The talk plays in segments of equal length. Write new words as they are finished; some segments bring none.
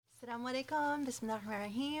Assalamu alaikum,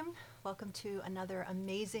 bismillahirrahmanirrahim. Welcome to another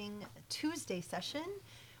amazing Tuesday session.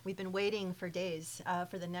 We've been waiting for days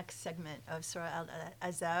for the next segment of Surah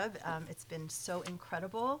Ahzab. It's been so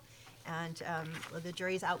incredible, and the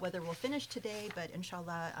jury's out whether we'll finish today, but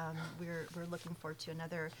inshallah, we're looking forward to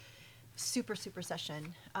another super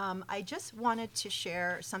session. I just wanted to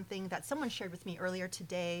share something that someone shared with me earlier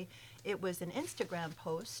today. It was an Instagram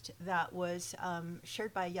post that was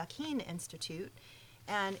shared by Yaqeen Institute,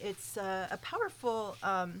 and it's a powerful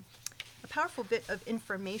bit of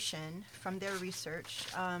information from their research,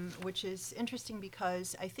 which is interesting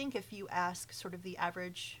because I think if you ask sort of the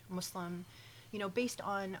average Muslim, based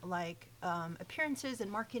on like appearances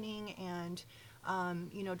and marketing and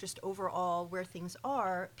just overall where things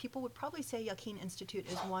are, people would probably say Yaqeen Institute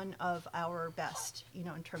is one of our best,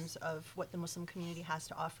 in terms of what the Muslim community has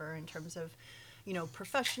to offer in terms of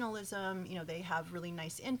professionalism. They have really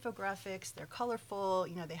nice infographics. They're colorful.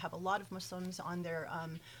 They have a lot of Muslims on their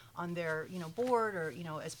board or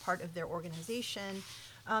as part of their organization.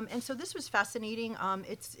 And so this was fascinating.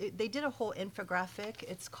 They did a whole infographic.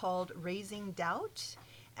 It's called Raising Doubt,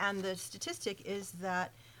 and the statistic is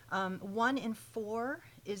that 1 in 4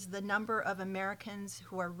 is the number of Americans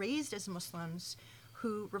who are raised as Muslims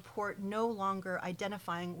who report no longer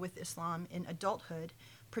identifying with Islam in adulthood,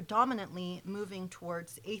 predominantly moving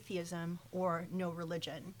towards atheism or no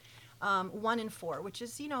religion. 1 in 4, which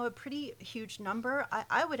is, a pretty huge number.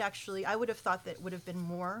 I would have thought that it would have been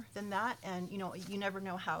more than that. And, you never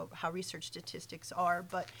know how research statistics are,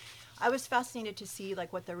 but I was fascinated to see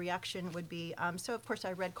like what the reaction would be. So of course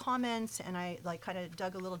I read comments and I kind of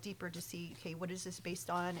dug a little deeper to see, okay, what is this based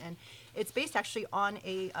on? And it's based actually on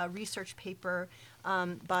a research paper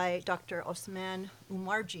by Dr. Osman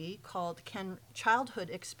Umarji called "Can Childhood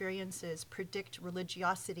Experiences Predict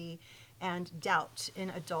Religiosity and Doubt in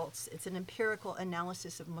Adults?" It's an empirical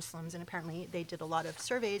analysis of Muslims, and apparently they did a lot of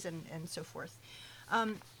surveys and so forth.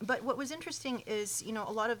 But what was interesting is, a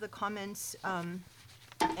lot of the comments,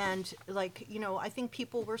 and I think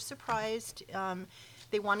people were surprised.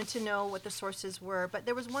 They wanted to know what the sources were, but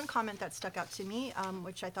there was one comment that stuck out to me,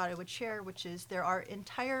 which I thought I would share, which is there are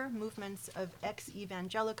entire movements of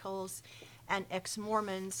ex-evangelicals and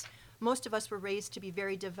ex-Mormons. Most of us were raised to be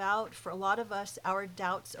very devout. For a lot of us, our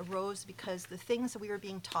doubts arose because the things that we were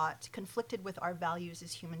being taught conflicted with our values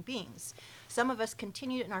as human beings. Some of us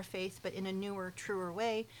continued in our faith, but in a newer, truer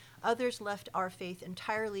way. Others left our faith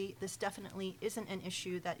entirely. This definitely isn't an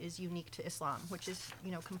issue that is unique to Islam, which is,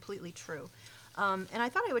 completely true. And I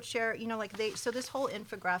thought I would share, so this whole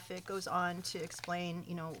infographic goes on to explain,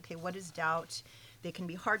 okay, what is doubt? They can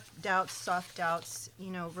be hard doubts, soft doubts,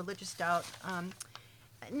 religious doubt.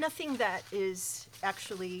 Nothing that is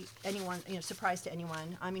actually surprise to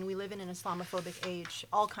anyone. I mean, we live in an Islamophobic age.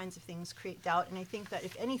 All kinds of things create doubt, and I think that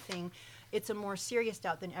if anything, it's a more serious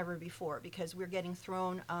doubt than ever before because we're getting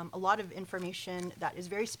thrown a lot of information that is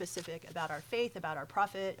very specific about our faith, about our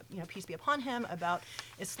prophet, peace be upon him, about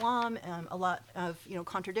Islam, a lot of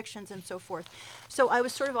contradictions and so forth. So I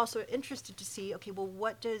was sort of also interested to see, okay, well,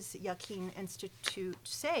 what does Yaqeen Institute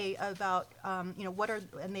say about what are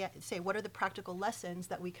the practical lessons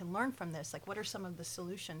that we can learn from this? Like, what are some of the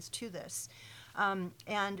solutions to this?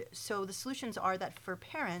 And so the solutions are that for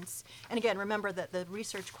parents, and again, remember that the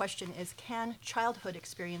research question is, can childhood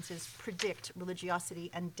experiences predict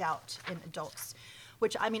religiosity and doubt in adults?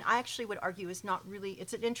 Which, I actually would argue is not really,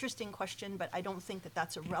 it's an interesting question, but I don't think that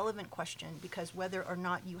that's a relevant question because whether or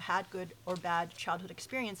not you had good or bad childhood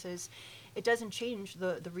experiences, it doesn't change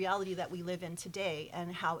the reality that we live in today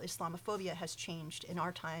and how Islamophobia has changed in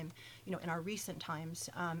our time, in our recent times,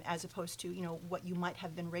 as opposed to, what you might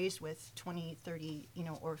have been raised with 20, 30,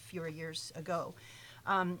 or fewer years ago.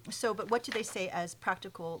 But what do they say as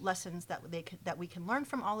practical lessons that we can learn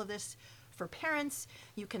from all of this? For parents,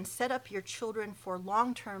 you can set up your children for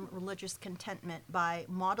long-term religious contentment by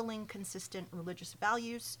modeling consistent religious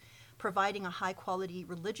values, providing a high-quality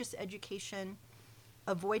religious education,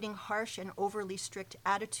 avoiding harsh and overly strict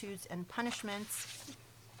attitudes and punishments,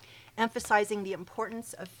 emphasizing the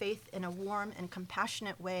importance of faith in a warm and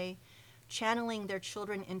compassionate way, channeling their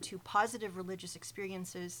children into positive religious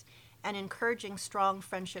experiences, and encouraging strong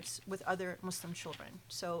friendships with other Muslim children.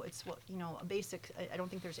 So it's a basic, I don't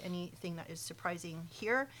think there's anything that is surprising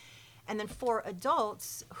here. And then for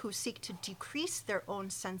adults who seek to decrease their own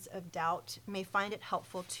sense of doubt may find it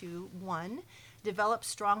helpful to 1, develop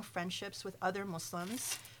strong friendships with other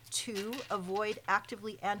Muslims, 2, avoid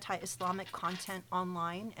actively anti-Islamic content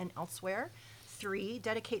online and elsewhere, 3,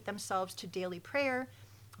 dedicate themselves to daily prayer,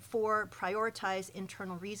 4, prioritize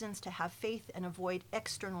internal reasons to have faith and avoid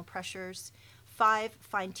external pressures, 5,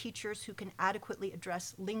 find teachers who can adequately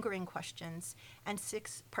address lingering questions. And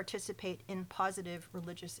 6, participate in positive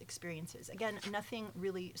religious experiences. Again, nothing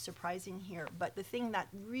really surprising here, but the thing that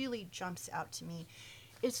really jumps out to me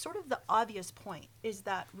is sort of the obvious point, is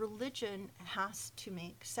that religion has to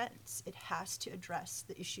make sense. It has to address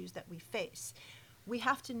the issues that we face. We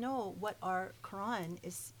have to know what our Quran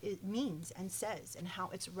it means and says, and how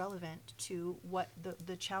it's relevant to what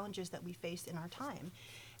the challenges that we face in our time.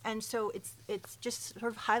 And so it's just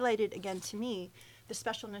sort of highlighted again to me the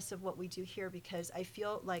specialness of what we do here, because I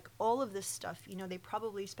feel like all of this stuff, they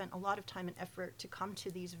probably spent a lot of time and effort to come to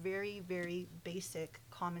these very, very basic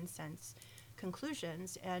common sense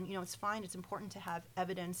conclusions. And it's fine, it's important to have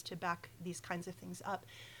evidence to back these kinds of things up,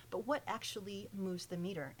 but what actually moves the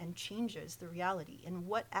meter and changes the reality, and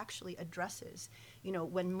what actually addresses,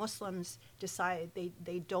 when Muslims decide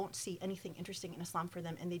they don't see anything interesting in Islam for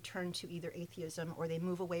them, and they turn to either atheism or they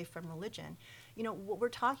move away from religion, what we're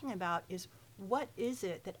talking about is, what is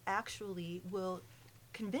it that actually will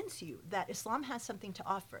convince you that Islam has something to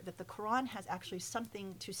offer, that the Quran has actually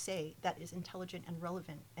something to say that is intelligent and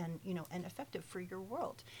relevant and and effective for your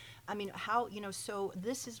world. I mean, how so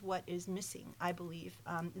this is what is missing, I believe,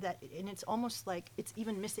 that, and it's almost like it's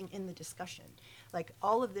even missing in the discussion. Like,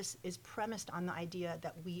 all of this is premised on the idea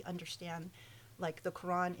that we understand like the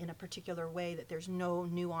Quran in a particular way, that there's no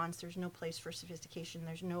nuance, there's no place for sophistication,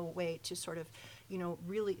 there's no way to sort of,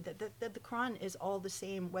 really, that the Quran is all the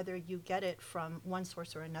same whether you get it from one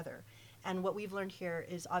source or another. And what we've learned here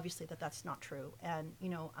is obviously that that's not true. And,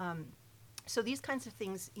 so these kinds of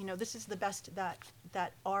things, this is the best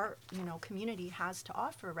that our, community has to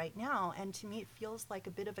offer right now. And to me, it feels like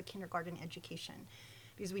a bit of a kindergarten education,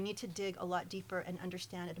 because we need to dig a lot deeper and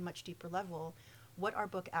understand at a much deeper level what our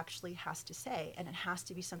book actually has to say. And it has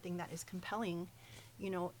to be something that is compelling,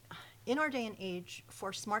 in our day and age,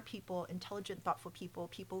 for smart people, intelligent, thoughtful people,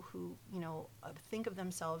 people who, think of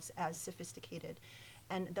themselves as sophisticated.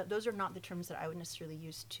 And those are not the terms that I would necessarily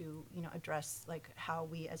use to, address like how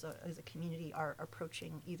we as a community are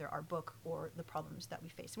approaching either our book or the problems that we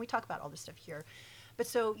face. And we talk about all this stuff here. But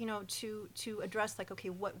so, to address like, okay,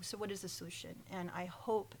 what is the solution? And I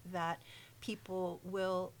hope that people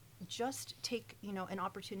will just take, an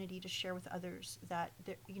opportunity to share with others that,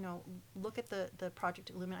 look at the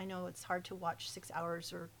project Illumine. I know it's hard to watch 6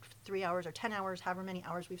 hours or 3 hours or 10 hours, however many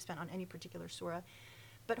hours we've spent on any particular surah.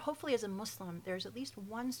 But hopefully as a Muslim, there's at least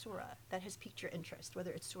one surah that has piqued your interest,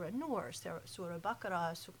 whether it's Surah Nur, Surah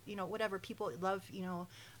Baqarah, whatever. People love,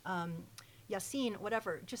 Yasin,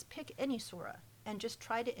 whatever. Just pick any surah and just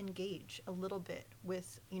try to engage a little bit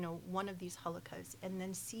with, one of these halakas, and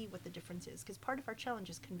then see what the difference is. Because part of our challenge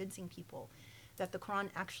is convincing people that the Quran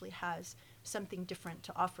actually has something different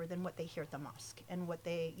to offer than what they hear at the mosque, and what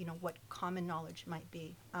they, what common knowledge might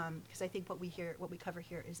be. Because I think what we cover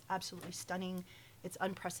here is absolutely stunning. It's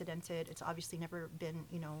unprecedented. It's obviously never been,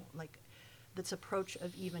 like this approach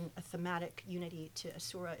of even a thematic unity to a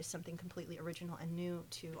surah is something completely original and new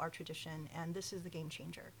to our tradition. And this is the game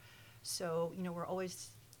changer. So, we're always,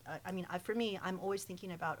 for me, I'm always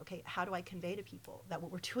thinking about, okay, how do I convey to people that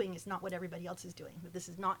what we're doing is not what everybody else is doing? That this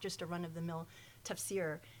is not just a run-of-the-mill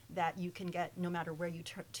tafsir that you can get no matter where you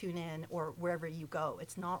tune in or wherever you go.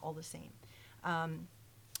 It's not all the same.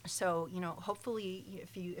 So, hopefully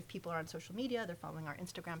if people are on social media, they're following our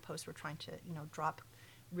Instagram posts, we're trying to, drop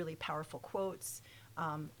really powerful quotes,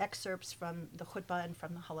 excerpts from the khutbah and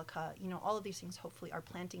from the halakha. All of these things hopefully are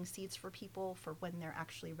planting seeds for people for when they're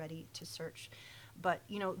actually ready to search. But,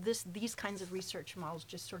 these kinds of research models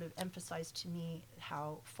just sort of emphasize to me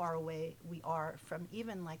how far away we are from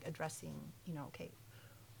even like addressing, okay,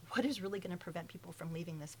 what is really going to prevent people from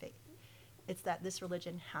leaving this faith? It's that this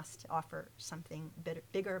religion has to offer something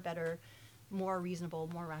bigger, better, more reasonable,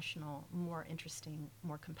 more rational, more interesting,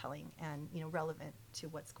 more compelling, and relevant to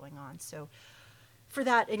what's going on. So for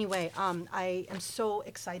that, anyway, I am so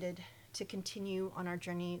excited to continue on our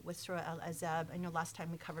journey with Surah Al-Ahzab. I know last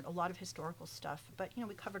time we covered a lot of historical stuff, but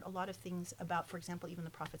we covered a lot of things about, for example, even the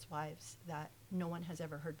Prophet's wives that no one has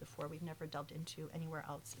ever heard before. We've never delved into anywhere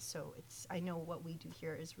else. So I know what we do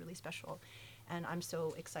here is really special, and I'm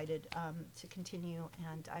so excited to continue.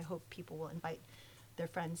 And I hope people will invite their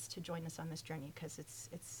friends to join us on this journey, because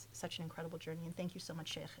it's such an incredible journey. And thank you so much,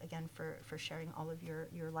 Sheikh, again for sharing all of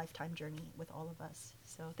your lifetime journey with all of us.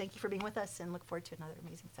 So thank you for being with us, and look forward to another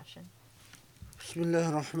amazing session. Bismillah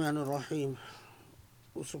ar-Rahman ar-Rahim.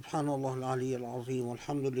 Subhanallah al-Ali al-Azim.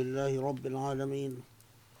 Alhamdulillahi Rabbil Alameen.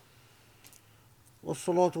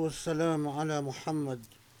 والصلاة والسلام على محمد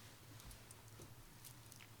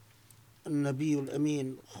النبي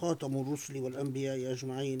الأمين خاتم الرسل والأنبياء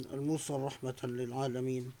أجمعين المرسل رحمة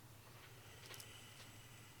للعالمين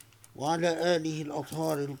وعلى آله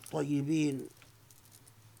الأطهار الطيبين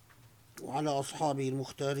وعلى أصحابه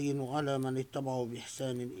المختارين وعلى من اتبعوا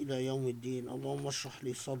بإحسان إلى يوم الدين. اللهم اشرح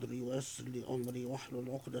لي صدري ويسر لي أمري واحلل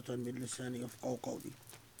عقدة من لساني يفقهوا قولي.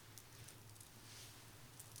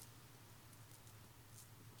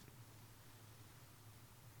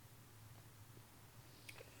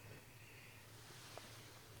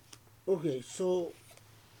 Okay, so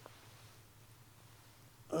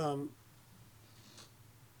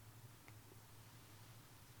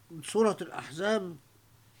Surah Al-Ahzab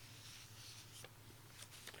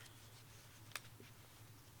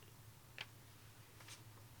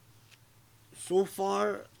so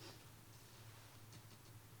far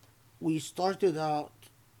we started out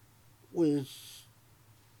with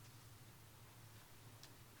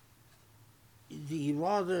the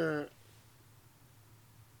rather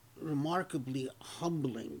remarkably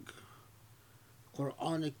humbling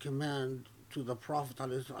Quranic command to the Prophet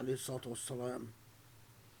ﷺ,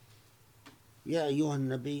 Ya ayyuhan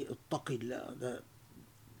nabi ittaqillah,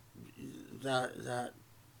 that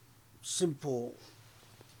simple,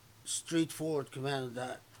 straightforward command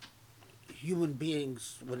that human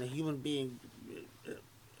beings, when a human being,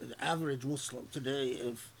 an average Muslim today,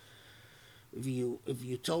 if you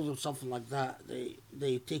tell them something like that,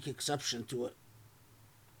 they take exception to it.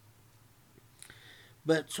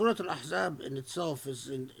 But Surah Al-Ahzab in itself is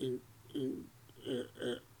a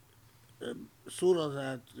surah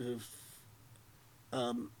that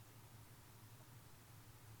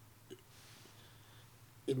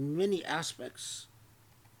in many aspects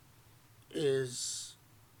is,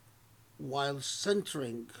 while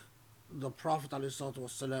centering the Prophet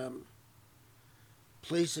ﷺ,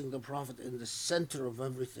 placing the Prophet in the center of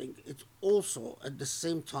everything, it also at the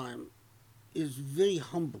same time is very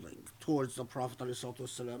humbling towards the Prophet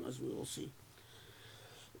ﷺ, as we will see.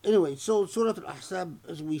 Anyway, so Surah Al-Ahzab,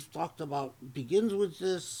 as we've talked about, begins with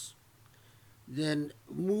this, then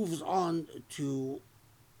moves on to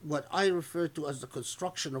what I refer to as the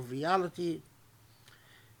construction of reality,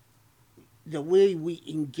 the way we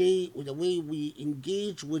engage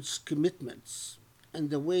with commitments, and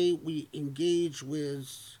the way we engage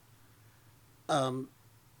with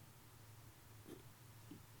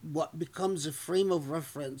what becomes a frame of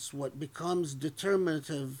reference, what becomes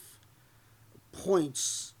determinative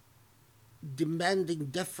points demanding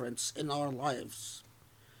deference in our lives.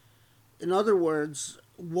 In other words,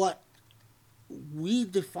 what we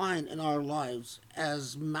define in our lives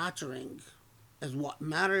as mattering, as what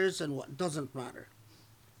matters and what doesn't matter.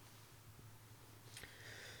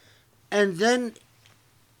 And then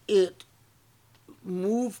it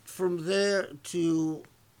moved from there to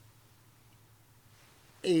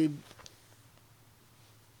an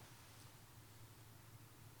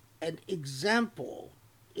example,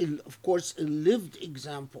 of course, a lived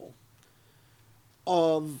example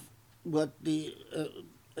of what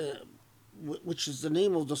which is the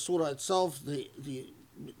name of the surah itself,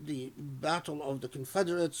 the battle of the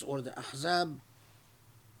Confederates or the Ahzab,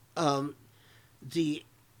 the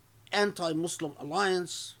anti-Muslim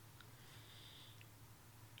alliance,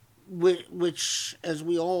 which, as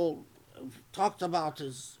we all talked about,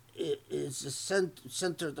 is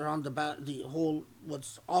centered around the whole,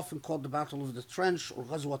 what's often called the Battle of the Trench or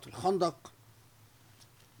Ghazwat al-Khandaq.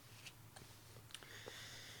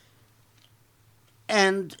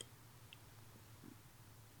 And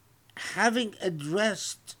having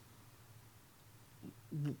addressed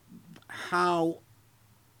how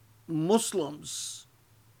Muslims,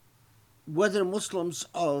 whether Muslims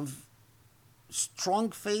of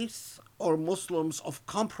strong faith or Muslims of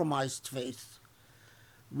compromised faith,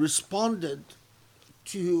 responded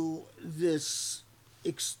to this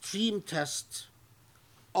extreme test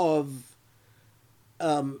of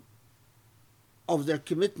their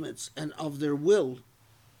commitments and of their will,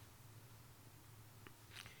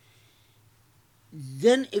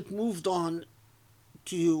 then it moved on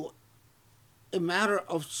to a matter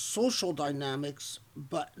of social dynamics,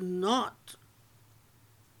 but not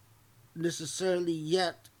necessarily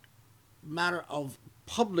yet matter of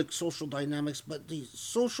public social dynamics, but the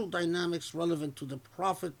social dynamics relevant to the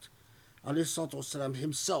Prophet ﷺ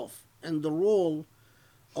himself and the role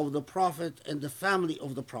of the Prophet and the family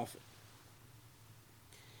of the Prophet.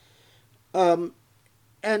 And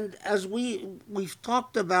as we've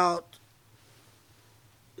talked about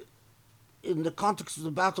in the context of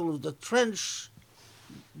the Battle of the Trench,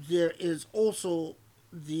 there is also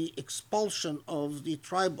the expulsion of the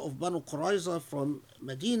tribe of Banu Qurayza from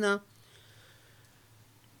Medina.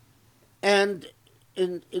 And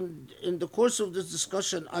in the course of this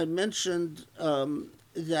discussion, I mentioned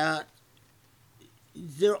that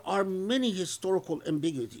there are many historical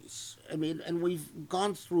ambiguities. I mean, and we've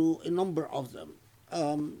gone through a number of them.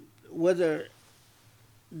 Whether,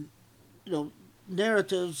 you know,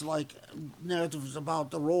 narratives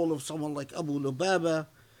about the role of someone like Abu Lubaba,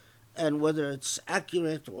 and whether it's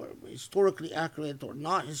accurate or historically accurate or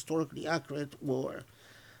not historically accurate, or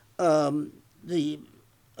the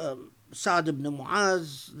Sa'd ibn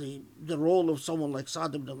Mu'az, the role of someone like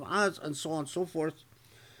Sa'd ibn Mu'az, and so on and so forth.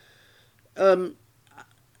 Um,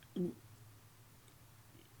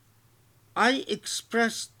 I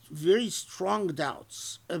expressed very strong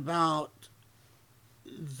doubts about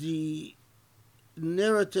the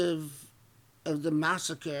narrative of the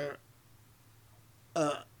massacre,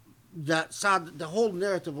 the whole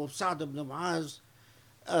narrative of Sa'd ibn Mu'az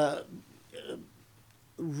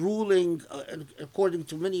ruling, according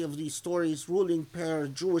to many of these stories, ruling per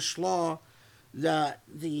Jewish law that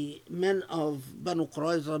the men of Banu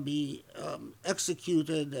Qurayza be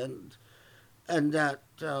executed, and that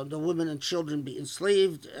the women and children be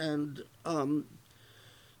enslaved, and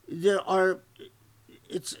there are.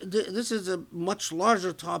 This is a much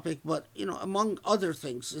larger topic, but among other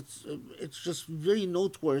things, it's just very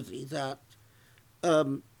noteworthy that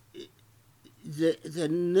the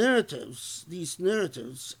narratives, these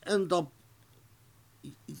narratives, end up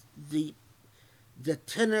the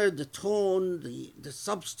tenor, the tone, the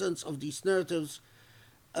substance of these narratives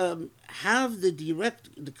have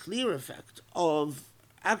the clear effect of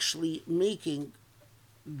actually making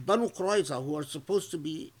Banu Qurayza, who are supposed to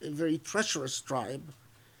be a very treacherous tribe,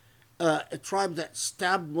 a tribe that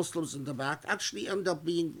stabbed Muslims in the back, actually end up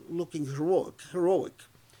looking heroic.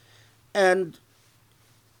 And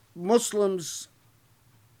Muslims,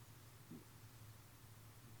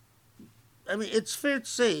 I mean, it's fair to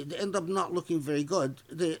say they end up not looking very good.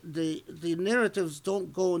 The narratives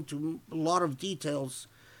don't go into a lot of details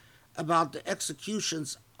about the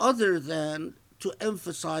executions other than to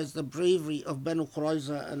emphasize the bravery of Banu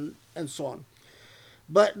Qurayza and so on.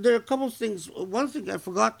 But there are a couple of things. One thing I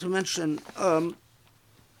forgot to mention,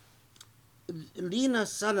 Lina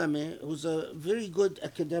Salameh, who's a very good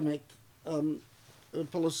academic, a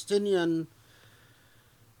Palestinian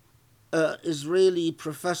Israeli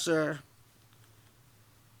professor,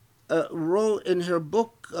 wrote in her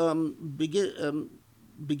book,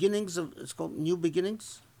 Beginnings of, it's called New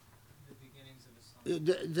Beginnings?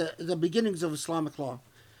 The Beginnings of Islamic Law.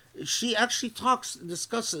 She actually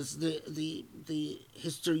discusses the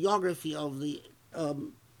historiography of the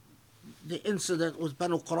incident with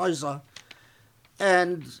Banu Qurayza,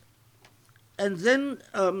 and then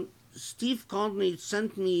Steve Conley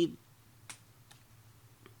sent me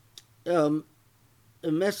a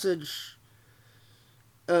message,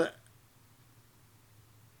 an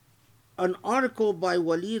article by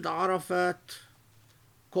Walid Arafat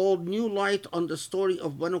called New Light on the Story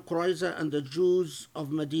of Banu Qurayza and the Jews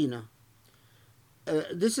of Medina.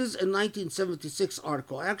 This is a 1976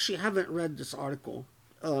 article. I actually haven't read this article,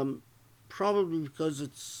 probably because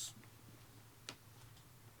it's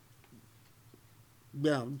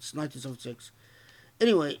 1976.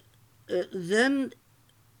 Anyway, then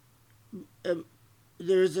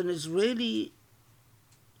there is an Israeli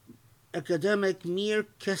academic, Mir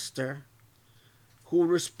Kester, who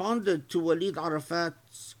responded to Walid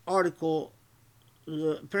Arafat's article,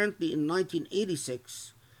 apparently in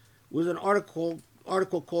 1986, with an article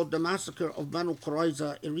called "The Massacre of Banu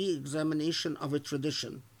Qurayza: A Re-Examination of a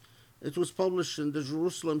Tradition." It was published in the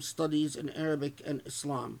Jerusalem Studies in Arabic and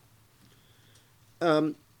Islam.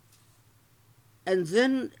 And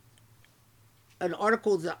then an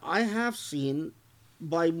article that I have seen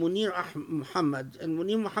by Munir Muhammad, and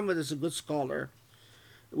Munir Muhammad is a good scholar.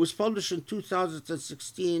 It was published in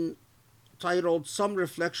 2016, titled "Some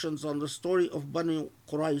Reflections on the Story of Banu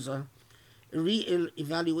Qurayza, a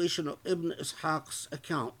Re-Evaluation of Ibn Ishaq's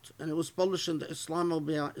Account," and it was published in the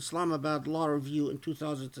Islamabad Law Review in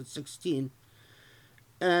 2016.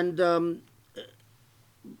 And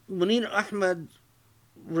Munir Ahmed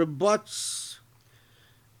rebuts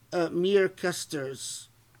Mir Kester's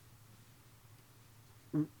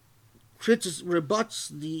rebuts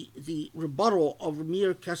the rebuttal of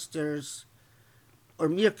Mir Kester's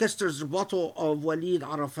rebuttal of Walid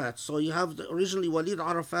Arafat. So you have originally Walid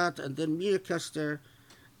Arafat, and then Mir Kester,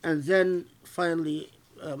 and then finally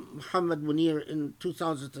Muhammad Munir in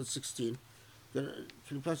 2016. Can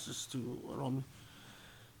you pass this to Rami?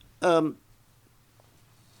 And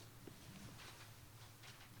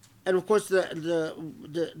of course, the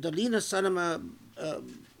Lina Sanama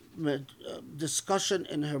discussion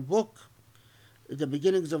in her book, The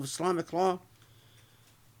Beginnings of Islamic Law,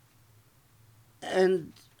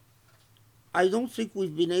 and I don't think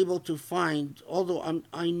we've been able to find, although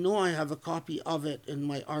I know I have a copy of it in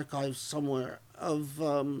my archives somewhere, of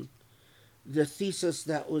the thesis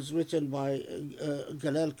that was written by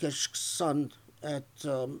Galal Keshk's son at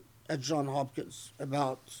John Hopkins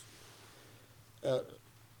about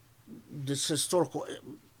this the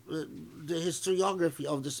historiography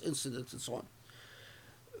of this incident and so on.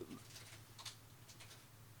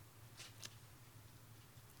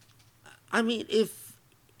 I mean, if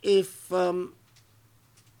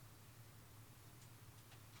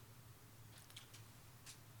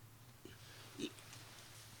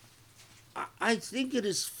I think it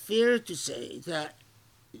is fair to say that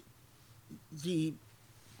the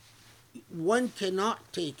one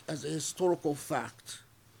cannot take as a historical fact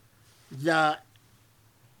that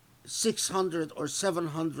 600 or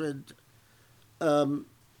 700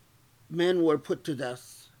 men were put to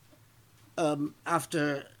death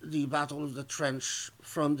after the Battle of the Trench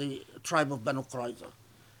from the tribe of Banu Qurayza.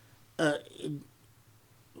 Uh,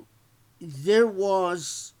 there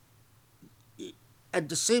was, at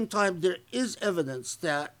the same time, there is evidence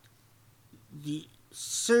that the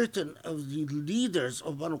certain of the leaders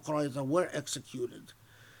of Banu Qurayza were executed,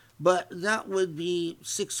 but that would be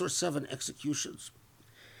 6 or 7 executions.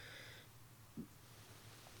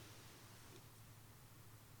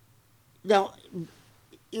 Now,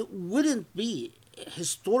 it wouldn't be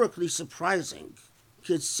historically surprising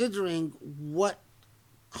considering what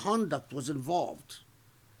conduct was involved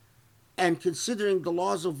and considering the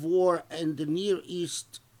laws of war and the Near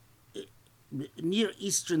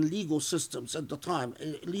Eastern legal systems at the time,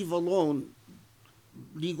 leave alone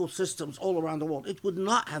legal systems all around the world, it would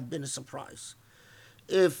not have been a surprise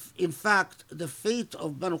if, in fact, the fate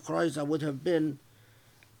of Banu Qurayza would have been,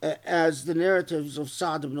 as the narratives of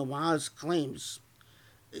Sa'd ibn Mu'az claims.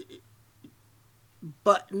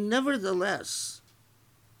 But nevertheless,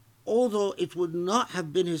 although it would not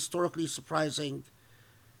have been historically surprising,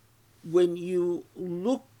 when you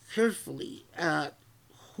look carefully at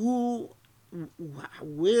where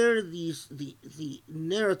the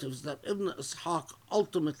narratives that Ibn Ishaq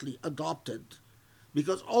ultimately adopted,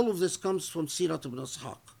 because all of this comes from Sirat ibn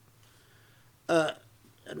Ishaq.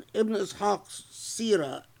 And Ibn Ishaq's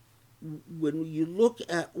Sirah, when you look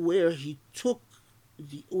at where he took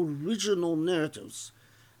the original narratives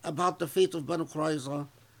about the fate of Banu Qurayza,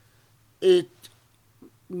 it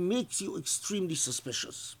makes you extremely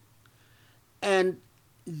suspicious. And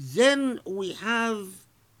then we have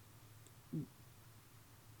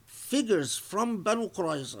figures from Banu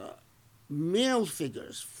Qurayza, male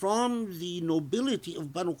figures from the nobility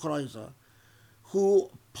of Banu Qurayza, who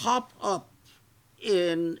pop up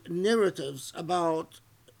in narratives about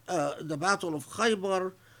the Battle of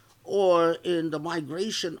Khaybar, or in the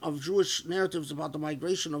migration of Jewish narratives about the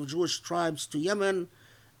migration of Jewish tribes to Yemen,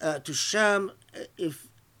 to Sham. If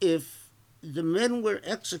the men were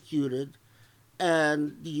executed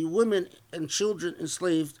and the women and children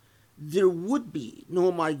enslaved, there would be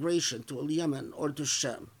no migration to Yemen or to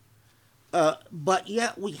Sham. But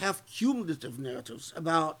yet we have cumulative narratives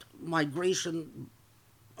about migration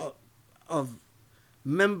of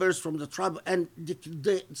members from the tribe and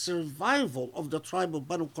the survival of the tribe of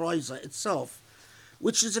Banu Qurayza itself,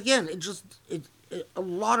 which is, again, a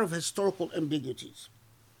lot of historical ambiguities.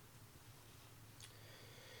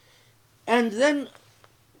 And then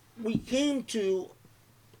we came to,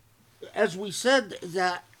 as we said,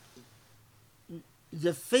 that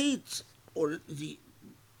the fate or the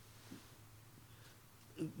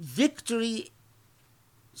victory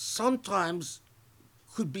sometimes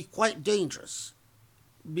could be quite dangerous,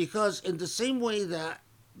 because in the same way that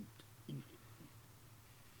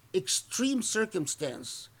extreme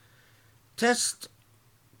circumstance test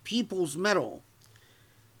people's mettle,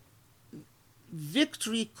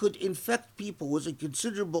 victory could infect people with a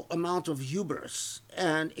considerable amount of hubris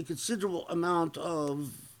and a considerable amount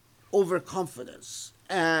of overconfidence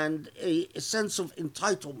and a sense of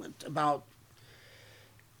entitlement about.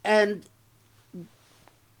 And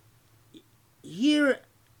here,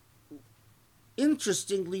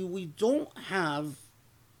 interestingly, we don't have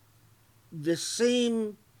the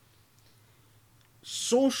same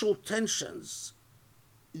social tensions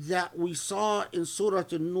that we saw in Surah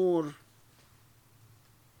An-Nur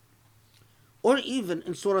or even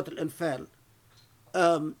in Surah Al-Anfal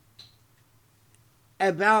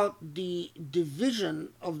about the division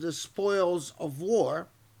of the spoils of war.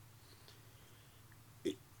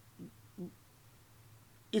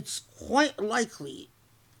 It's quite likely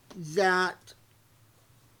that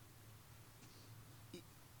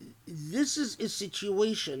this is a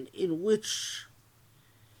situation in which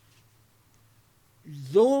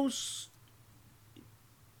those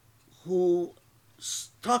who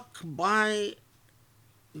stuck by,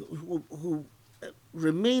 who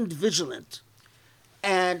remained vigilant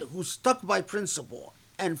and who stuck by principle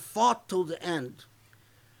and fought till the end,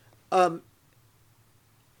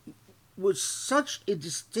 was such a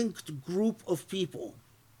distinct group of people.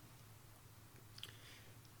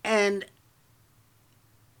 And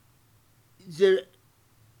the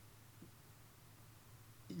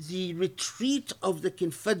retreat of the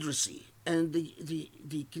Confederacy and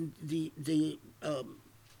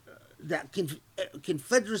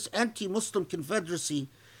Confederacy, anti-Muslim Confederacy,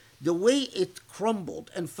 the way it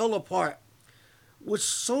crumbled and fell apart was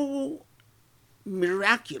so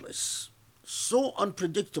miraculous, so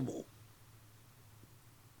unpredictable.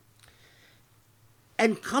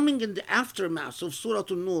 And coming in the aftermath of Surah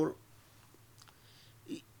An-Nur,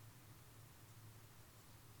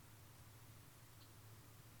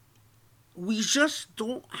 we just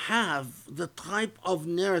don't have the type of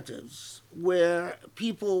narratives where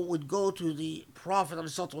people would go to the Prophet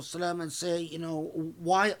ﷺ and say,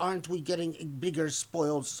 why aren't we getting bigger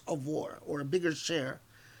spoils of war or a bigger share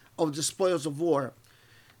of the spoils of war?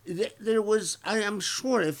 There was, I am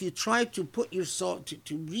sure, if you try to put yourself,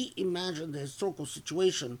 to reimagine the historical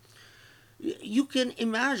situation, you can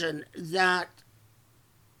imagine that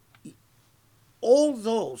all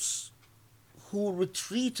those who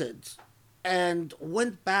retreated and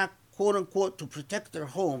went back, quote unquote, to protect their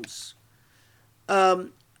homes,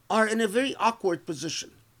 are in a very awkward position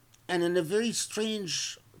and in a very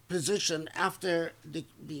strange position after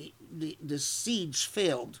the siege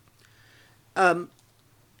failed. And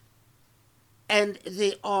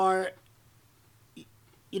they are,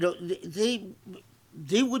 they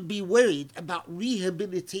would be worried about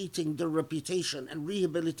rehabilitating their reputation and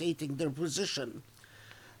rehabilitating their position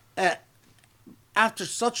after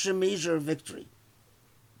such a major victory.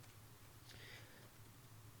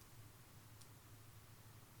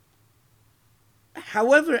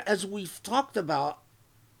 However, as we've talked about,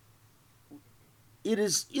 it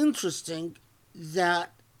is interesting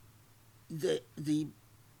that it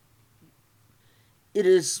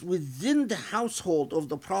is within the household of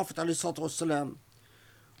the Prophet ﷺ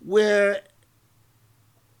where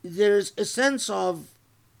there's a sense of,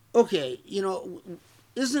 okay,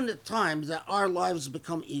 isn't it time that our lives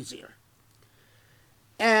become easier?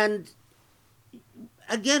 And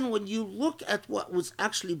again, when you look at what was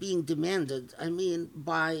actually being demanded,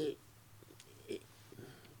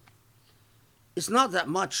 it's not that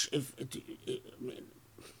much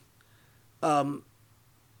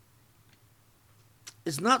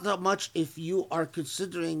it's not that much if you are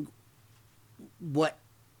considering what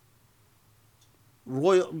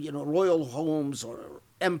royal homes or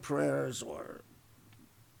emperors or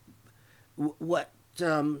what,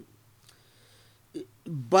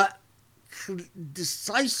 but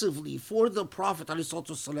decisively for the Prophet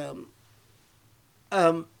ﷺ,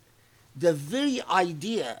 the very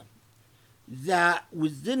idea that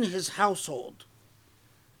within his household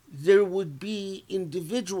there would be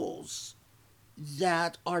individuals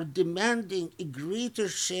that are demanding a greater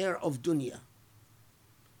share of dunya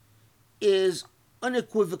is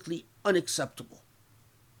unequivocally unacceptable.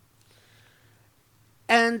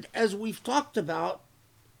 And as we've talked about,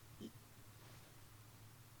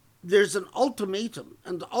 there's an ultimatum,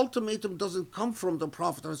 and the ultimatum doesn't come from the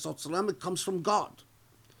Prophet ﷺ, it comes from God.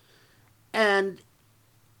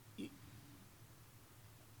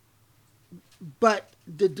 But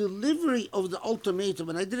the delivery of the ultimatum,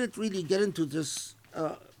 and I didn't really get into this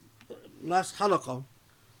last halaqah,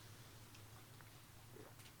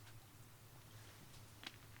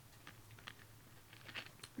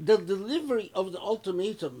 the delivery of the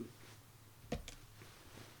ultimatum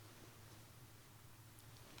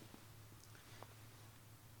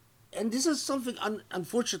and this is something,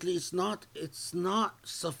 unfortunately, it's not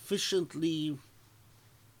sufficiently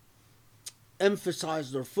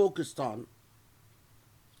emphasized or focused on,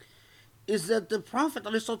 is that the Prophet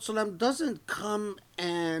ﷺ doesn't come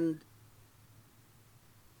and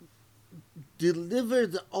deliver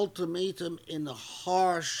the ultimatum in a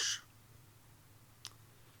harsh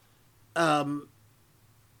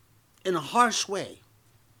way.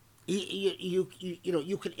 You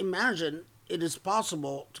can imagine it is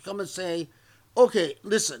possible to come and say, okay,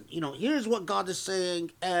 listen, here's what God is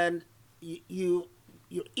saying, and you're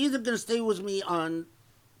either going to stay with me on,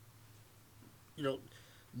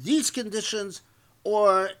 these conditions,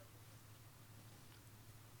 or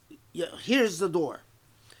here's the door.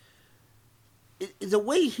 The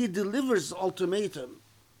way he delivers the ultimatum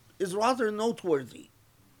is rather noteworthy.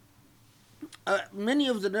 Many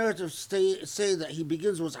of the narratives say that he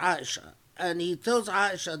begins with Aisha, and he tells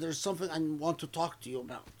Aisha, there's something I want to talk to you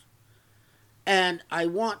about. and I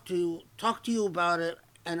want to talk to you about it,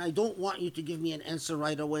 and I don't want you to give me an answer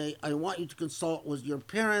right away. I want you to consult with your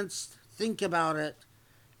parents, think about it,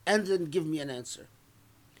 and then give me an answer.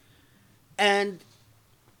 And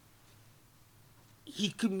he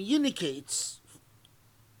communicates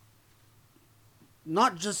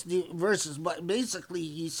not just the verses, but basically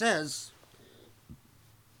he says,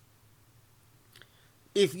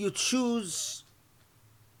 if you choose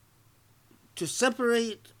to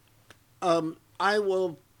separate, I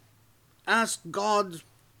will ask God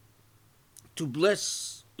to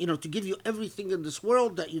bless, to give you everything in this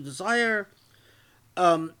world that you desire.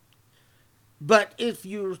 But if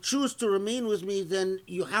you choose to remain with me, then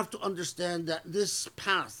you have to understand that this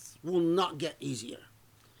path will not get easier.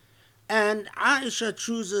 And Aisha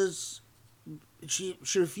chooses, she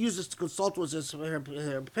refuses to consult with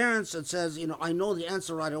her parents and says, I know the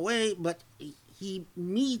answer right away, but he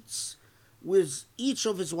meets with each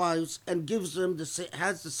of his wives and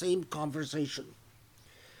has the same conversation.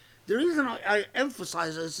 The reason I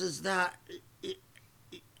emphasize this is that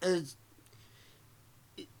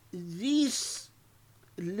these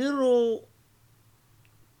little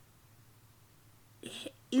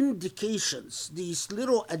indications, these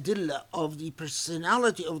little adilla of the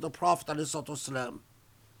personality of the Prophet ﷺ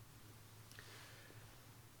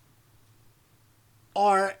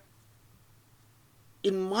are,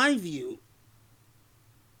 in my view,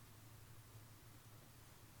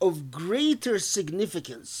 of greater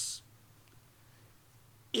significance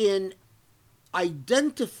in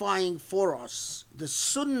identifying for us the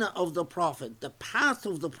sunnah of the Prophet, the path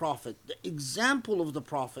of the Prophet, the example of the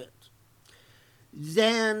Prophet,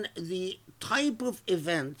 than the type of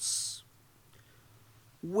events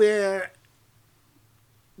where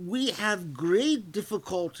we have great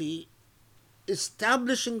difficulty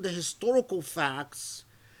establishing the historical facts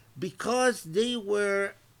because they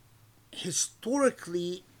were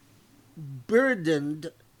historically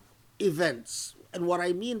burdened events. And what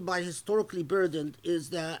I mean by historically burdened is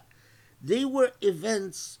that they were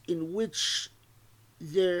events in which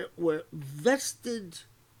there were vested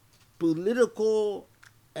political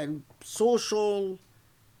and social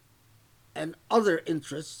and other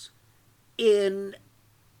interests in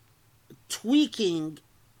tweaking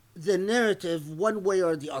the narrative one way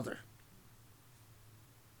or the other.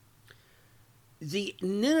 The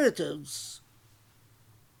narratives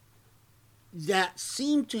that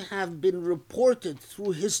seem to have been reported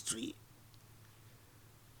through history,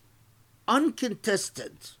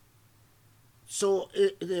 uncontested, so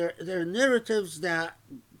they're narratives that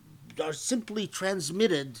are simply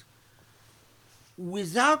transmitted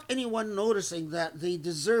without anyone noticing that they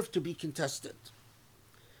deserve to be contested.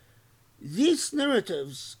 These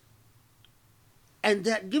narratives, and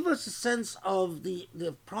that give us a sense of the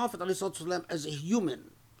Prophet ﷺ as a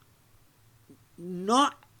human,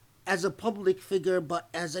 not as a public figure, but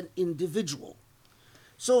as an individual.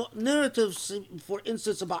 So narratives, for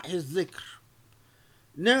instance, about his dhikr,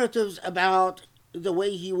 narratives about the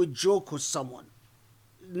way he would joke with someone,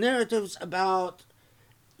 narratives about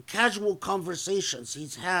casual conversations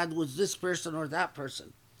he's had with this person or that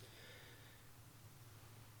person,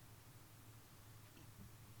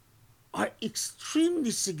 are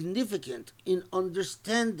extremely significant in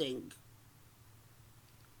understanding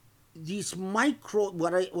these micro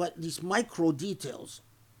details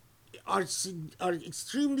are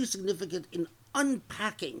extremely significant in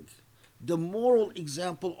unpacking the moral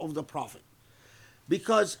example of the Prophet.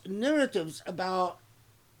 Because narratives about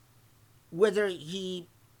whether he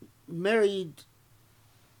married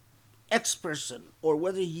X person or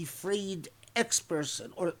whether he freed X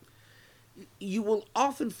person, or you will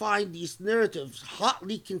often find these narratives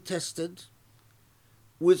hotly contested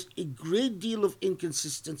with a great deal of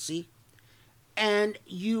inconsistency, and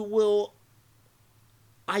you will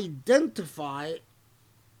identify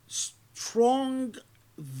strong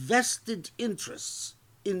vested interests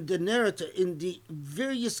in the narrative, in the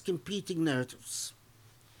various competing narratives.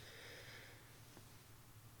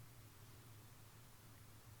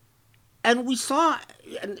 And we saw,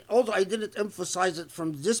 and although I didn't emphasize it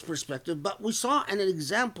from this perspective, but we saw an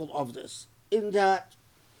example of this in that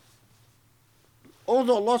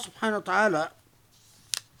although Allah subhanahu wa ta'ala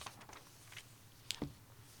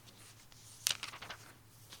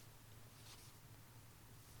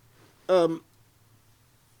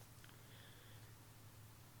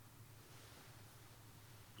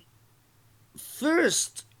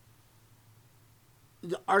first,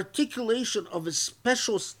 the articulation of a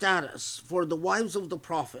special status for the wives of the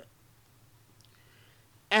Prophet,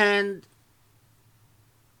 and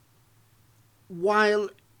while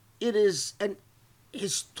it is an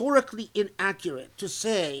historically inaccurate to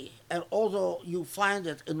say, and although you find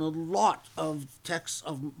it in a lot of texts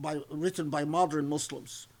written by modern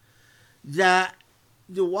Muslims, that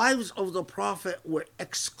the wives of the Prophet were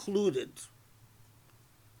excluded.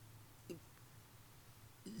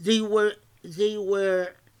 They were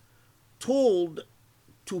told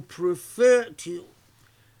to prefer to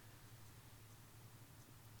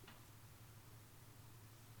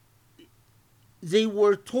they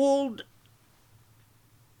were told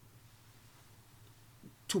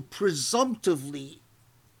to presumptively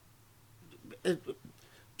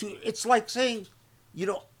it's like saying,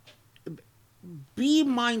 be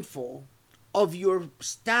mindful of your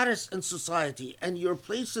status in society and your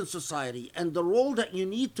place in society and the role that you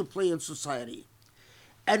need to play in society,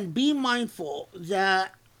 and be mindful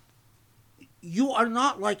that you are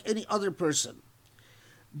not like any other person.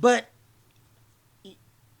 But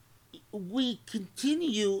we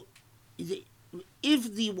continue,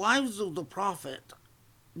 if the wives of the Prophet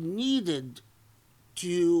needed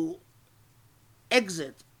to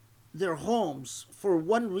exit their homes for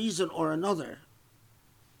one reason or another,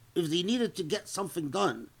 if they needed to get something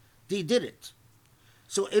done, they did it.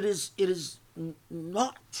 So it is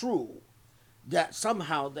not true that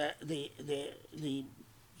somehow the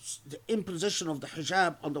imposition of the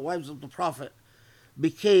hijab on the wives of the Prophet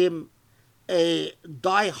became a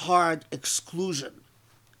die-hard exclusion,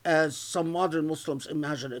 as some modern Muslims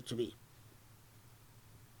imagine it to be.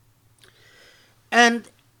 And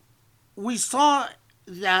we saw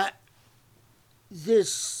that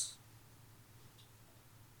this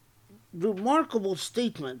remarkable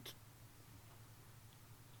statement,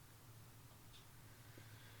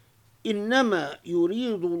 إنما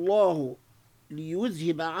يريد الله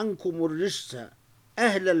ليذهب عنكم الرجس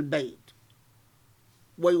أهل البيت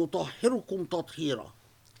ويطهركم تطهيرا.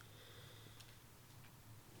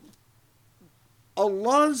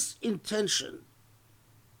 Allah's intention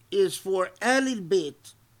is for Ahlul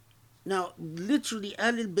Bayt. Now, literally,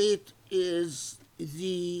 Ahlul Bayt is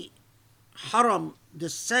the haram, the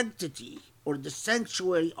sanctity or the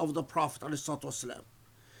sanctuary of the Prophet ﷺ.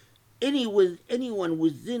 Anyone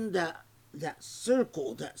within that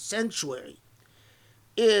circle, that sanctuary,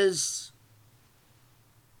 is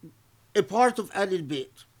a part of Ahlul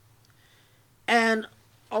Bayt. And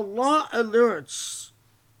Allah alerts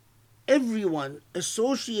everyone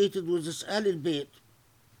associated with this Ahlul Bayt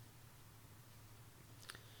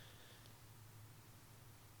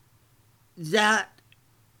that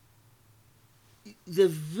the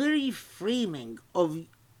very framing of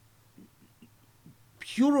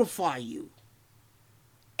purify you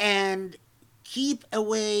and keep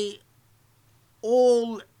away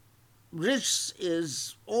all risks,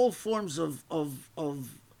 is all forms of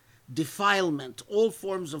defilement, all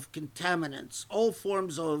forms of contaminants, all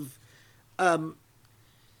forms of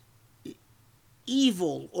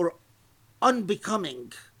evil or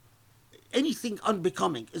unbecoming. Anything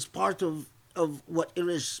unbecoming is part of what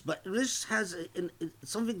irish. But irish has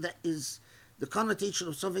something that is the connotation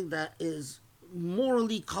of something that is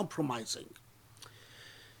morally compromising.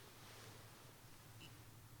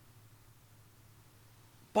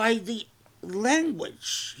 By the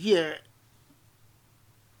language here,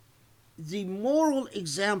 the moral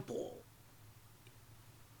example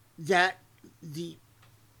that the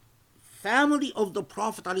family of the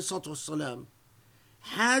Prophet ﷺ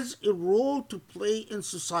has a role to play in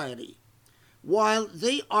society, while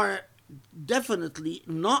they are definitely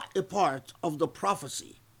not a part of the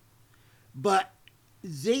prophecy, but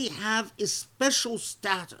they have a special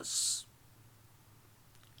status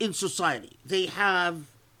in society. They have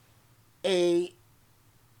a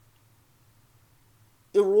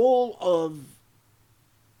role of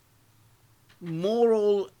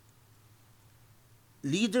moral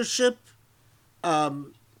leadership,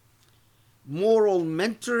 moral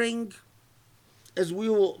mentoring, as we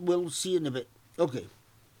will see in a bit. Okay.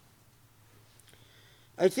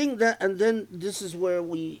 I think that, and then this is where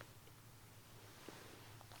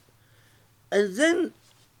and then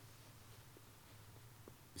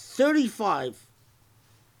 35,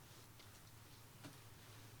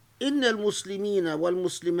 إن المسلمين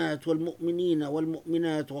والمسلمات والمؤمنين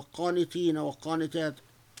والمؤمنات والقانتين والقانتات.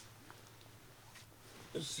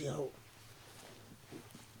 Let's see how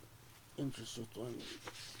interesting.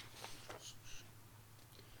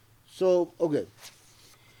 So, okay.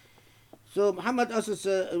 So Muhammad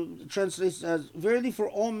Asad translates as, verily for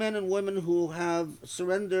all men and women who have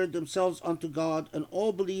surrendered themselves unto God, and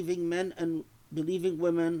all believing men and believing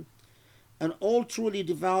women, and all truly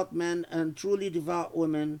devout men and truly devout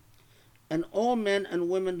women, and all men and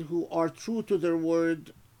women who are true to their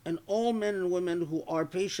word, and all men and women who are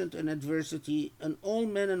patient in adversity, and all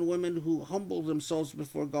men and women who humble themselves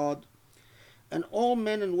before God, and all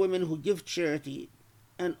men and women who give charity,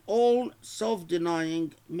 and all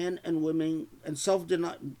self-denying men and women, and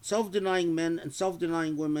self-denying men and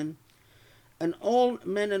self-denying women, and all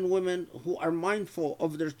men and women who are mindful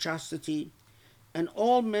of their chastity, and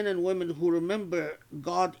all men and women who remember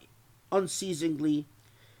God unceasingly.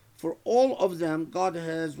 For all of them, God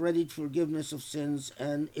has ready forgiveness of sins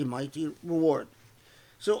and a mighty reward.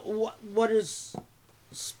 So, what is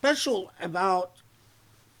special about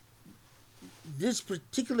this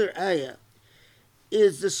particular ayah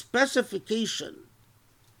is the specification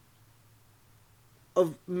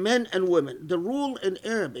of men and women. The rule in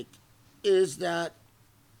Arabic is that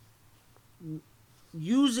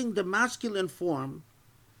using the masculine form,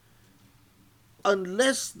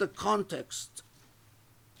 unless the context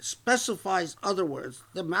specifies other words,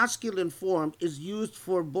 the masculine form is used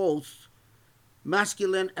for both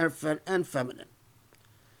masculine and feminine.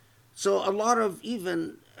 So a lot of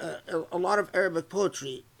Arabic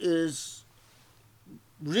poetry is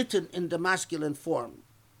written in the masculine form.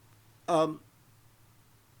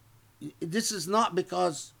 This is not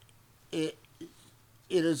because it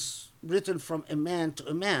is written from a man to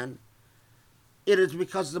a man. It is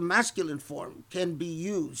because the masculine form can be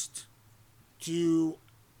used to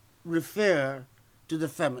refer to the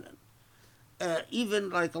feminine. Even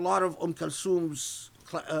like a lot of Kulthum's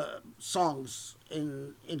songs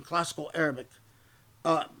in classical Arabic,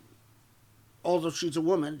 although she's a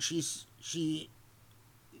woman,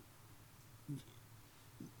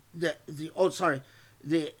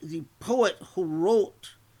 the poet who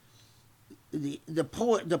wrote the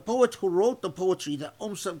poet who wrote the poetry that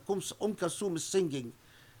Kulthum is singing,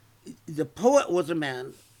 the poet was a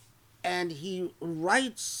man, and he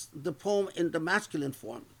writes the poem in the masculine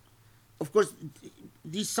form. Of course,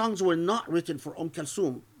 these songs were not written for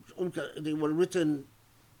Kulthum. They were written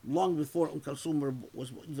long before Kulthum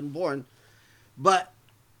was even born. But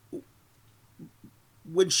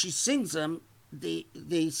when she sings them, they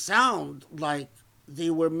sound like they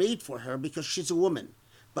were made for her because she's a woman.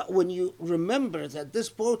 But when you remember that this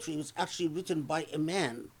poetry was actually written by a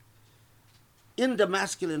man in the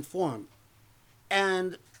masculine form,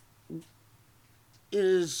 and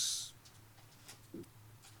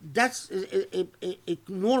that's a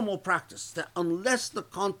normal practice, that unless the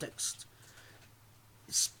context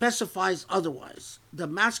specifies otherwise, the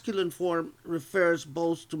masculine form refers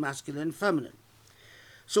both to masculine and feminine.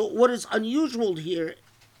 So what is unusual here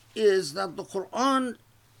is that the Quran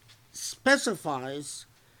specifies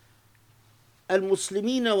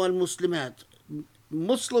al-Muslimina wal-Muslimat,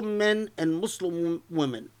 Muslim men and Muslim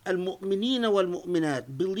women, al-Mu'minina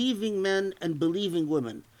wal-Mu'minat, believing men and believing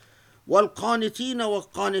women, wal-Qanitina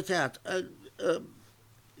wal-Qanitat,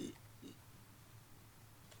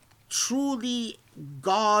 truly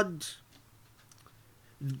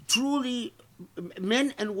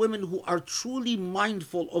men and women who are truly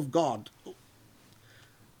mindful of God,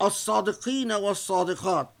 as-Sadiqina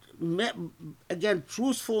wal-Sadiqat, again,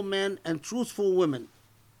 truthful men and truthful women.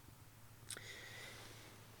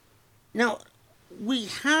 Now, we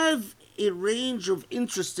have a range of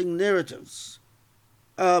interesting narratives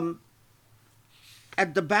in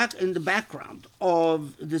the background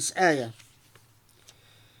of this ayah.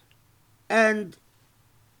 And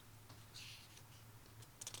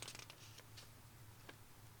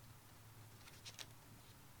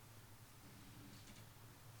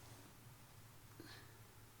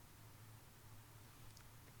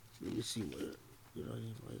let me see where did I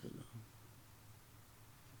write it now.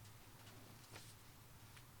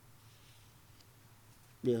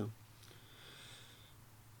 Yeah.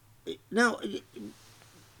 Now,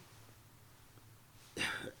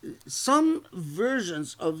 some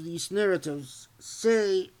versions of these narratives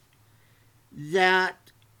say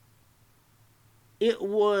that it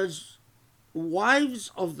was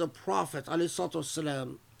wives of the Prophet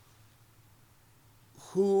ﷺ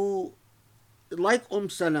who, like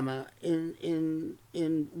Salama, in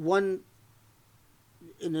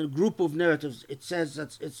a group of narratives, it says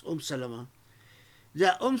that it's Salama.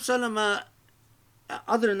 That Salama,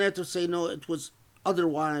 other narratives say no, it was other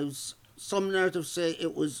wives. Some narratives say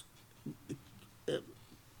it was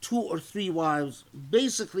 2 or 3 wives.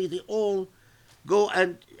 Basically, they all go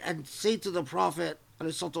and say to the Prophet,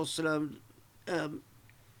 ﷺ,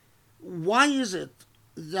 why is it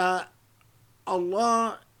that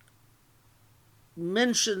Allah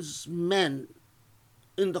mentions men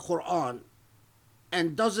in the Quran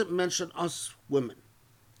and doesn't mention us women?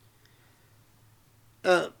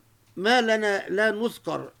 ما لنا لا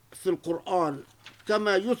نذكر في القرآن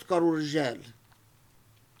كما يذكر الرجال.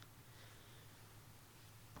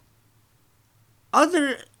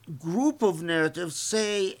 Other group of narratives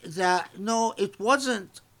say that no, it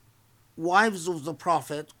wasn't wives of the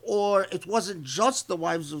Prophet, or it wasn't just the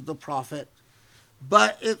wives of the Prophet,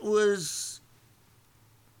 but it was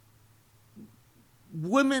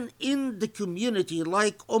women in the community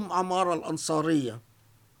like Ammar al-Ansariya.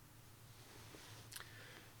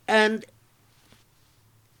 And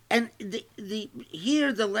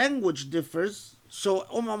here the language differs. So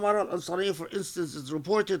Ammar al-Ansariya, for instance, is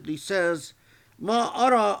reportedly says, ما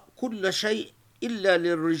أرى كل شيء إلا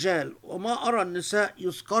للرجال وما أرى النساء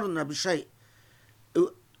يذكرن بشيء.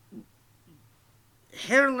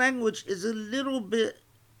 Her language is a little bit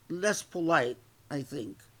less polite, I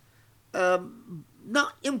think.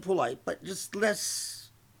 Not impolite, but just less.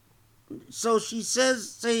 So she says,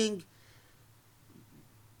 saying,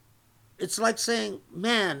 it's like saying,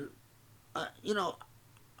 man,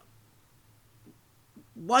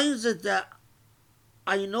 why is it that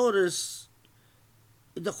I notice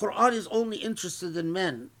the Quran is only interested in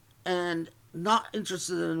men and not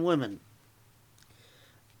interested in women?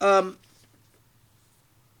 And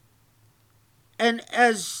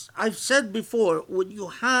as I've said before, when you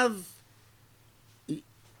have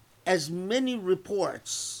as many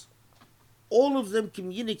reports, all of them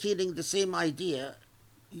communicating the same idea,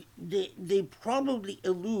 they probably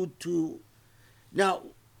allude to, now,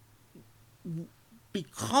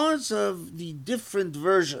 because of the different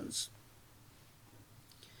versions,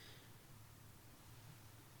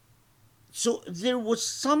 so there was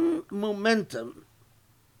some momentum.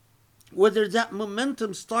 Whether that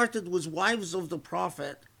momentum started with wives of the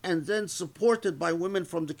Prophet and then supported by women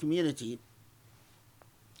from the community,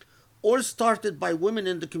 or started by women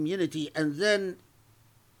in the community and then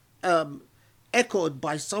echoed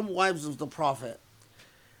by some wives of the Prophet.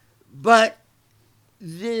 But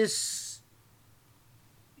this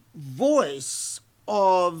voice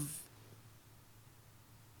of,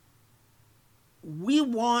 we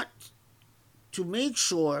want to make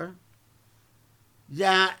sure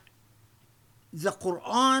that the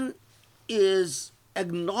Quran is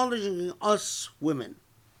acknowledging us women.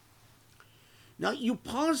 Now you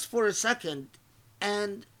pause for a second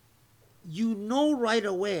and you know right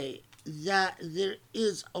away that there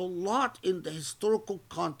is a lot in the historical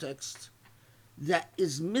context that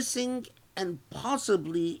is missing and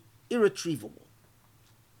possibly irretrievable.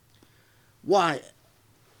 Why?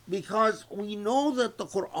 Because we know that the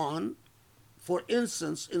Quran, for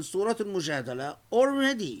instance, in Surah Al-Mujadala,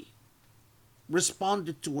 already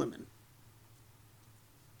responded to women.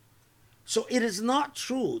 So it is not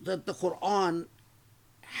true that the Quran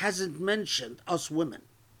hasn't mentioned us women.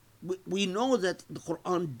 We know that the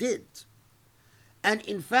Quran did. And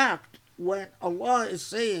in fact, when Allah is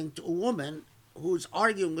saying to a woman who's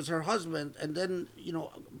arguing with her husband and then,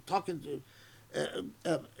 talking to,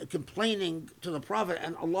 complaining to the Prophet,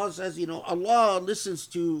 and Allah says, Allah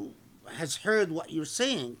has heard what you're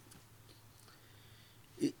saying,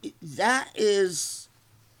 that is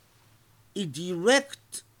a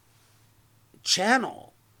direct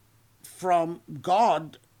channel from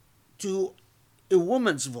God to a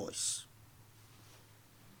woman's voice.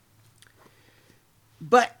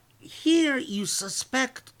 But here you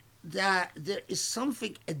suspect that there is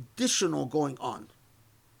something additional going on.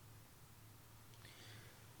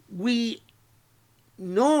 We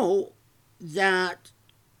know that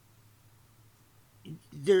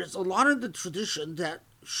there's a lot of the tradition that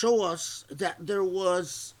show us that there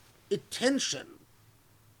was a tension,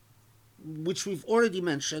 which we've already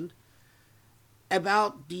mentioned,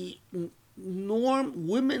 about the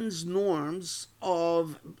women's norms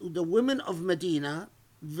of the women of Medina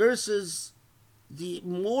versus the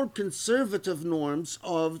more conservative norms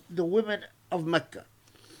of the women of Mecca.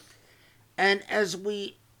 And as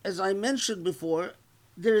I mentioned before,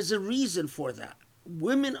 there is a reason for that.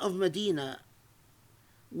 Women of Medina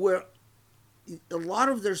were, a lot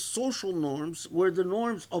of their social norms were the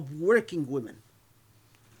norms of working women.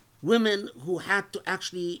 Women who had to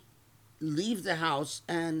actually leave the house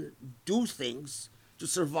and do things to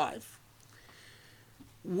survive.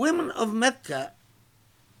 Women of Mecca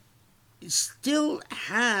still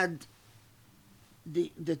had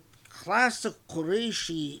the classic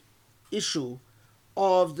Qurayshi issue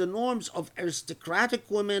of the norms of aristocratic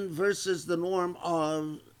women versus the norm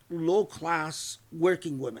of low-class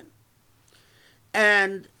working women.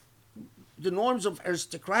 And the norms of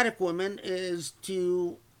aristocratic women is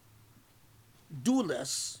to do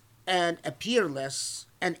less and appear less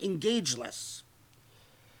and engage less.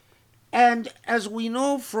 And as we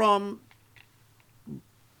know from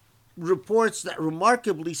reports that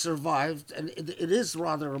remarkably survived, and it is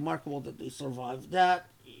rather remarkable that they survived, that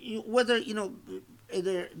whether,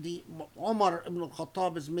 the Omar ibn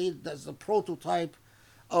al-Khattab is made as the prototype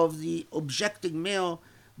of the objecting male,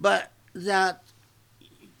 but that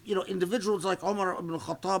individuals like Omar ibn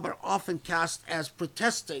al-Khattab are often cast as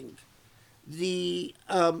protesting the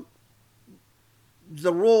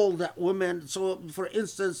role that women. So, for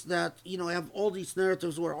instance, that I have all these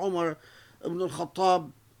narratives where Omar ibn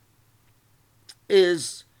al-Khattab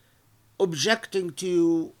is objecting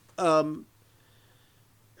to the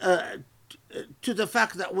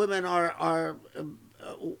fact that women are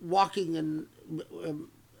walking in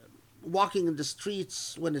walking in the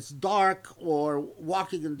streets when it's dark, or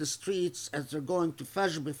walking in the streets as they're going to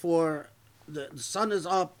Fajr before the sun is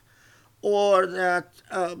up, or that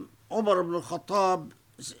Umar ibn al-Khattab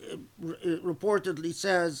reportedly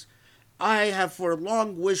says, I have for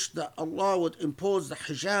long wished that Allah would impose the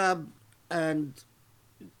hijab, and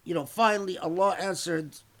finally Allah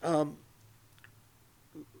answered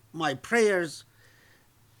my prayers.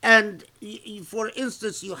 And for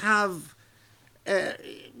instance, you have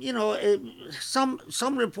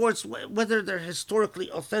some reports, whether they're historically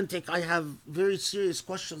authentic, I have very serious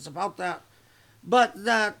questions about that. But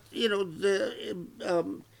that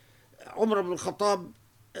the Umar ibn al-Khattab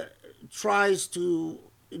tries to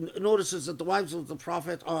notices that the wives of the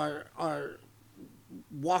Prophet are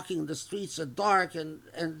walking the streets at dark, and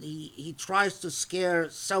he tries to scare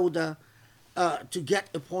Sauda to get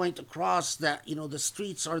a point across that the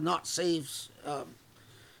streets are not safe.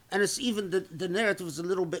 And it's even the narrative is a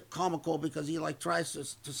little bit comical, because he tries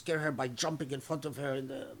to scare her by jumping in front of her in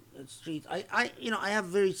the street. I have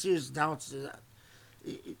very serious doubts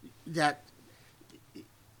that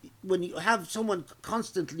when you have someone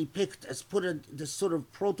constantly picked as put in this sort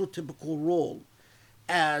of prototypical role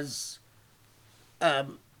as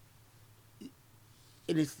in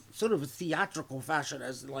a sort of a theatrical fashion,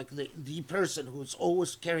 as the person who's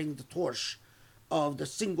always carrying the torch of the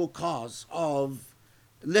single cause of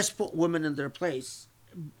let's put women in their place.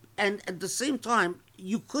 And at the same time,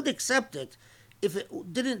 you could accept it if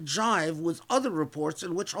it didn't jive with other reports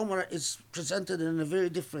in which Omar is presented in a very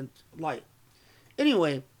different light.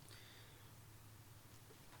 Anyway,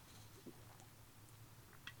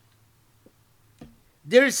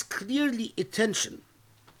 there is clearly a tension,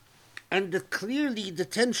 and the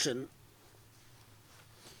tension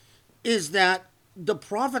is that the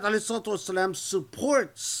Prophet ﷺ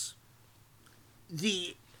supports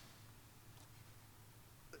the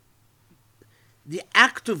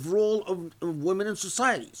active role of women in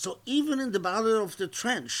society. So even in the Battle of the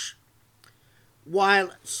Trench,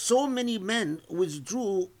 while so many men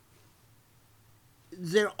withdrew,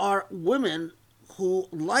 there are women who,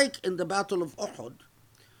 like in the Battle of Uhud,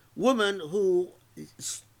 women who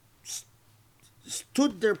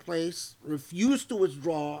stood their place, refused to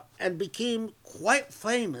withdraw, and became quite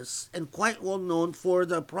famous and quite well known for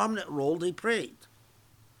the prominent role they played.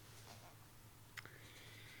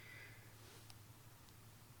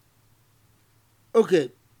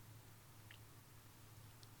 Okay.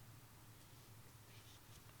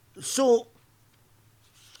 So,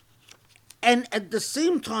 and at the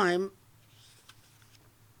same time,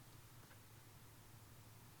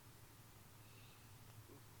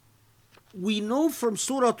 we know from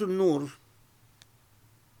Surah An-Nur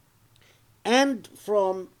and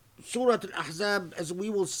from Surah Al-Ahzab, as we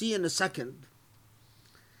will see in a second,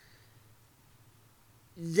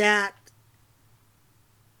 that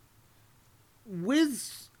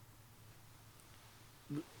with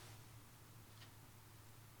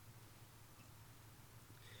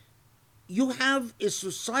you have a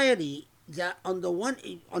society that on the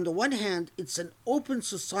one hand, it's an open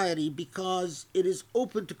society because it is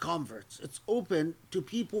open to converts. It's open to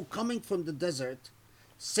people coming from the desert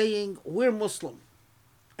saying, we're Muslim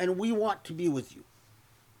and we want to be with you.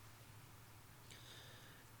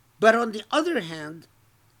 But on the other hand,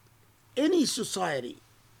 any society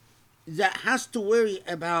that has to worry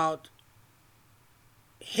about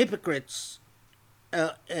hypocrites,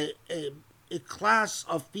 a class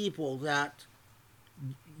of people that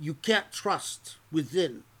you can't trust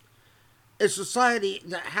within, a society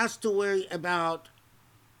that has to worry about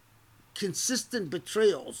consistent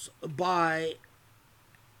betrayals by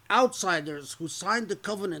outsiders who signed the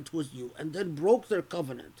covenant with you and then broke their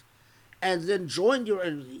covenant and then joined your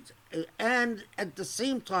enemies, and at the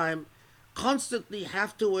same time constantly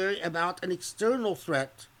have to worry about an external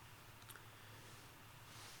threat,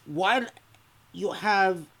 while you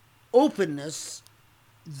have openness,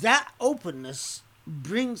 that openness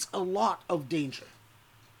brings a lot of danger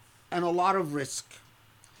and a lot of risk.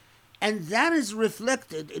 And that is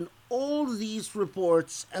reflected in all these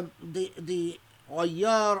reports. The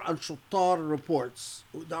Ayyar and Shuttar reports.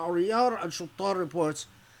 The Ayyar and Shuttar reports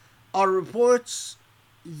are reports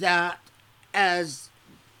that as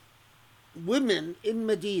women in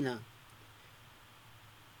Medina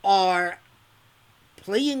are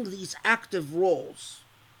playing these active roles,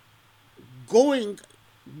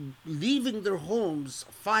 leaving their homes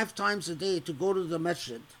 5 times a day to go to the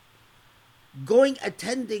masjid,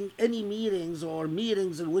 attending any meetings or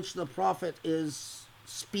meetings in which the Prophet is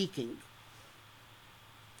speaking,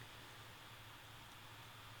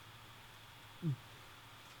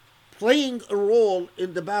 playing a role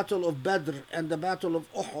in the Battle of Badr and the Battle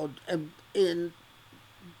of Uhud and in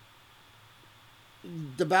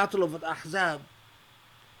the Battle of Ahzab.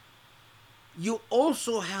 You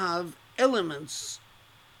also have elements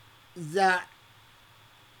that,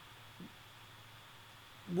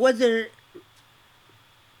 whether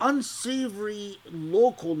unsavory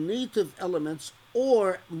local native elements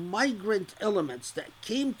or migrant elements that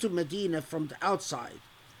came to Medina from the outside,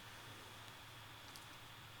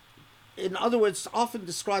 in other words, often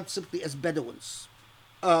described simply as Bedouins,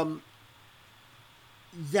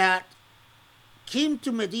 that came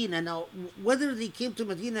to Medina. Now, whether they came to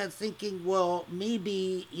Medina thinking, well,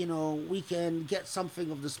 maybe, we can get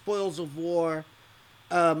something of the spoils of war,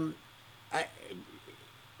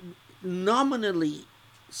 nominally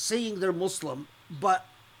saying they're Muslim, but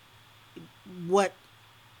what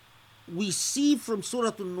we see from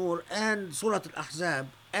Surah An-Nur and Surah Al-Ahzab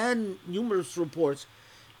and numerous reports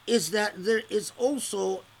is that there is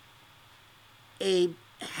also a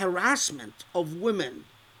harassment of women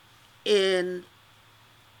in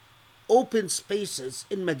open spaces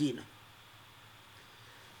in Medina.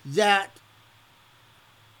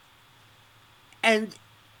 And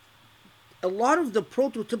a lot of the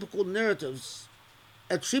prototypical narratives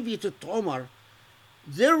attributed to Omar,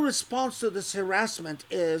 their response to this harassment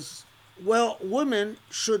is, well, women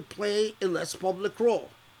should play a less public role.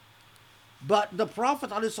 But the Prophet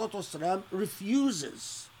ﷺ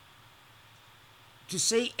refuses to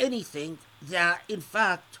say anything that, in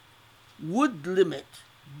fact, would limit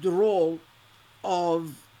the role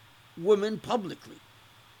of women publicly.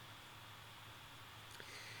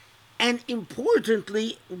 And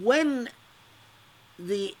importantly, when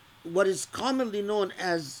what is commonly known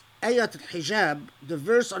as Ayat al-Hijab, the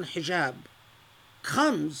verse on hijab,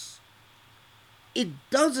 comes, it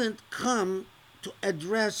doesn't come to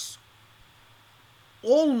address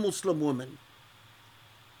all Muslim women.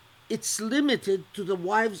 It's limited to the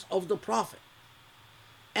wives of the Prophet.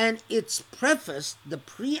 And it's prefaced, the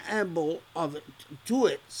preamble of it, to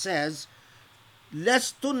it says,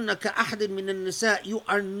 لَسْتُنَّ كَأَحْدٍ مِّنَ النِّسَاءِ, you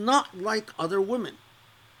are not like other women.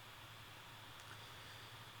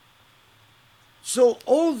 So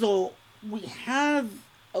although we have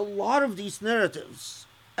a lot of these narratives,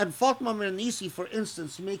 and Fatma Mernissi, for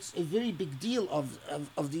instance, makes a very big deal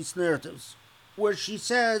of these narratives, where she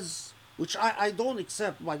says, which I don't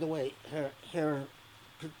accept, by the way, her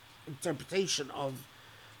interpretation of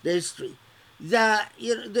the history, that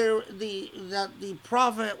the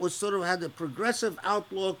Prophet was sort of had a progressive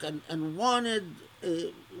outlook and wanted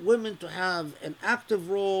women to have an active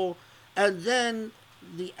role, and then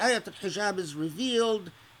the Ayat al-Hijab is revealed,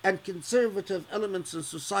 and conservative elements in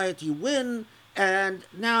society win, and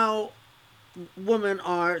now women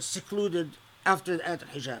are secluded after the Ayat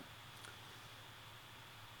al-Hijab.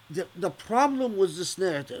 The problem was this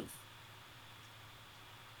narrative,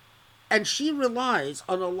 and she relies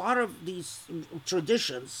on a lot of these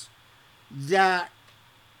traditions that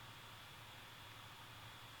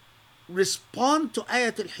respond to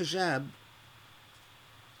Ayat al-Hijab,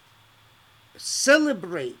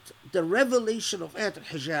 celebrate the revelation of Ayat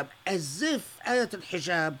al-Hijab as if Ayat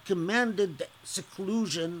al-Hijab commanded the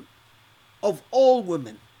seclusion of all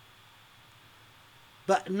women.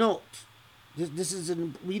 But note, this is a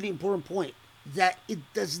really important point, that it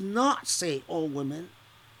does not say all women.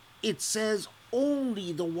 It says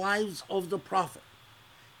only the wives of the Prophet.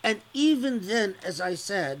 And even then, as I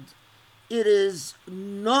said, it is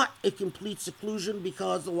not a complete seclusion,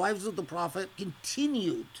 because the wives of the Prophet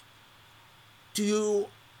continued to,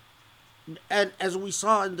 and as we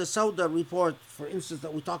saw in the Sauda report, for instance,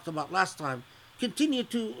 that we talked about last time, continue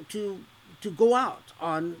to go out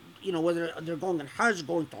on, whether they're going on Hajj,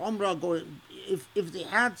 going to Umrah, if they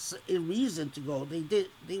had a reason to go,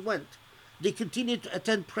 they went. They continued to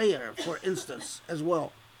attend prayer, for instance, as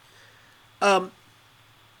well.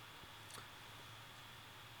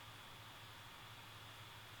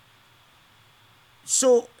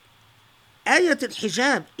 So, Ayat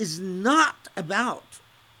al-Hijab is not about,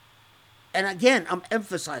 and again, I'm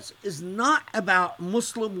emphasizing, is not about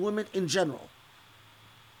Muslim women in general.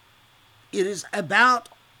 It is about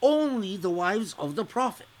only the wives of the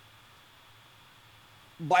Prophet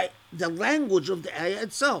by the language of the ayah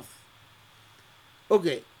itself.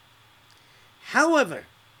 Okay. However,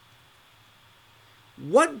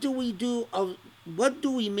 what do we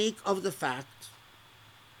make of the fact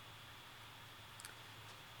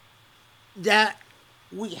that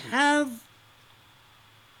we have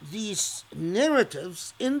these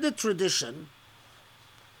narratives in the tradition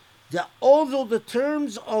that although the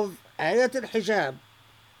terms of Ayat al-Hijab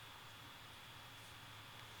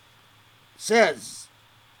says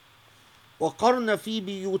وَقَرْنَ فِي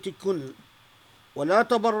بِيُوتِكُنَّ وَلَا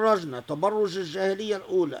تَبَرَّجْنَ تَبَرُّجَ الجَّاهِلِيَّةِ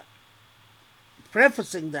الْأُولَى,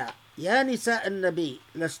 prefacing that يَا نِسَاءَ النَّبِيِّ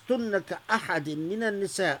لَسْتُنَّ كَأَحَدٍ مِنَ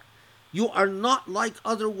النِّسَاءِ, you are not like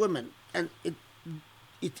other women, and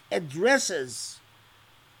it addresses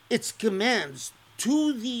its commands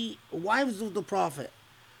to the wives of the Prophet.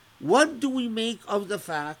 What do we make of the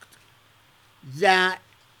fact that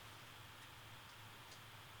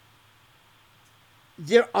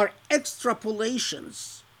there are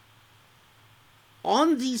extrapolations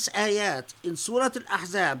on these ayat in Surah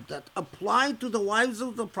Al-Ahzab that apply to the wives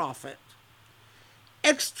of the Prophet,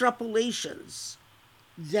 extrapolations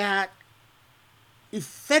that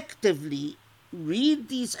effectively read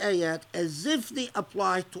these ayat as if they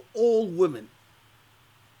apply to all women?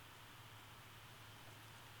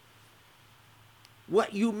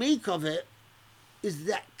 What you make of it is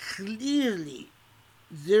that clearly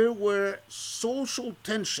there were social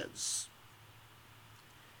tensions,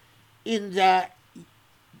 in that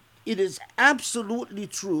it is absolutely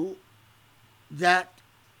true that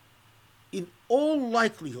in all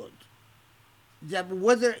likelihood, that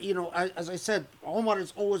whether, as I said, Omar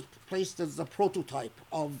is always placed as the prototype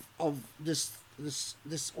of this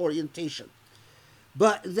orientation,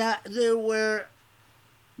 but that there were,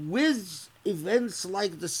 with events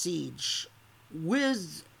like the siege,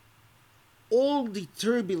 with all the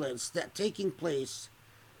turbulence that taking place,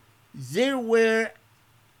 there were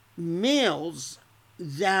males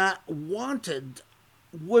that wanted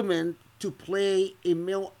women to play a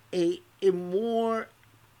more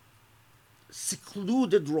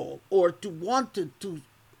secluded role, or wanted to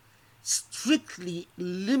strictly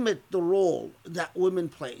limit the role that women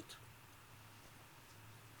played.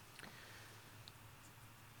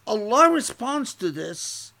 Allah responds to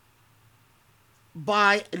this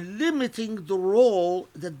by limiting the role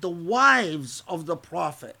that the wives of the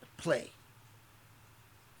Prophet play.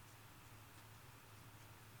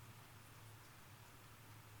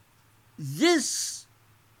 This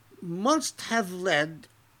must have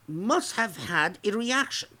had a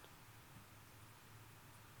reaction.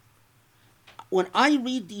 When I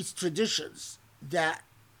read these traditions that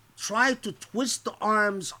try to twist the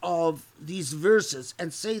arms of these verses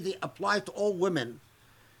and say they apply to all women,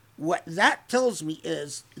 what that tells me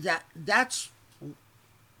is that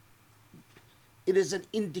it is an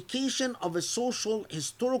indication of a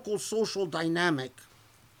historical social dynamic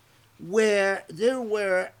where there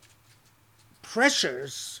were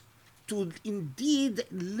pressures to indeed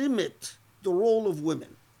limit the role of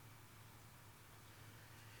women.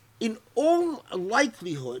 In all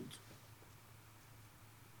likelihood,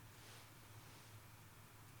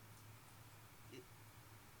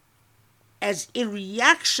 as a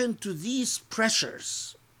reaction to these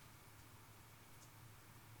pressures,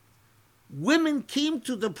 women came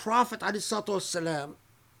to the Prophet ﷺ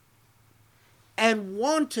and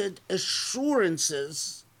wanted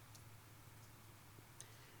assurances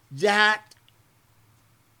that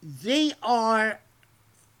they are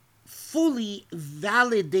fully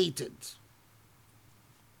validated.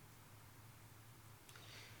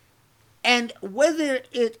 And whether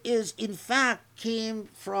it is in fact came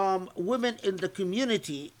from women in the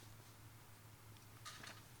community,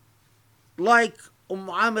 like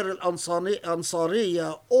Amir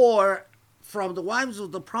al-Ansariya, or from the wives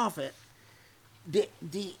of the Prophet,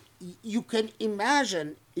 you can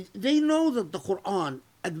imagine, they know that the Quran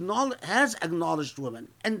has acknowledged women,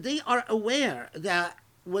 and they are aware that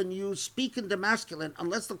when you speak in the masculine,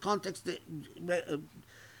 unless the context...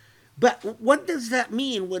 But what does that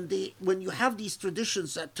mean when you have these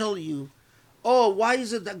traditions that tell you, oh, why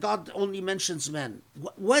is it that God only mentions men?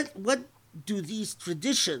 What do these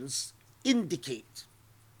traditions indicate?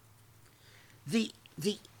 They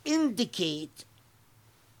indicate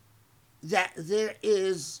that there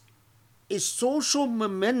is a social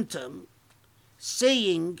momentum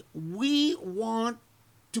saying we want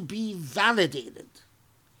to be validated.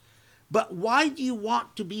 But why do you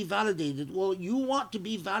want to be validated? Well, you want to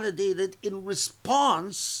be validated in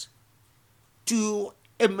response to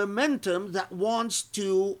a momentum that wants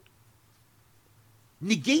to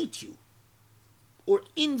negate you. or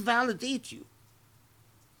invalidate you.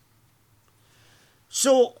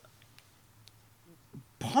 So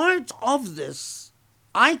part of this,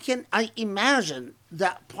 I imagine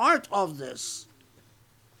that part of this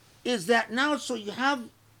is that now, so you have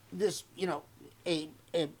this,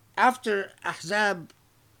 after Ahzab,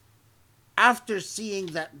 after seeing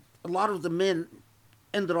that a lot of the men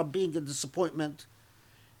ended up being a disappointment,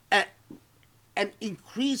 an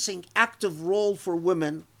increasing active role for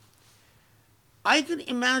women, I can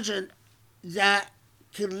imagine that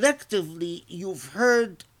collectively you've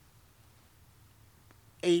heard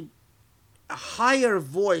a higher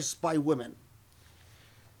voice by women.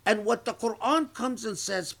 And what the Quran comes and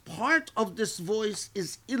says, part of this voice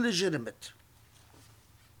is illegitimate.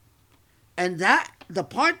 And that the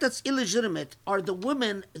part that's illegitimate are the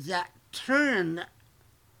women that turn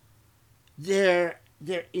their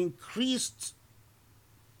increased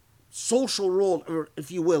social role, or if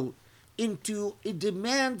you will, into a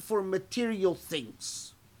demand for material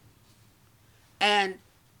things. And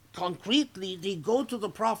concretely, they go to the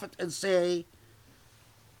Prophet and say,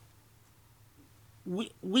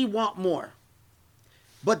 we want more.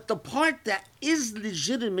 But the part that is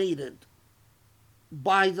legitimated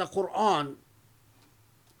by the Quran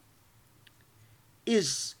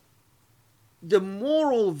is the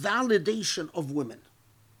moral validation of women.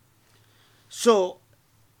 So,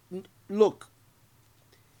 look,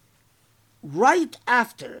 right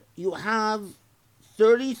after you have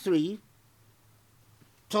 33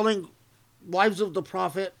 telling wives of the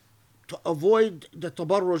Prophet to avoid the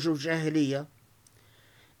tabarruj of Jahiliyyah,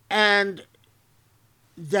 and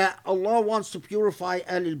that Allah wants to purify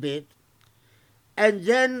Ahlul Bayt, and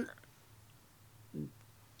then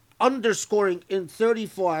underscoring in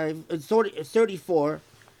 34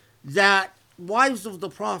 that wives of the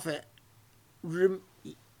Prophet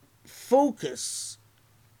focus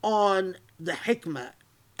on the hikmah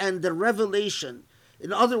and the revelation.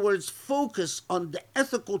 In other words, focus on the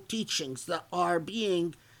ethical teachings that are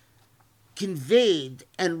being conveyed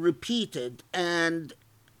and repeated and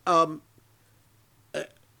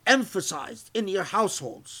emphasized in your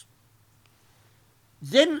households.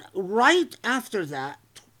 Then right after that,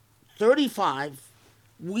 35,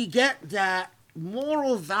 we get that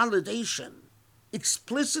moral validation,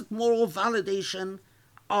 explicit moral validation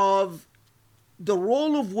of the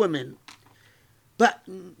role of women, but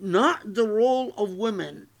not the role of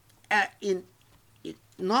women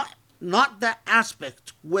not that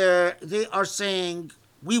aspect where they are saying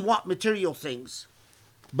we want material things,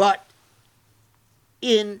 but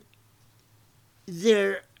in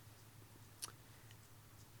the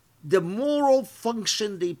moral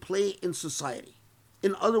function they play in society.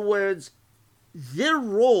 In other words, their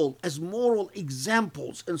role as moral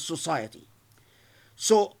examples in society.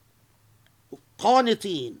 So,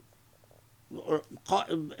 qanitin, or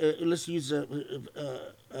let's use a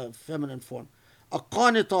feminine form.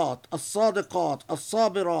 القانطات الصادقات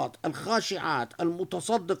الصابرات الخاشعات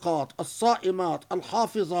المتصدقات الصائمات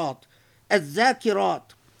الحافظات الذاكرات.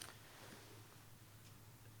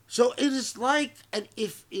 So it is like, and I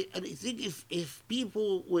think if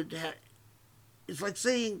people would have, it's like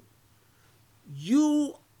saying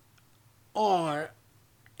you are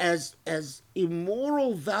as a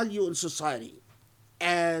moral value in society,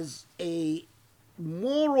 as a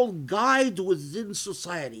moral guide within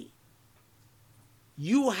society,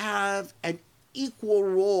 you have an equal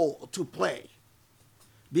role to play.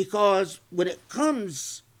 Because when it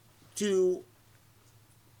comes to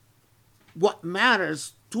what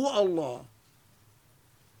matters to Allah,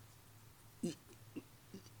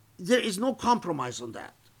 there is no compromise on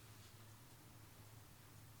that.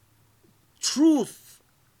 Truth,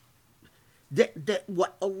 that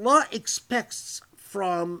what Allah expects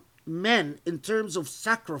from men in terms of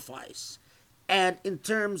sacrifice and in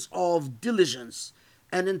terms of diligence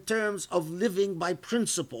and in terms of living by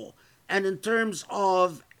principle and in terms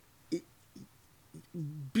of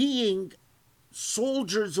being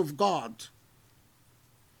soldiers of God,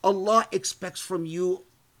 Allah expects from you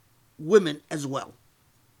women as well.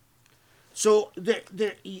 So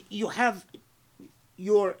you have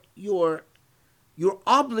your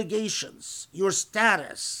obligations, your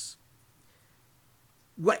status,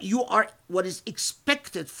 what is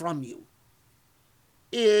expected from you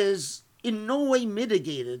is in no way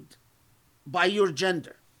mitigated by your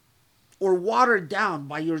gender or watered down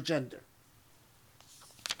by your gender.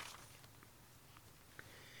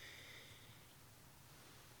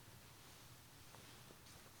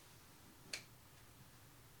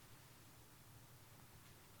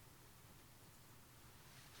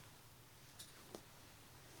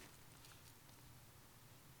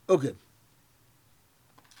 Okay.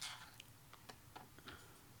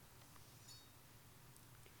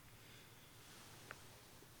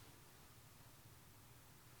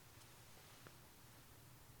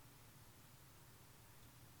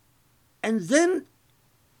 And then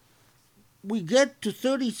we get to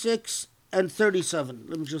 36 and 37.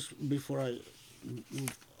 Let me just, before I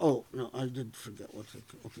move. Oh, no, I did forget what.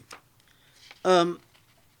 Okay. Um,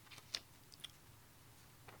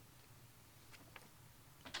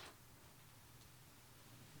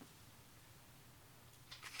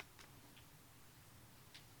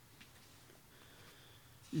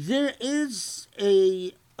 there is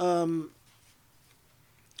a. Um,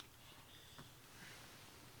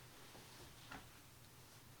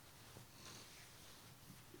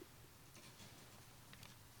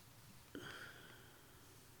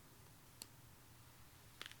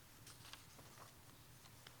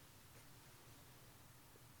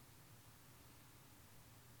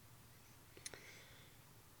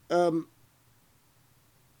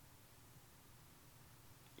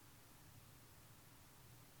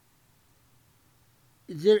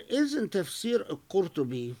 there is in Tafsir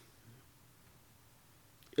al-Qurtubi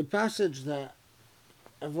a passage that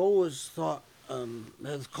I've always thought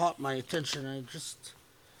has caught my attention. I just,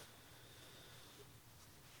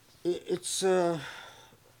 it's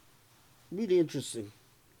really interesting.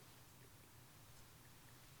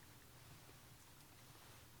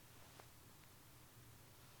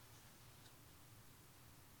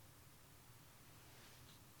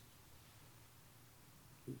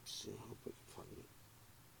 Let's see, I hope I can find it.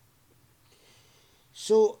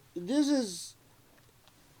 So this is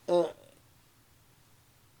uh,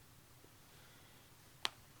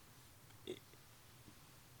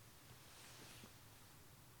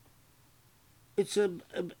 it's a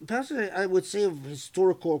passage I would say of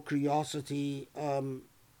historical curiosity. Okay,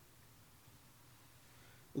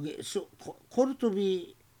 so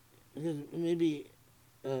Qurtubi, maybe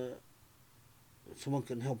uh, someone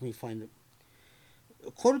can help me find it.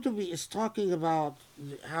 Qurtubi is talking about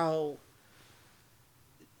how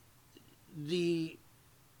the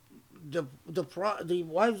the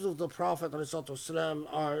wives of the Prophet ﷺ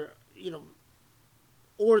are,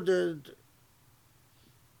 ordered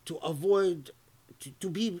to avoid, to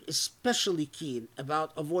be especially keen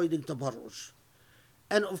about avoiding tabarruj.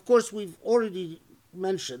 And of course, we've already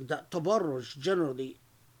mentioned that tabarruj generally,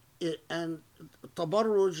 and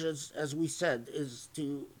tabarruj, as we said, is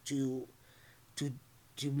to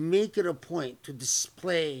to make it a point to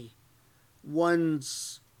display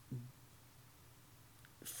one's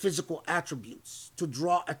physical attributes, to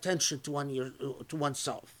draw attention to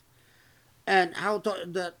oneself, and how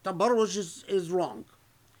that tabarruj is wrong.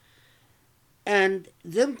 And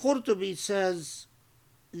then Qurtubi says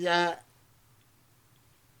that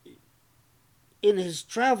in his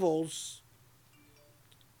travels,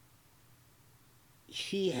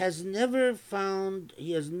 he has never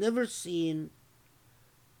seen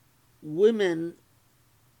women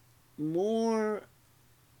more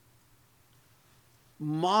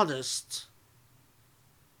modest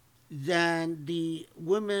than the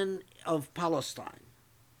women of Palestine,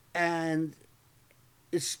 and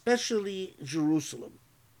especially Jerusalem.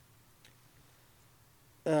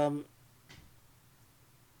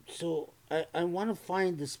 So I want to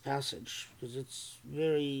find this passage because it's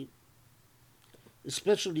very,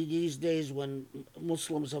 especially these days when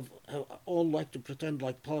Muslims have all like to pretend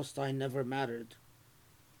like Palestine never mattered,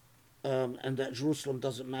 and that Jerusalem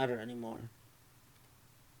doesn't matter anymore.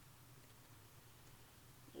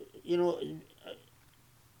 You know,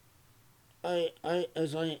 I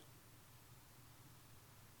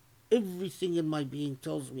everything in my being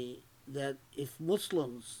tells me that if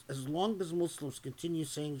Muslims, as long as Muslims continue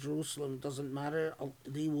saying Jerusalem doesn't matter,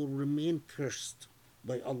 they will remain cursed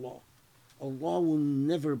by Allah. Allah will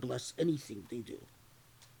never bless anything they do.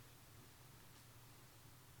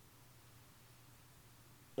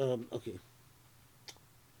 Okay.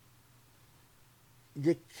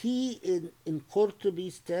 The key in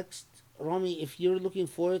Qurtubi's text, Rami, if you're looking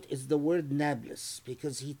for it, is the word Nablus,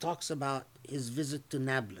 because he talks about his visit to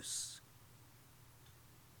Nablus.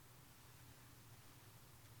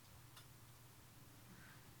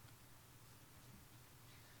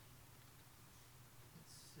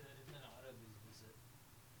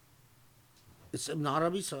 It's Ibn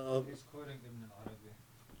Arabi, so, He's quoting Ibn Arabi.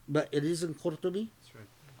 but it is in Qurtubi. That's right.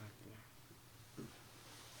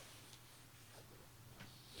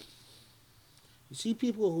 You see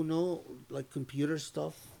people who know like computer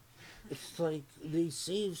stuff, it's like they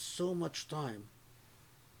save so much time.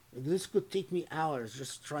 Like, this could take me hours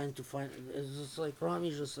just trying to find. It's just like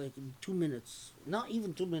Rami's just like 2 minutes, not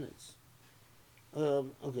even 2 minutes.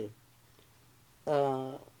 Okay.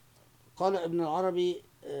 قال ابن العربي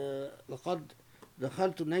لقد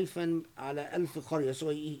دخلت نيفا على ألف قرية. So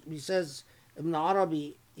he says Ibn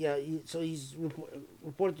Arabi, yeah. So he's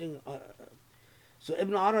reporting So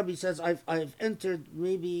Ibn Arabi says, I've entered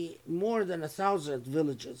maybe more than 1,000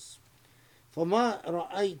 villages. فما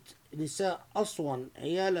رأيت نساء أصوًا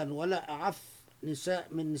عيالا ولا أعف نساء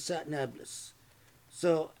من نساء Nablus.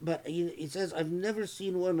 So, but he says, I've never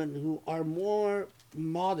seen women who are more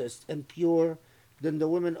modest and pure than the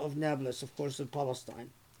women of Nablus, of course, in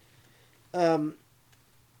Palestine. فما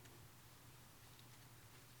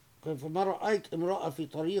رأيت امرأة في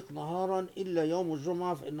طريق نهارا إلا يوم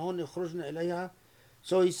الجمعة فإنهن يخرجن إليها.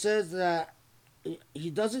 So he says that he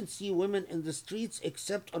doesn't see women in the streets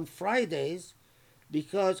except on Fridays,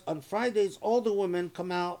 because on Fridays all the women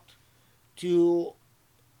come out to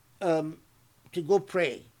go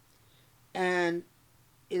pray. And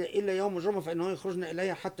إلا يوم الجمعة فإنهن يخرجن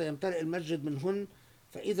إليها حتى يمتلئ المسجد منهن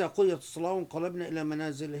فإذا قضيت الصلاة وانقلبن إلى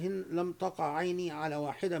منازلهن لم تقع عيني على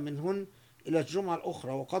واحدة منهن إلى الجمعة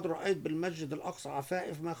الأخرى وقد رأيت بالمسجد الأقصى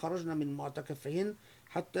عفائف ما خرجن من معتكفهن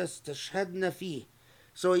حتى استشهدن فيه.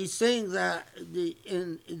 So he's saying that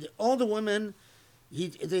all the women, he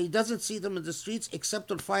doesn't see them in the streets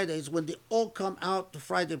except on Fridays when they all come out to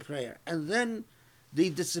Friday prayer. And then they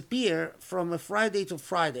disappear from a Friday to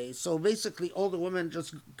Friday. So basically all the women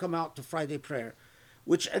just come out to Friday prayer.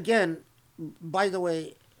 Which again, by the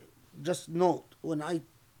way, just note, when I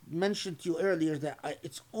mentioned to you earlier that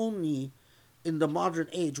it's only in the modern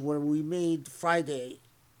age where we made Friday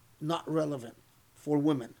not relevant for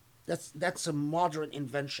women. That's a modern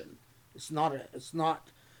invention. It's not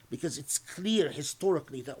because it's clear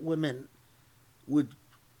historically that women would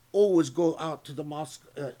always go out to the mosque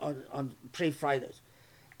on pray Fridays.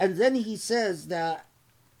 And then he says that,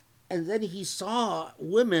 and then he saw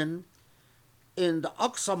women in the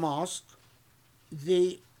Aqsa Mosque.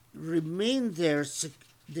 They remained there.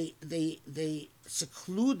 They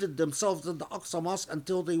secluded themselves in the Aqsa Mosque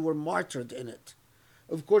until they were martyred in it.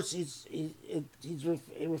 Of course, he's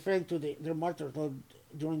referring to their martyrdom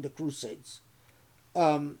during the Crusades.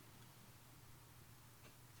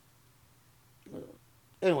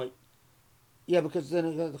 Anyway, yeah, because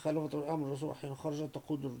then the Khalifat al-Amr Rasul حين خرجت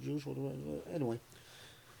تقود الجيوش. Anyway,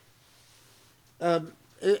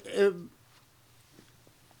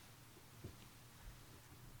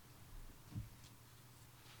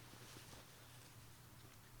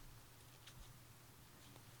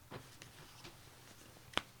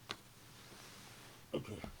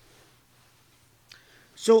 okay.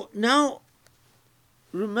 So now,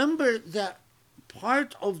 remember that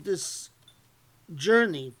part of this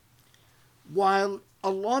journey, while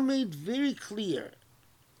Allah made very clear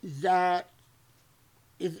that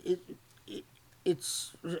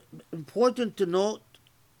it's important to note,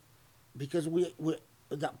 because we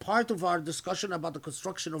that part of our discussion about the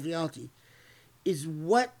construction of reality is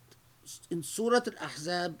what in Surah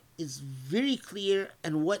Al-Ahzab is very clear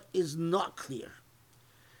and what is not clear.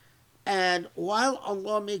 And while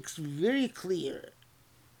Allah makes very clear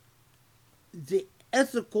the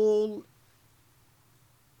ethical,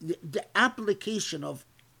 the application of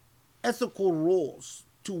ethical roles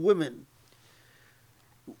to women,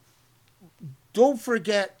 don't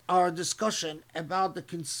forget our discussion about the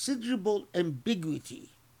considerable ambiguity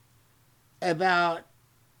about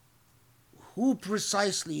who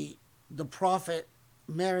precisely the Prophet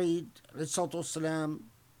married, ﷺ,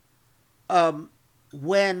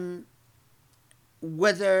 when,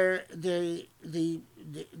 whether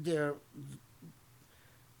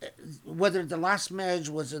whether the last marriage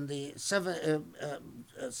was in the seventh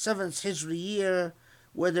Hijri year,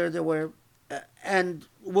 whether there were, and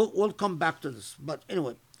we'll come back to this. But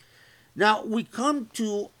anyway, now we come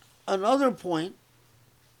to another point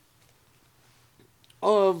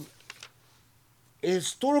of a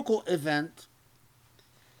historical event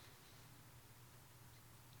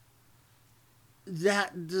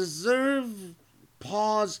that deserve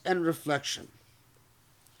pause and reflection.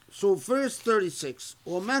 So verse 36,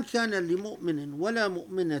 وَمَا كَانَ لِمُؤْمِنٍ وَلَا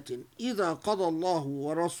مُؤْمِنَةٍ إِذَا قَضَى اللَّهُ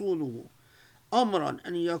وَرَسُولُهُ أَمْرًا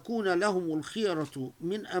أَنْ يَكُونَ لَهُمُ الْخِيَرَةُ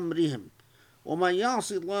مِنْ أَمْرِهِمْ وَمَنْ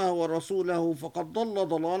يَعْصِ اللَّهَ وَرَسُولَهُ فَقَدْ ضَلَّ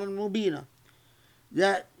ضَلَالًا مُبِينًا.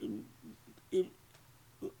 That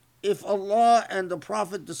if Allah and the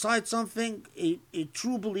Prophet decide something, a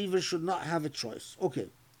true believer should not have a choice. Okay.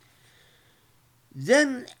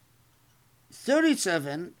 Then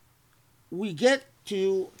 37, we get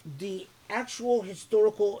to the actual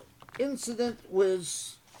historical incident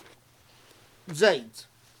with Zayd.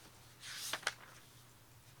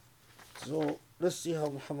 So let's see how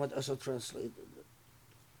Muhammad Asad translated it.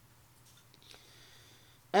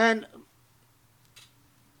 And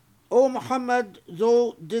O Muhammad,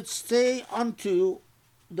 thou didst say unto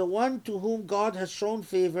the one to whom God has shown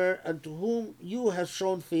favor and to whom you have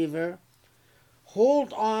shown favor,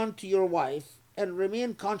 hold on to your wife and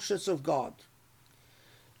remain conscious of God.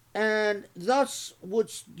 And thus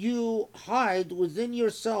would you hide within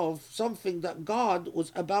yourself something that God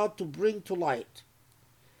was about to bring to light.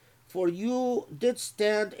 For you did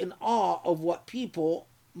stand in awe of what people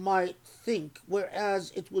might think,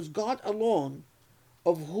 whereas it was God alone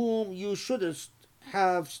of whom you should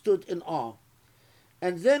have stood in awe.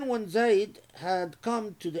 And then when Zayd had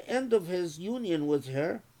come to the end of his union with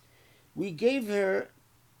her, we gave her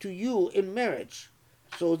to you in marriage,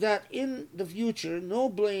 so that in the future no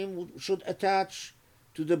blame should attach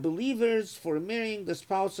to the believers for marrying the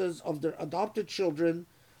spouses of their adopted children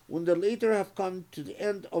when they later have come to the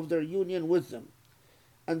end of their union with them.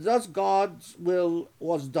 And thus God's will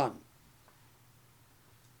was done.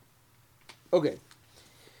 Okay,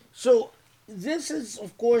 so this is,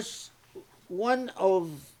 of course, one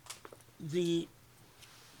of the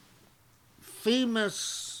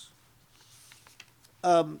famous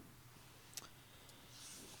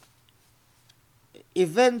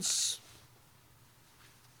events.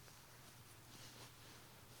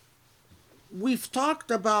 We've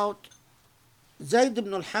talked about Zayd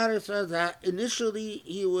ibn al-Haritha, that initially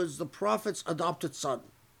he was the Prophet's adopted son,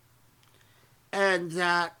 and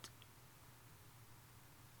that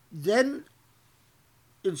then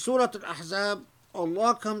in Surah Al-Ahzab,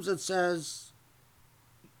 Allah comes and says,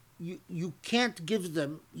 you can't give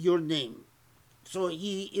them your name. So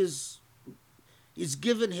he's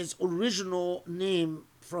given his original name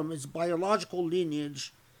from his biological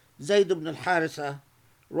lineage, Zayd ibn al-Haritha,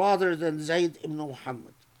 rather than Zayd ibn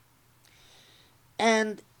Muhammad.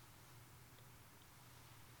 And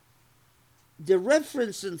the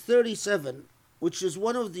reference in 37, which is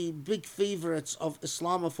one of the big favorites of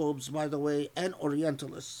Islamophobes, by the way, and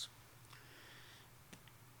Orientalists,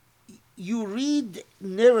 you read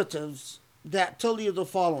narratives that tell you the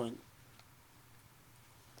following.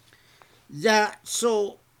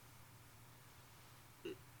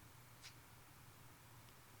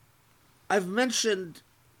 I've mentioned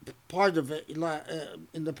part of it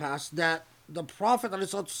in the past, that the Prophet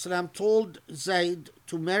ﷺ told Zayd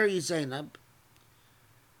to marry Zainab.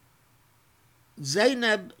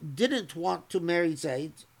 Zainab didn't want to marry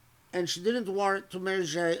Zayd, and she didn't want to marry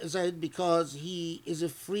Zayd because he is a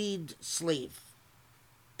freed slave,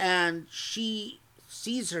 and she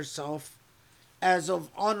sees herself as of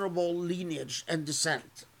honorable lineage and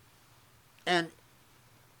descent. And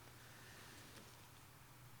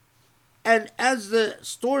as the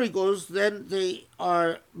story goes, then they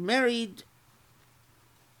are married,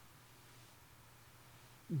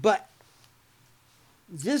 but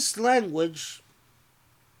this language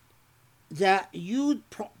that you,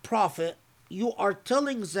 Prophet, you are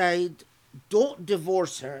telling Zayd, don't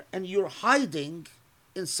divorce her, and you're hiding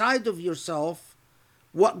inside of yourself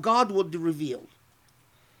what God would reveal.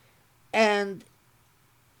 And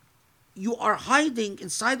you are hiding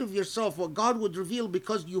inside of yourself what God would reveal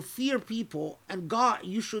because you fear people, and God,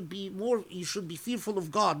 you should be fearful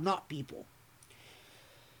of God, not people.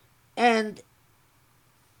 And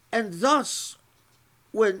thus,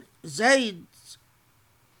 when Zayd's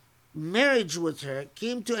marriage with her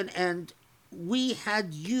came to an end, we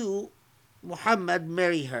had you, Muhammad,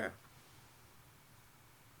 marry her.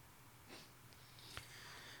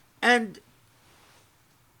 And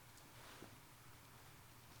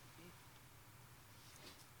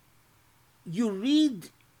you read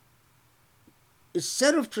a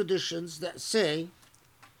set of traditions that say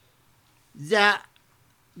that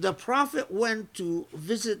the Prophet went to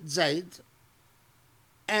visit Zayd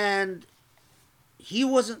and he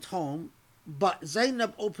wasn't home, but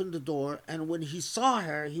Zainab opened the door, and when he saw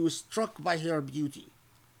her, he was struck by her beauty.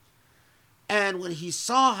 And when he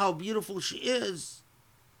saw how beautiful she is,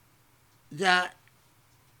 and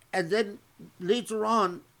then later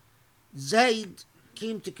on, Zayd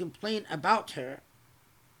came to complain about her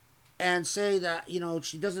and say that,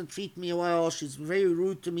 she doesn't treat me well, she's very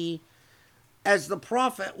rude to me. As the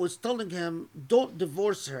Prophet was telling him, don't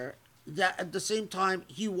divorce her, that at the same time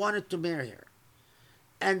he wanted to marry her.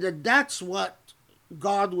 And that's what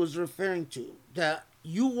God was referring to, that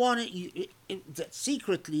that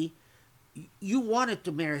secretly you wanted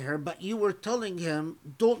to marry her, but you were telling him,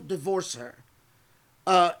 don't divorce her,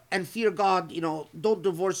 and fear God, don't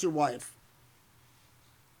divorce your wife.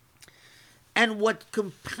 And what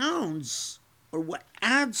compounds, or what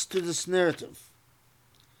adds to this narrative,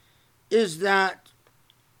 is that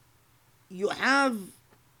you have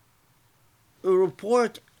a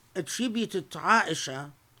report attributed to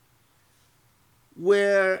Aisha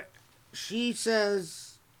where she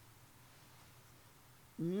says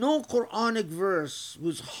no Quranic verse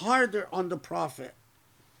was harder on the Prophet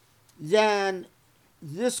than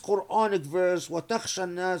this Quranic verse, وَتَخْشَى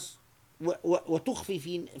النَّاسِ وتخفي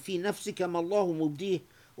في نفسك ما الله مبديه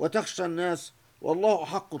وتخشى الناس والله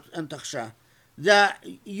حق أن تخشاه, that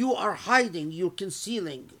you are hiding, you're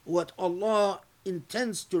concealing what Allah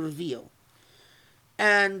intends to reveal,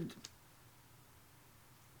 and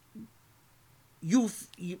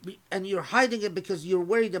you're hiding it because you're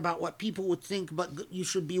worried about what people would think, but you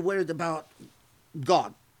should be worried about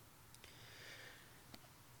God.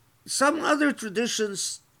 Some other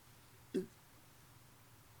traditions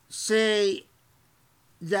say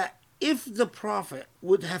that if the Prophet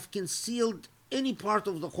would have concealed any part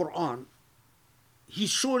of the Quran, he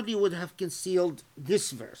surely would have concealed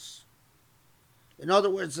this verse. In other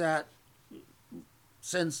words, that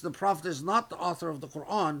since the Prophet is not the author of the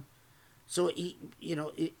Quran, so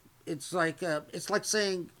it's like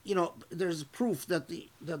saying, there's proof that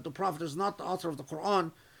the Prophet is not the author of the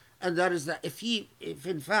Quran, and that is that if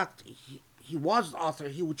in fact he was the author,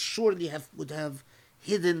 he would surely would have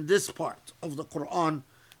hidden this part of the Quran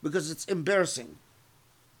because it's embarrassing.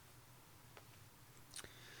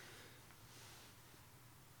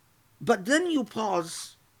 But then you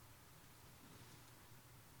pause,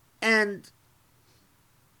 and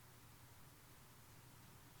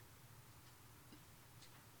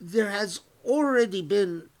there has already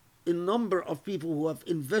been a number of people who have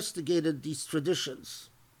investigated these traditions.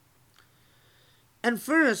 And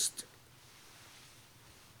first,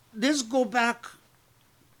 let's go back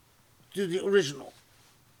to the original.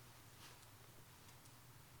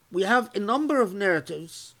 We have a number of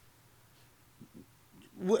narratives.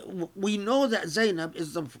 We know that Zainab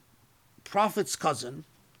is the Prophet's cousin.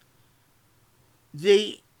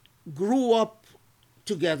 They grew up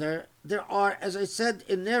together. There are, as I said,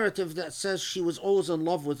 a narrative that says she was always in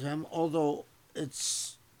love with him, although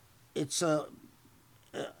it's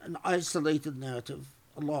an isolated narrative,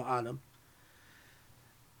 Allahu Alam.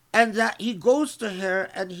 And that he goes to her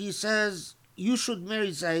and he says, you should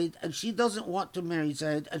marry Zayd, and she doesn't want to marry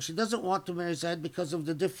Zayd, and she doesn't want to marry Zayd because of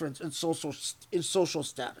the difference in social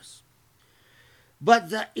status. But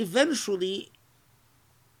that eventually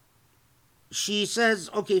she says,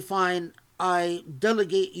 okay, fine, I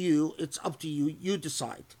delegate you, it's up to you, you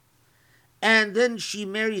decide. And then she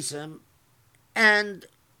marries him, and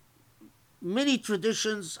many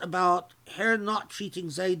traditions about her not treating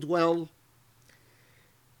Zayd well.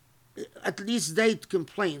 At least Zayd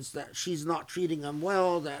complains that she's not treating him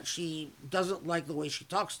well, that she doesn't like the way she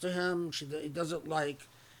talks to him, she doesn't like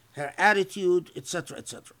her attitude, etc.,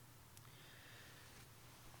 etc.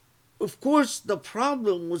 Of course, the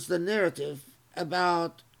problem was the narrative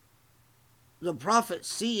about the Prophet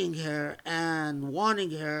seeing her and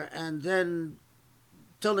wanting her and then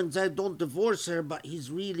telling Zayd don't divorce her, but he's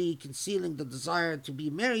really concealing the desire to be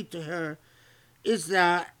married to her, is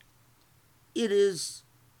that it is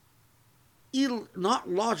not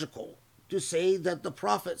logical to say that the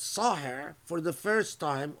Prophet saw her for the first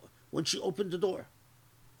time when she opened the door,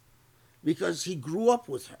 because he grew up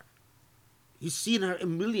with her. He's seen her a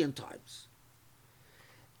million times.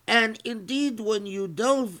 And indeed, when you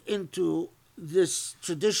delve into this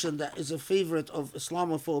tradition that is a favorite of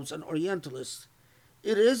Islamophobes and Orientalists,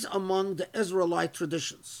 it is among the Israelite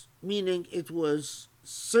traditions, meaning it was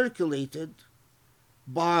circulated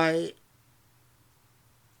by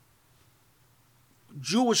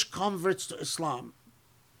Jewish converts to Islam.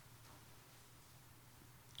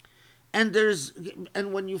 And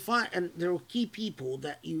when you find, and there are key people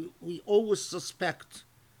that we always suspect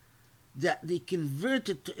that they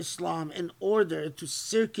converted to Islam in order to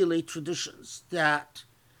circulate traditions that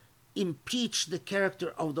impeach the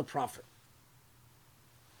character of the Prophet.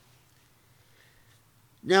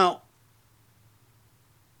 Now,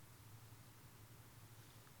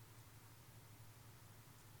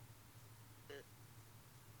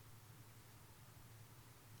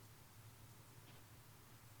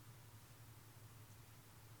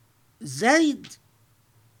 Zayd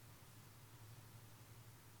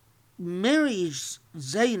marries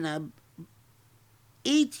Zainab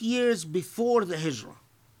 8 years before the Hijrah.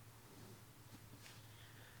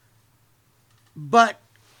 But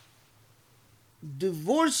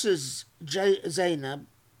divorces Zainab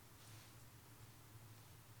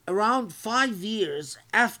around 5 years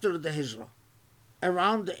after the Hijrah,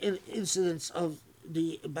 around the incidents of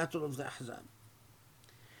the Battle of the Ahzab.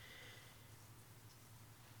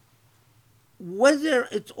 Whether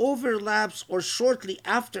it overlaps or shortly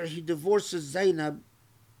after he divorces Zainab,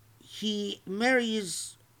 he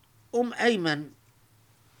marries Ayman.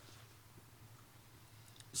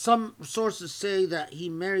 Some sources say that he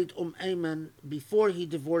married Ayman before he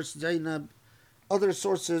divorced Zainab. Other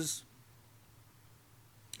sources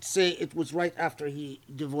say it was right after he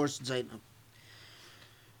divorced Zainab.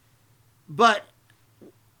 But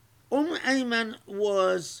Ayman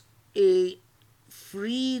was a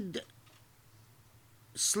freed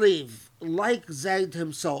slave like Zayd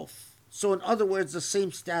himself. So, in other words, the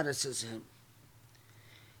same status as him.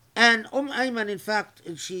 And Ayman, in fact,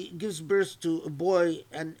 she gives birth to a boy,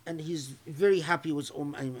 and he's very happy with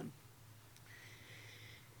Ayman.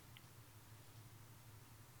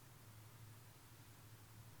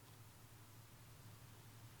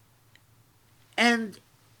 And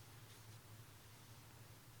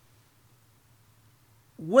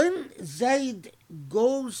when Zayd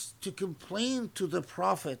goes to complain to the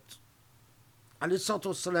Prophet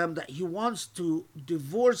والسلام, that he wants to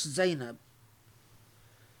divorce Zainab,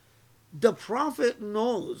 the Prophet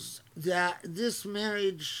knows that this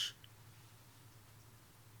marriage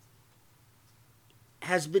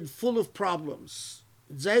has been full of problems.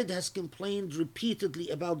 Zayd has complained repeatedly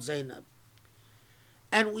about Zainab.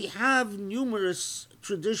 And we have numerous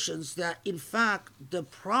traditions that, in fact, the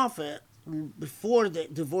Prophet, before the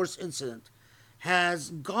divorce incident, has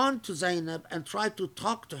gone to Zainab and tried to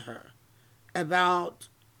talk to her about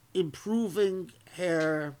improving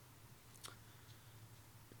her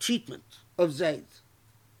treatment of Zayd.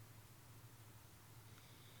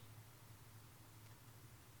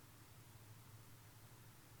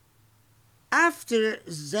 After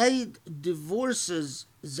Zayd divorces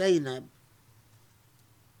Zainab,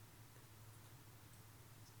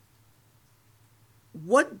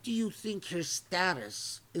 what do you think her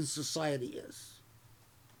status in society is?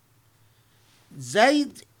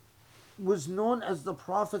 Zayd was known as the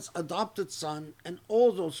Prophet's adopted son, and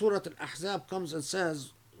although Surah Al-Ahzab comes and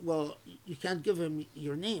says, well, you can't give him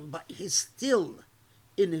your name, but he's still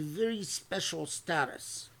in a very special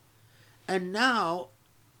status. And now,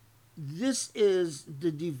 this is the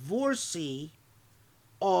divorcee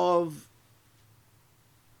of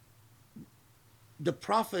the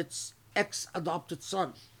Prophet's ex-adopted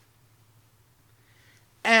son.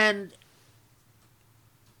 And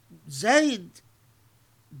Zayd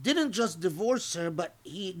didn't just divorce her, but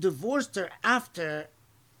he divorced her after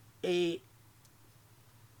a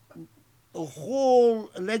whole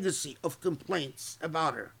legacy of complaints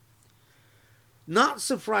about her. Not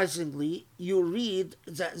surprisingly, you read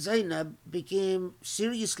that Zainab became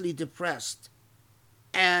seriously depressed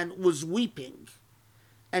and was weeping.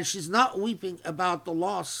 And she's not weeping about the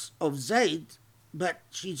loss of Zayd, but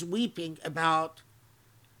she's weeping about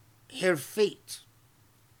her fate.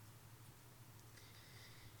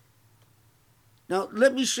 Now,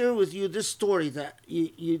 let me share with you this story that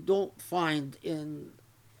you don't find in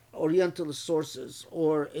Orientalist sources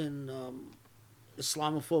or in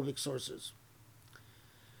Islamophobic sources.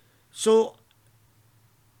 So,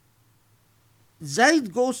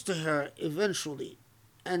 Zayd goes to her eventually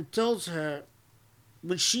and tells her,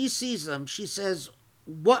 when she sees him, she says,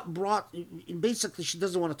 what brought... Basically, she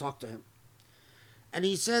doesn't want to talk to him. And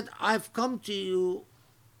he said, I've come to you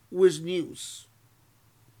with news.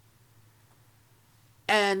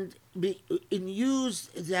 And in news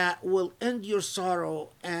that will end your sorrow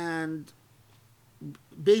and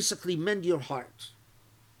basically mend your heart.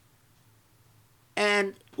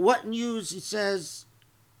 And what news? He says,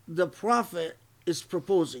 the Prophet is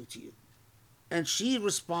proposing to you. And she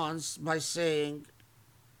responds by saying,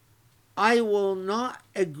 I will not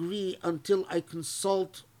agree until I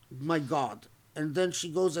consult my God. And then she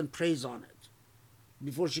goes and prays on it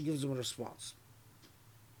before she gives him a response.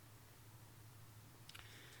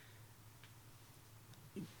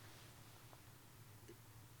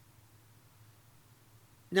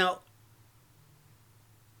 Now,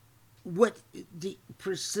 what the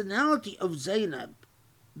personality of Zainab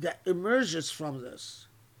that emerges from this,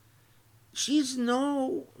 she's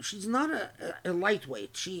not a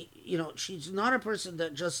lightweight. She's not a person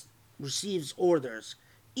that just receives orders.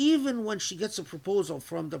 Even when she gets a proposal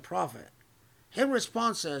from the Prophet, her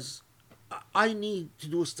response is, I need to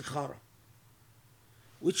do istikhara.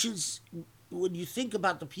 Which is, when you think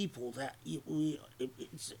about the people, that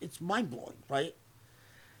it's mind-blowing, right?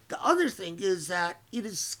 The other thing is that it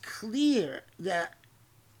is clear that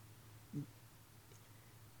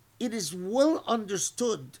it is well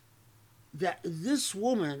understood that this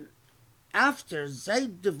woman, after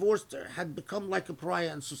Zayd divorced her, had become like a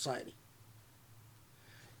pariah in society.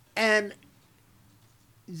 And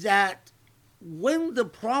that when the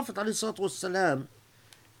Prophet ﷺ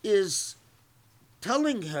is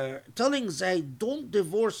telling Zayd, don't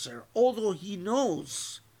divorce her, although he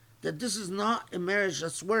knows that this is not a marriage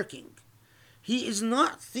that's working, he is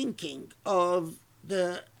not thinking of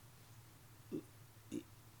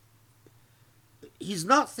he's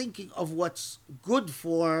not thinking of what's good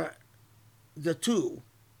for the two,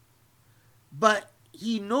 but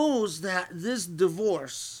he knows that this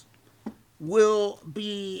divorce will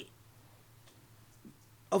be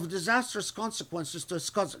of disastrous consequences to his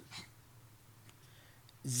cousin.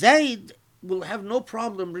 Zayd will have no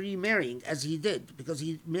problem remarrying, as he did, because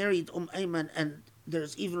he married Ayman, and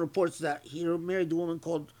there's even reports that he married a woman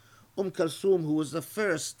called Kulthum, who was the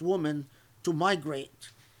first woman to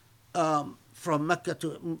migrate from Mecca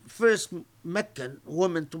to, first Meccan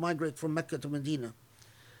woman to migrate from Mecca to Medina.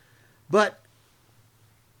 But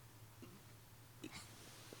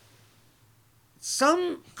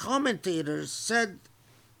some commentators said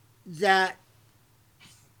that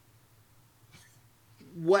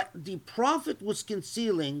what the Prophet was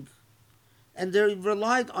concealing, and they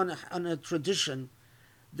relied on a tradition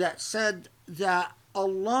that said that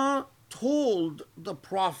Allah told the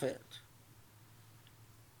Prophet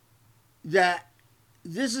that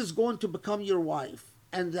this is going to become your wife,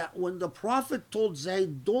 and that when the Prophet told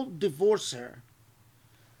Zayd, don't divorce her,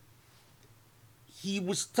 he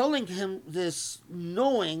was telling him this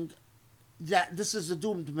knowing that this is a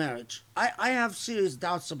doomed marriage. I have serious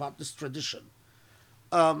doubts about this tradition.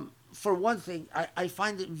 For one thing, I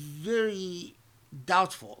find it very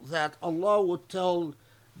doubtful that Allah would tell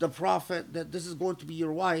the Prophet that this is going to be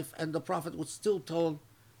your wife, and the Prophet would still tell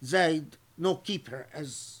Zayd, no, keep her.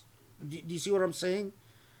 As do you see what I'm saying?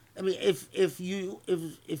 I mean, if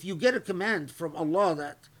you get a command from Allah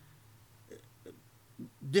that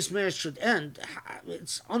this marriage should end,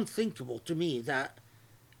 it's unthinkable to me that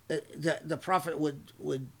the Prophet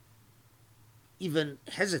would even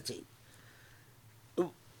hesitate.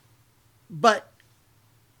 But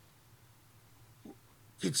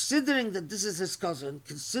considering that this is his cousin,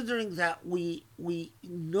 considering that we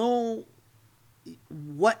know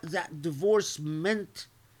what that divorce meant,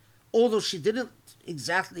 although she didn't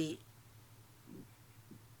exactly,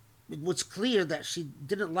 it was clear that she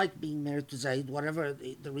didn't like being married to Zayd, whatever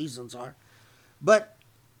the reasons are. But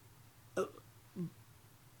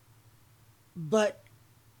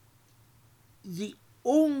the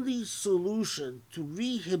only solution to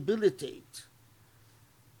rehabilitate,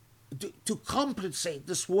 to compensate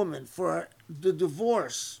this woman for the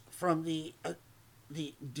divorce from the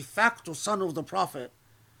de facto son of the Prophet,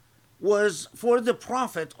 was for the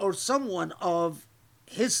Prophet or someone of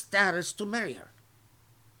his status to marry her.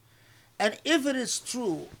 And if it is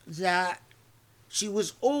true that she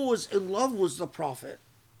was always in love with the Prophet,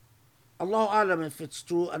 Allah Alam if it's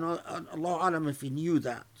true, and Allah Alam if he knew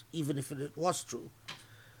that, even if it was true.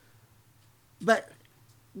 But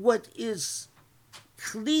what is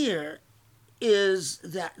clear is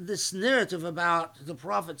that this narrative about the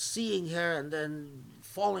Prophet seeing her and then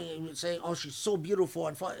falling and saying, oh, she's so beautiful,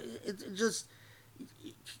 and it's just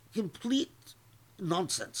complete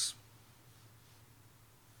nonsense.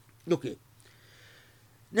 Okay.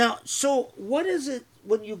 Now, so what is it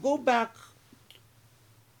when you go back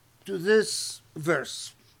to this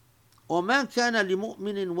verse? وما كان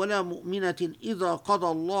لمؤمن ولا مؤمنة إذا قضى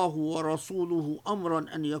الله ورسوله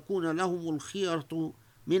أمرا أن يكون لهم الخيرة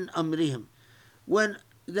من أمرهم. When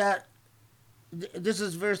that, this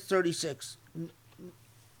is verse 36.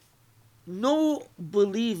 No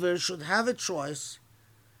believer should have a choice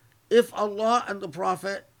if Allah and the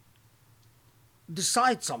Prophet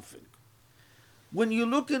decide something. When you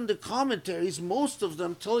look in the commentaries, most of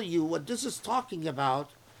them tell you what this is talking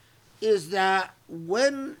about is that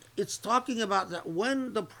when it's talking about that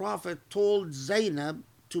when the Prophet told Zainab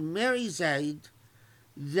to marry Zayd,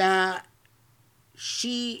 that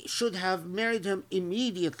she should have married him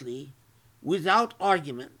immediately without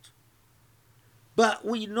argument. But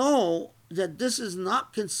we know that this is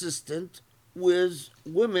not consistent with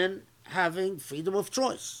women having freedom of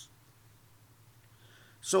choice.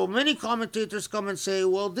 So many commentators come and say,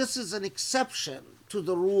 well, this is an exception to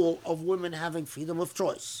the rule of women having freedom of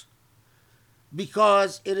choice,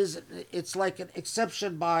 because it's like an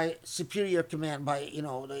exception by superior command, by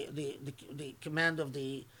the command of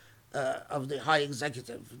the high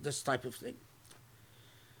executive, this type of thing.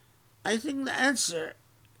 I think the answer,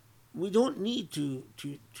 we don't need to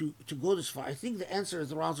go this far. I think the answer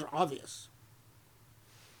is rather obvious.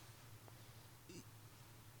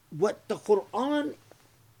 What the Quran,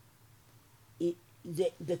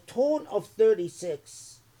 the tone of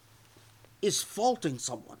 36 is faulting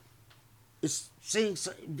someone. It's saying,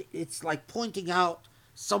 it's like pointing out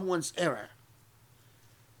someone's error.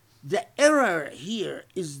 The error here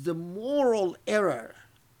is the moral error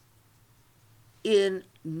it's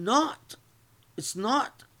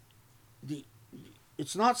not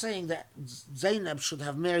it's not saying that Zainab should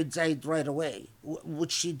have married Zayd right away,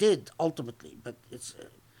 which she did ultimately, but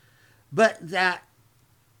that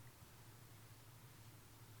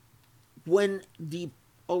when the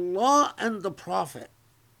Allah and the Prophet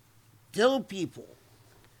tell people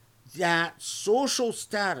that social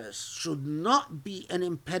status should not be an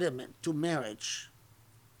impediment to marriage,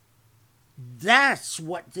 that's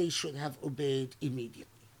what they should have obeyed immediately.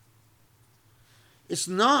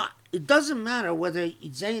 It doesn't matter whether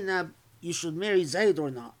Zainab, you should marry Zayd or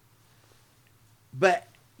not, but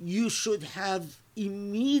you should have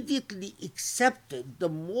immediately accepted the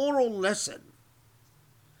moral lesson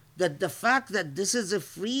that the fact that this is a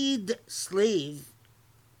freed slave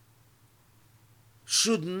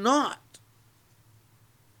should not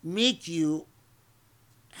make you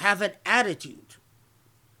have an attitude.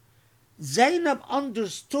 Zainab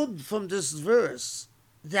understood from this verse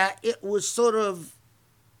that it was sort of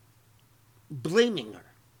blaming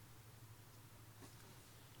her.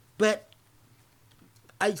 But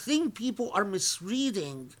I think people are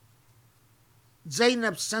misreading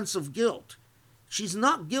Zainab's sense of guilt. She's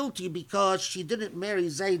not guilty because she didn't marry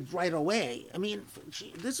Zayd right away. I mean,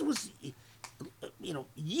 this was,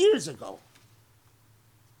 years ago.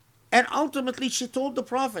 And ultimately she told the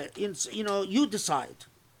Prophet, you decide.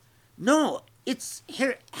 No, it's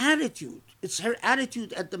her attitude. It's her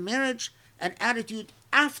attitude at the marriage and attitude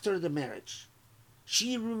after the marriage.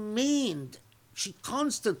 She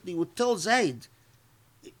constantly would tell Zayd,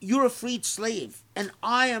 you're a freed slave and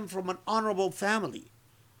I am from an honorable family.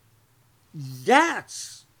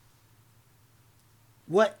 That's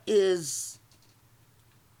what is,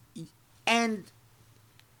 and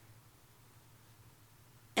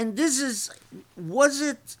this is, was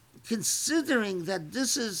it considering that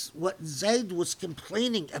this is what Zayd was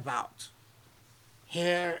complaining about?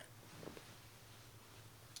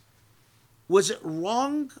 Was it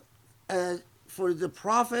wrong for the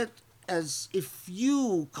Prophet, as a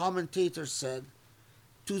few commentators said,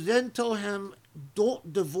 to then tell him,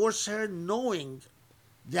 don't divorce her, knowing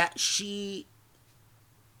that she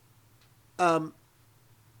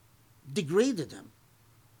degraded him?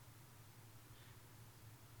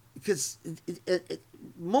 Because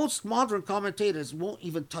most modern commentators won't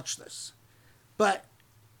even touch this. But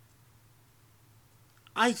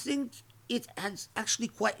I think it is actually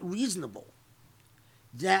quite reasonable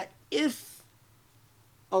that if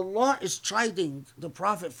Allah is chiding the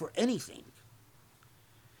Prophet for anything,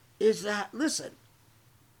 is that, listen,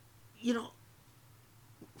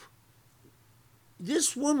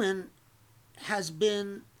 this woman has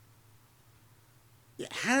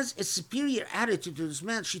a superior attitude to this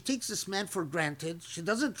man. She takes this man for granted. She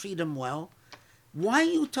doesn't treat him well. Why are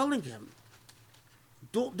you telling him,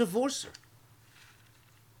 don't divorce her?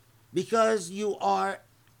 Because you are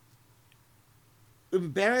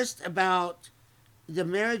embarrassed about the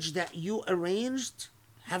marriage that you arranged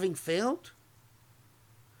having failed?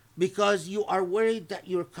 Because you are worried that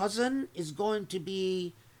your cousin is going to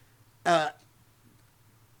be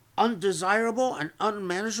undesirable and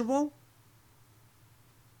unmanageable?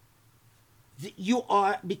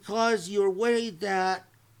 Because you're worried that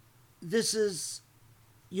this is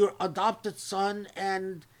your adopted son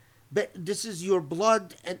but this is your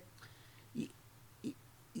blood, and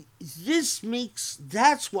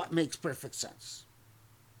that's what makes perfect sense.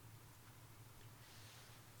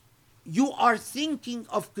 You are thinking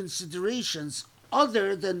of considerations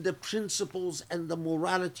other than the principles and the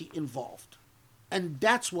morality involved. And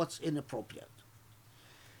that's what's inappropriate.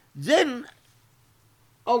 Then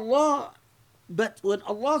but when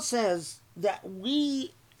Allah says that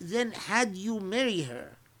we then had you marry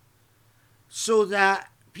her so that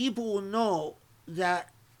people will know that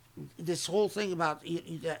this whole thing about,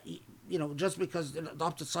 just because an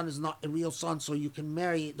adopted son is not a real son, so you can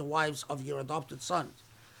marry the wives of your adopted son.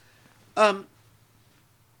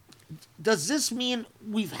 Does this mean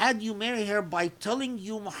we've had you marry her by telling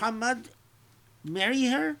you, Muhammad, marry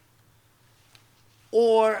her?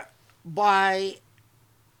 Or by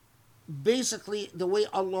basically the way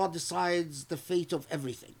Allah decides the fate of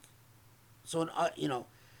everything? So,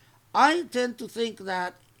 I tend to think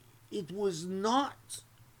that it was not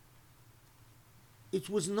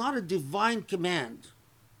a divine command,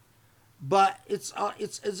 but it's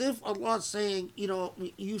as if Allah is saying,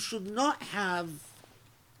 you should have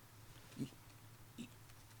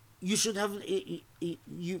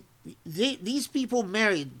these people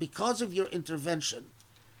married because of your intervention,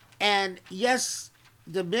 and yes,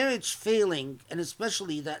 the marriage failing, and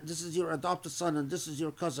especially that this is your adopted son and this is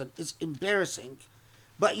your cousin, is embarrassing,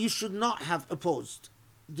 but you should not have opposed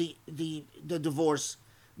the divorce,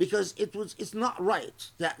 because it's not right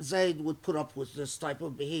that Zayd would put up with this type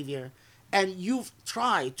of behavior, and you've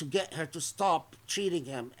tried to get her to stop treating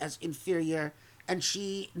him as inferior, and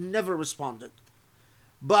she never responded.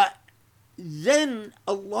 But then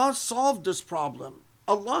Allah solved this problem.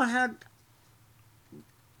 Allah had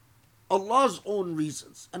Allah's own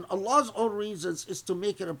reasons, and Allah's own reasons is to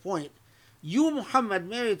make it a point. You, Muhammad,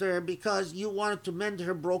 married her because you wanted to mend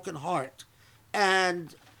her broken heart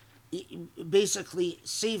and basically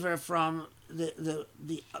save her from the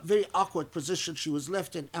very awkward position she was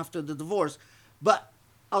left in after the divorce. But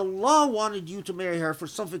Allah wanted you to marry her for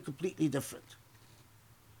something completely different.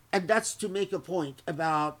 And that's to make a point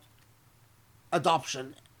about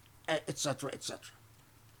adoption, etc., etc.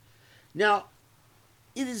 Now,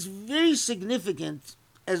 it is very significant,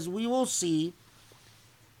 as we will see,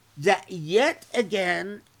 that yet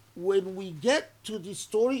again, when we get to the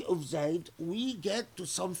story of Zayd, we get to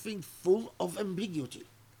something full of ambiguity.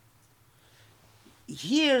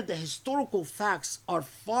 Here, the historical facts are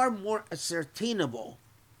far more ascertainable,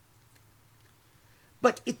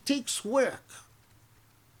 but it takes work.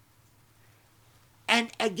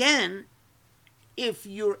 And again, if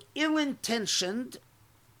you're ill-intentioned,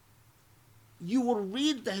 you will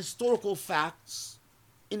read the historical facts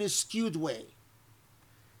in a skewed way.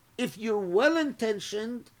 If you're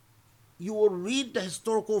well-intentioned, you will read the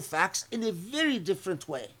historical facts in a very different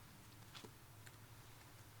way.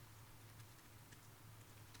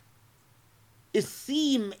 A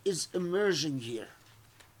theme is emerging here.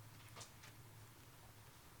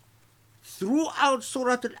 Throughout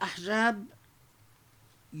Surah Al-Ahzab,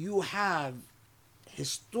 you have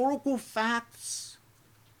historical facts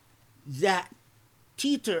that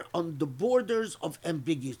teeter on the borders of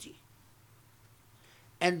ambiguity.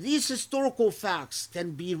 And these historical facts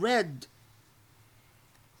can be read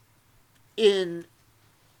in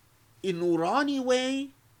a Nurani way,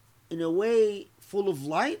 in a way full of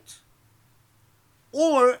light,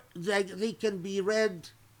 or they can be read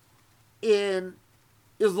in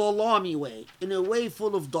a Dhalami way, in a way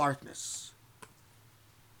full of darkness.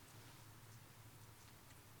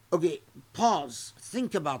 Okay, pause.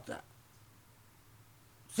 Think about that.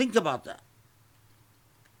 Think about that.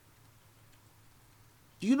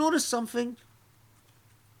 Do you notice something?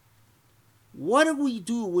 What do we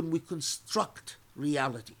do when we construct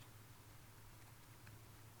reality?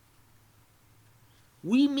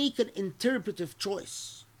 We make an interpretive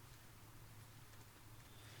choice.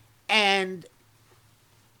 And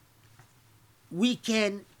we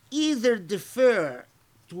can either defer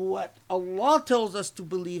to what Allah tells us to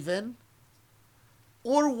believe in,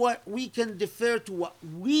 or what we can defer to what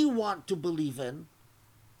we want to believe in.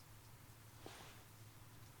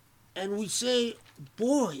 And we say,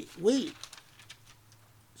 boy, wait,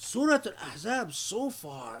 Surah Al-Ahzab so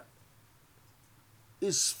far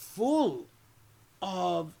is full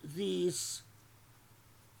of this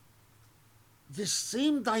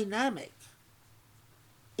same dynamic.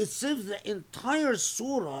 It's as if the entire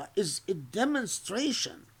surah is a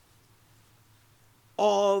demonstration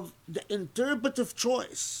of the interpretive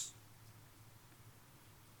choice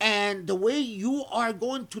and the way you are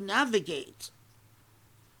going to navigate,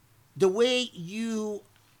 the way you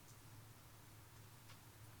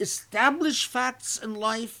establish facts in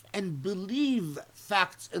life and believe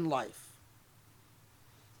facts in life.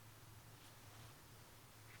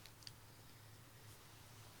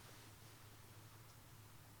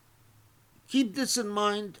 Keep this in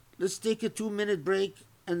mind. Let's take a 2-minute break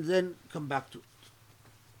and then come back to it.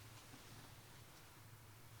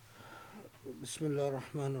 Bismillah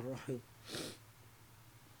ar-Rahman ar-Rahim.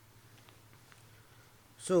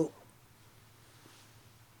 So,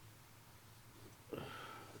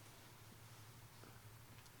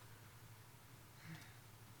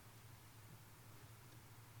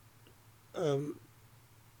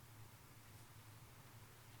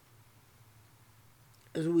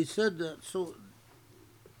 as we said that, so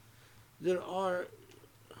there are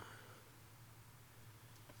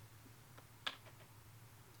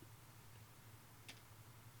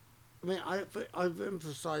I've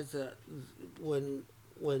emphasized that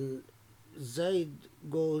when Zayd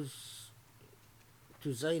goes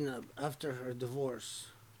to Zainab after her divorce,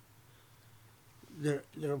 the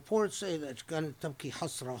reports say that كانت تبكي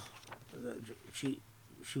حسرة,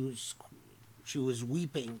 she was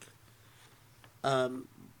weeping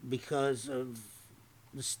because of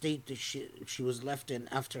the state that she was left in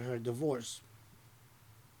after her divorce.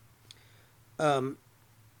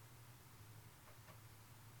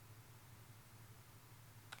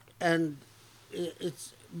 And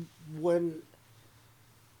it's when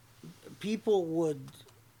people would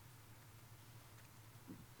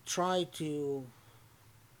try to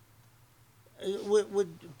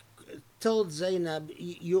would tell Zainab,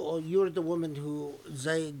 you're the woman who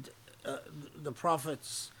Zayd, uh, the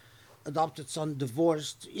Prophet's adopted son,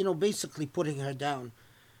 divorced. Basically putting her down.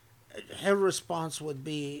 Her response would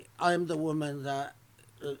be, "I am the woman uh,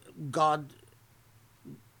 God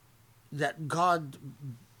God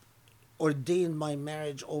ordained my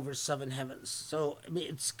marriage over seven heavens." So I mean,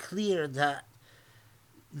 it's clear that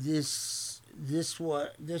this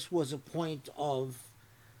was a point of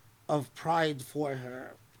pride for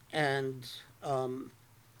her, and um,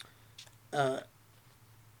 uh,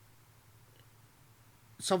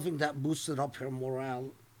 something that boosted up her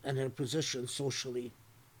morale and her position socially.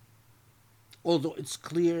 Although it's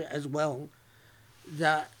clear as well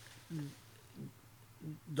that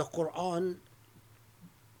the Quran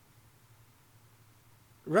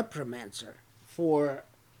reprimands her for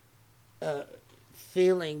uh,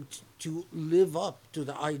 failing to live up to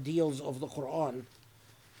the ideals of the Quran,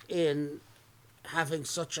 in having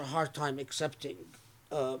such a hard time accepting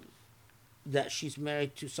uh, that she's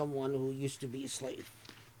married to someone who used to be a slave.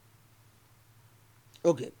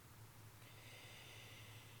 Okay,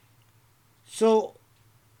 so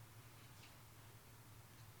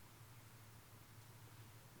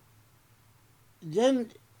then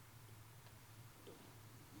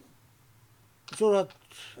Surah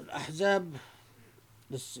Al-Ahzab,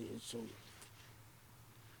 let's see, so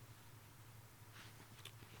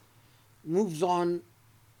moves on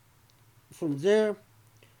from there.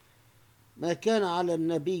 ما كان على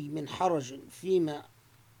النبي من حرج فيما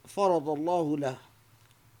فرض الله له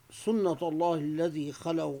سنة الله الذي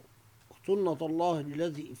خلوا سنة الله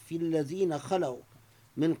الذي في الذين خلوا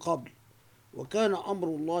من قبل وكان أمر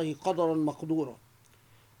الله قدرا مقدورا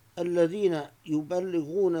الذين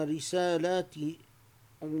يبلغون رسالات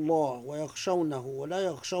الله ويخشونه ولا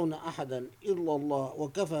يخشون أحدا إلا الله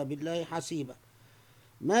وكفى بالله حسيبا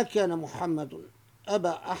ما كان محمد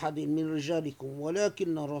أبا أحد من رجالكم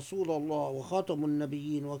ولكن رسول الله وخاتم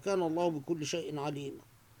النبيين وكان الله بكل شيء عليما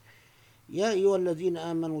يا أيها الذين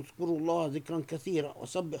آمنوا اذكروا الله ذكرا كثيرا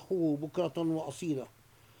وسبحوه بكرة وأصيلا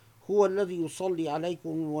هو الذي يصلي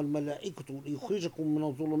عليكم والملائكة ليخرجكم من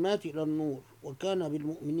الظلمات إلى النور وكان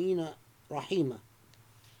بالمؤمنين رحيما.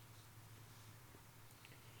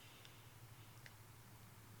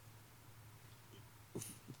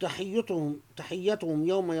 تحيتهم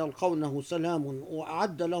يوم يلقونه سلام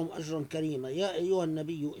وأعد لهم أجرا كريما يا أيها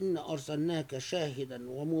النبي إنا أرسلناك شاهدا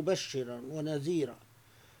ومبشرا ونذيرا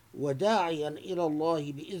وداعيا إلى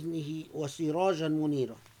الله بإذنه وسراجا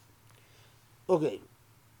منيرا. Okay.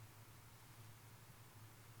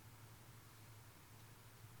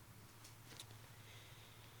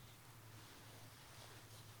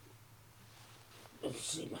 Let's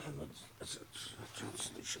see, Muhammad.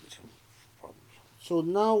 Translation. So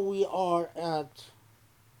now we are at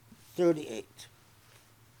 38.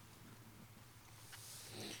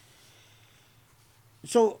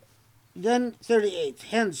 So then 38.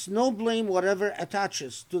 Hence, no blame whatever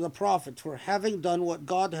attaches to the Prophet for having done what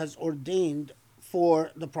God has ordained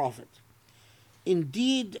for the Prophet.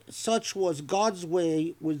 Indeed, such was God's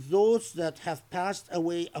way with those that have passed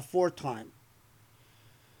away aforetime.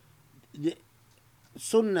 The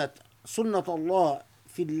Sunnat Allah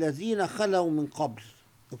في الذين خلوا من قبل.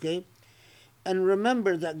 Okay? And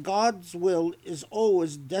remember that God's will is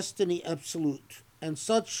always destiny absolute, and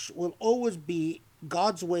such will always be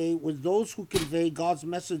God's way with those who convey God's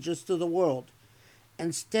messages to the world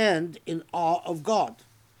and stand in awe of God,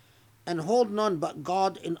 and hold none but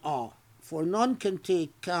God in awe, for none can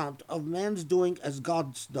take count of man's doing as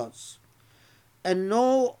God does. And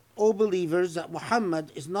know, O believers, that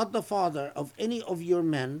Muhammad is not the father of any of your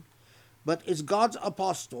men, but is God's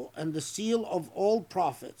apostle and the seal of all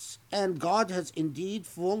prophets, and God has indeed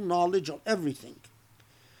full knowledge of everything.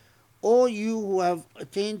 O you who have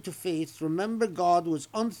attained to faith, remember God with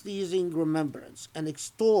unceasing remembrance, and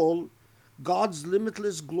extol God's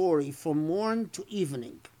limitless glory from morn to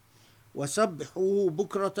evening. وَسَبِّحُوهُ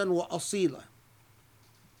بُكْرَةً وَأَصِيلًا.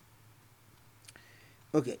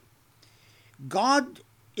 Okay. God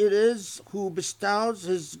it is who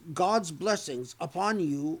bestows God's blessings upon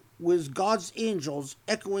you with God's angels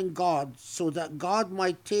echoing God, so that God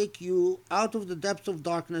might take you out of the depths of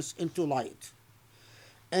darkness into light.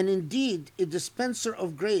 And indeed, a dispenser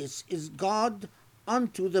of grace is God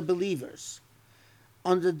unto the believers.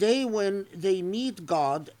 On the day when they meet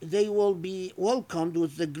God, they will be welcomed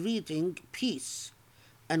with the greeting, peace,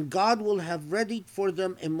 and God will have ready for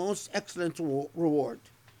them a most excellent reward.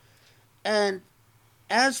 And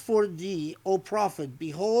as for thee, O Prophet,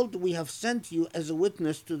 behold, we have sent you as a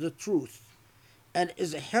witness to the truth, and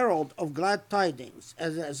as a herald of glad tidings,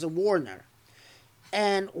 as a warner.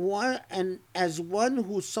 and as one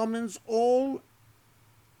who summons all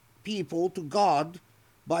people to God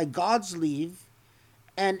by God's leave,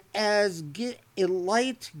 and as a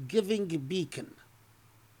light-giving beacon,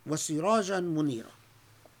 وَسِرَاجًا مُنِيرًا.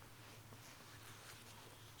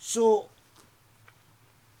 So,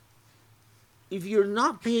 if you're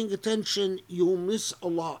not paying attention, you'll miss a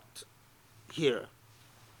lot here.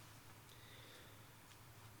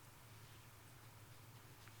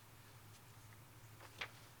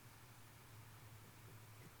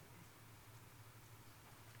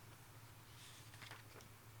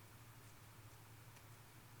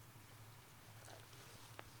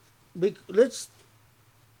 Let's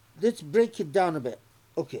break it down a bit.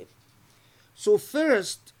 Okay. So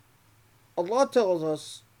first, Allah tells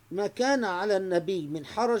us, ما كان على النبي من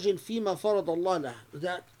حرج فيما فرض الله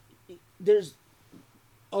له, that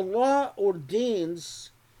Allah ordains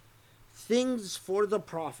things for the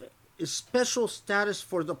Prophet, a special status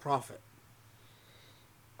for the Prophet.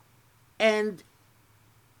 And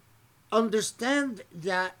understand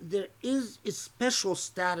that there is a special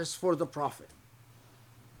status for the Prophet.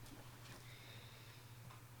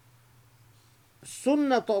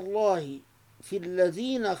 سنة الله في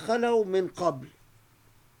الذين خلوا من قبل.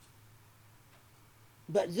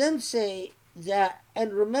 But then say that,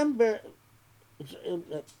 and remember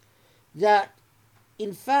that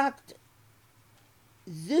in fact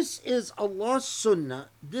this is Allah's sunnah,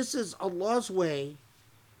 this is Allah's way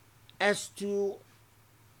as to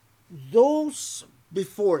those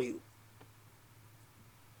before you.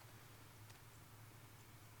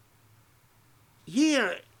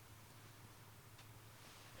 Here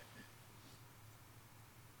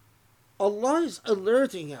Allah is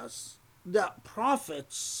alerting us that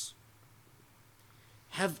prophets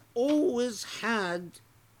have always had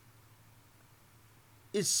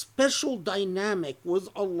a special dynamic with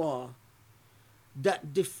Allah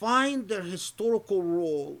that defined their historical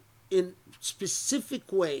role in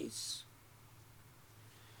specific ways.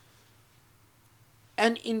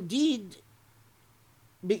 And indeed,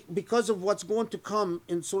 because of what's going to come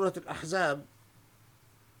in Surah Al-Ahzab,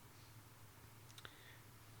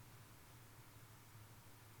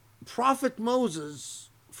 Prophet Moses,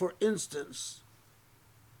 for instance,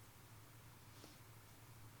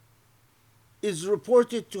 is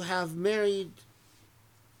reported to have married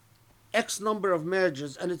X number of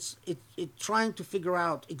marriages, and it's trying to figure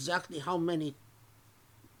out exactly how many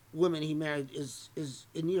women he married is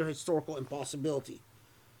a near historical impossibility.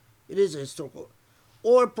 It is a historical.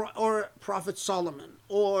 Or Prophet Solomon,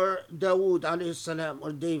 or Dawood alayhi salam,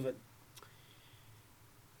 or David.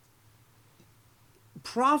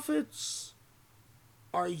 Prophets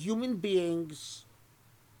are human beings.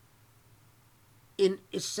 In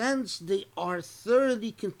a sense, they are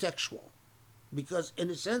thoroughly contextual, because in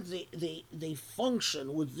a sense they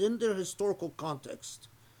function within their historical context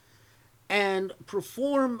and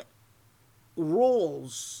perform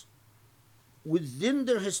roles within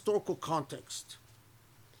their historical context.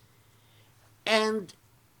 And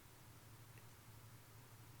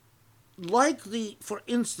like for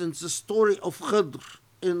instance, the story of Khidr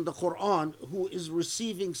in the Quran, who is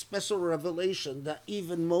receiving special revelation that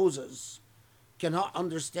even Moses cannot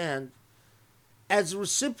understand, as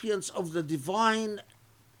recipients of the divine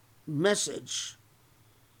message,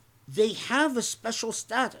 they have a special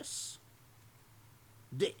status.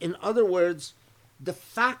 In other words, the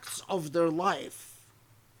facts of their life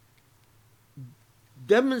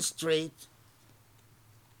demonstrate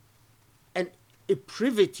a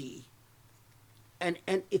privity and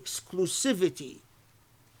an exclusivity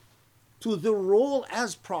to the role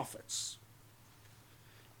as prophets.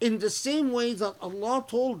 In the same way that Allah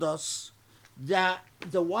told us that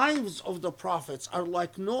the wives of the prophets are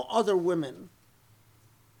like no other women,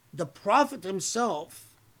 the Prophet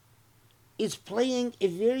himself is playing a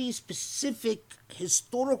very specific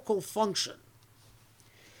historical function.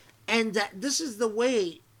 And that this is the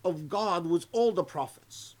way of God with all the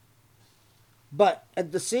prophets. But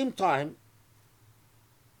at the same time,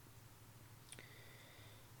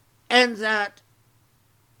 and that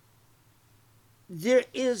there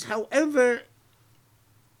is, however,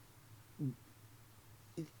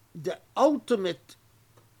 the ultimate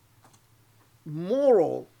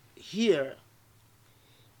moral here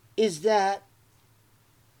is that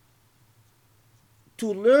to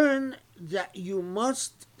learn that you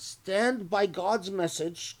must stand by God's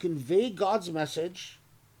message, convey God's message,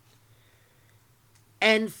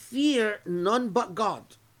 and fear none but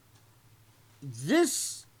God.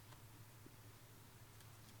 This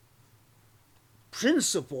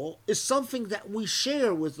principle is something that we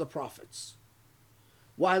share with the prophets.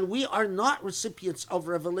 While we are not recipients of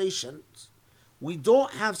revelations, We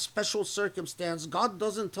don't have special circumstance. God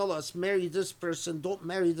doesn't tell us marry this person, don't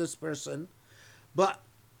marry this person. But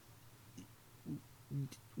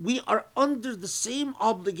we are under the same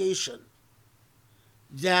obligation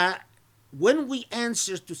that when we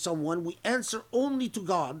answer to someone, we answer only to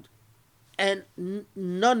God and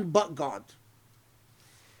none but God.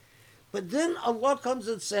 But then Allah comes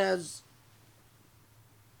and says,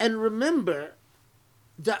 and remember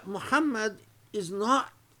that Muhammad is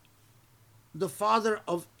not the father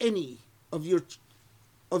of any of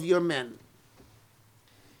your men.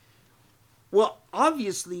 Well,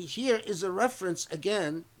 obviously here is a reference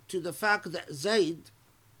again to the fact that Zayd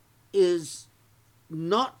is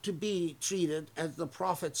not to be treated as the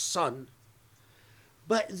Prophet's son,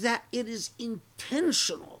 but that it is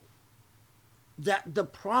intentional that the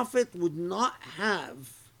Prophet would not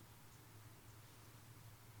have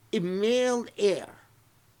a male heir.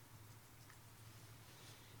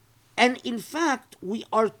 And in fact, we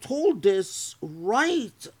are told this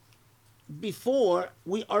right before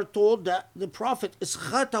we are told that the Prophet is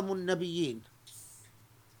Khatamun Nabiyyin,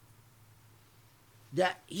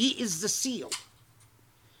 that he is the seal.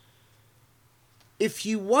 If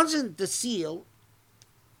he wasn't the seal,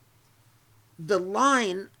 the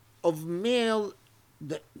line of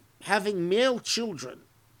having male children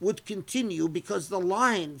would continue because the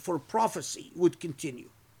line for prophecy would continue.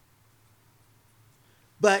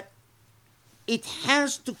 But it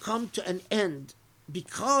has to come to an end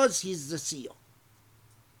because he's the seal.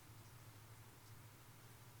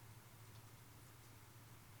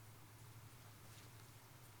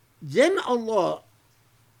 Then Allah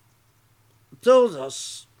tells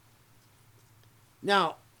us,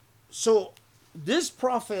 now, so this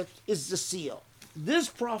prophet is the seal. This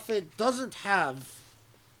prophet doesn't have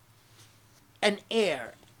an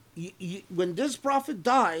heir. When this prophet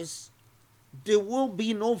dies, there will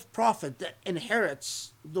be no prophet that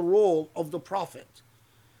inherits the role of the prophet,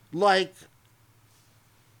 like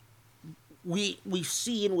we've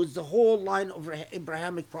seen with the whole line of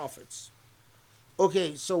Abrahamic prophets.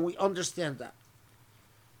 Okay, so we understand that.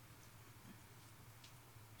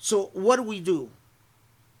 So what do we do?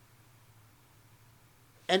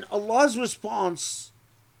 And Allah's response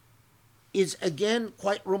is again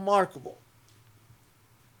quite remarkable.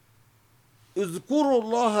 اذكروا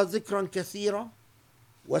الله ذكرا كثيرا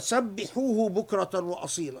وسبحوه بكرة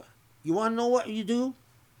وأصيلا. You want to know what you do?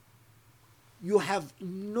 You have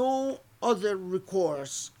no other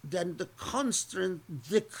recourse than the constant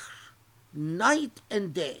dhikr, night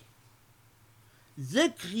and day.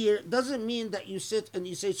 Dhikr here doesn't mean that you sit and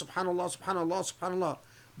you say Subhanallah, Subhanallah, Subhanallah,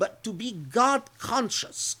 but to be God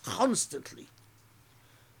conscious constantly.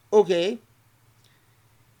 Okay?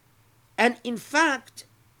 And in fact,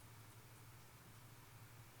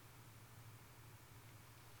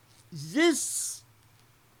 this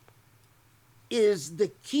is the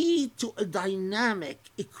key to a dynamic,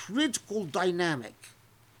 a critical dynamic,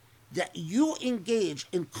 that you engage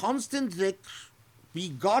in constant dhikr, be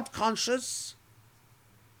God conscious,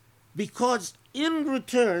 because in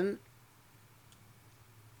return,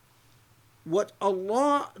 what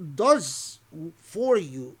Allah does for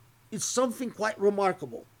you is something quite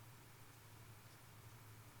remarkable.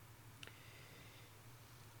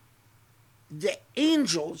 The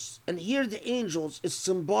angels, and here the angels is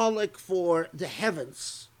symbolic for the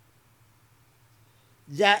heavens,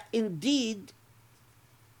 that indeed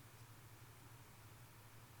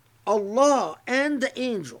Allah and the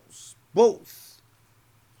angels, both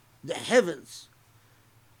the heavens,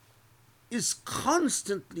 is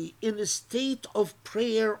constantly in a state of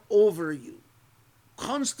prayer over you,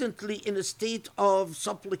 constantly in a state of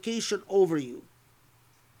supplication over you.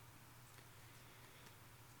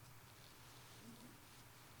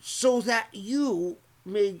 So that you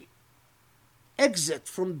may exit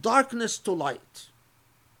from darkness to light.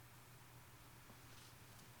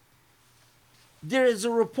 There is a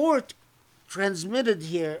report transmitted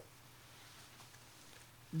here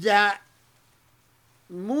that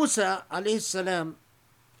Musa alayhi salam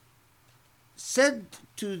said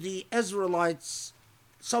to the Israelites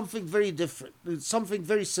something very different, something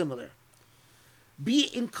very similar. Be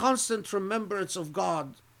in constant remembrance of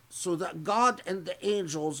God, so that God and the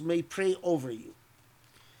angels may pray over you.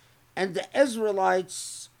 And the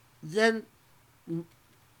Israelites then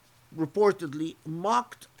reportedly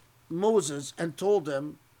mocked Moses and told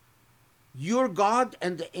him, your God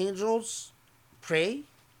and the angels pray?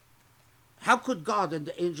 How could God and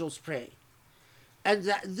the angels pray? And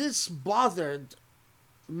that this bothered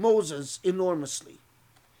Moses enormously.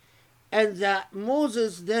 And that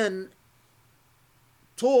Moses then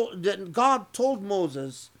God told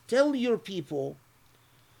Moses, tell your people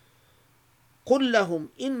قل لهم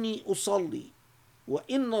إني أصلي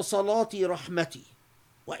وإن صلاتي رحمتي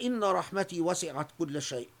وإن رحمتي وسعت كل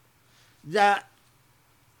شيء. That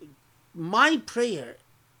my prayer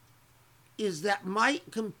is that my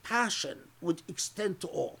compassion would extend to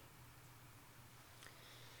all.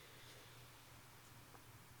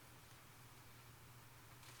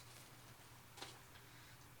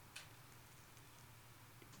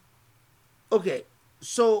 Okay,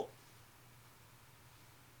 so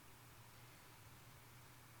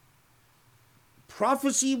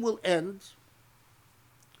prophecy will end.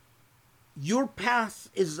 Your path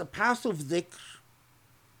is a path of dhikr.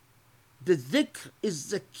 The dhikr is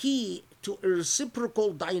the key to a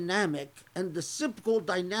reciprocal dynamic, and the reciprocal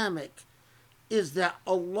dynamic is that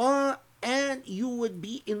Allah and you would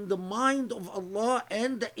be in the mind of Allah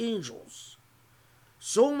and the angels,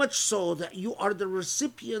 so much so that you are the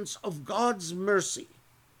recipients of God's mercy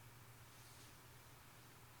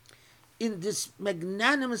in this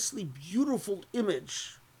magnanimously beautiful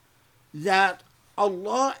image that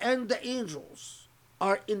Allah and the angels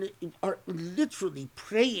are literally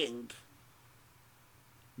praying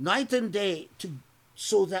night and day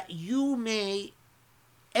so that you may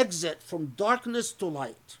exit from darkness to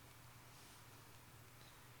light.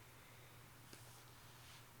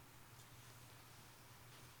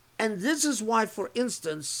 And this is why, for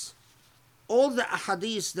instance, all the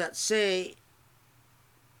ahadith that say,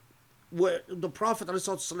 where the Prophet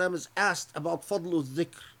ﷺ is asked about fadlu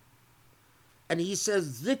dhikr, and he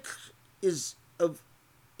says dhikr is of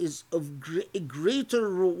a greater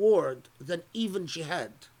reward than even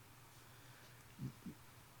jihad.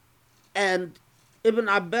 And Ibn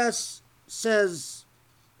Abbas says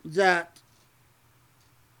that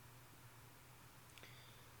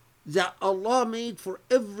Allah made for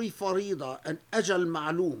every farida an ajal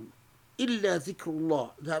ma'loom illa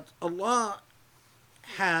dhikrullah, that Allah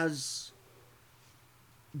has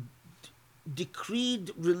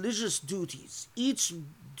decreed religious duties. Each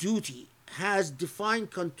duty has defined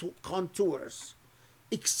contours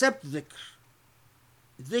except dhikr.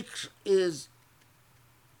 Dhikr is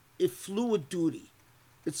a fluid duty.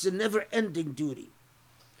 It's a never-ending duty.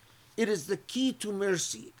 It is the key to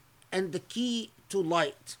mercy and the key to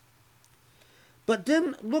light. But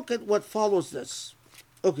then look at what follows this.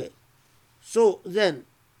 Okay, so then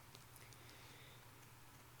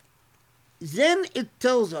it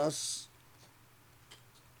tells us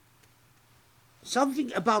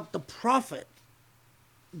something about the Prophet.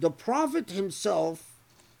 The Prophet himself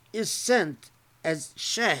is sent as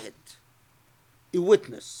shahid, a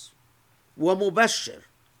witness, wa mubashir,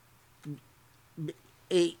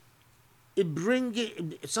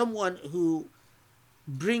 someone who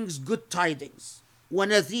brings good tidings, wa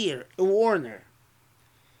nadhir, a warner,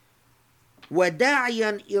 wa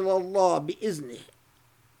da'iyan ila Allah bi'iznih,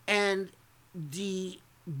 and the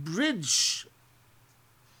bridge,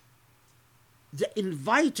 the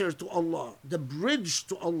inviter to Allah, the bridge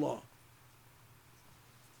to Allah,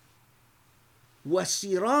 wa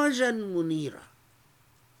sirajan munira.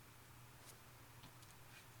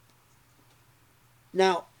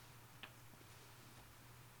 Now,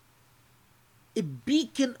 a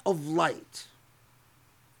beacon of light.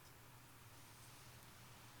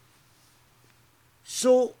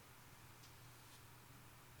 So,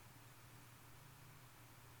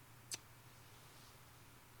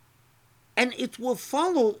 and it will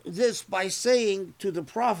follow this by saying to the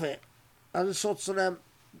Prophet, ﷺ,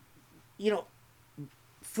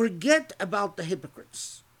 forget about the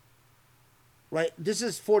hypocrites. Right? This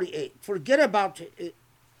is 48. Forget about the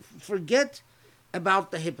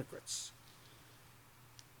hypocrites.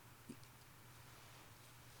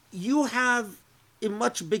 You have a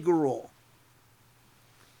much bigger role.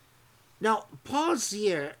 Now, pause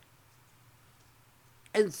here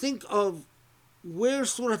and think of where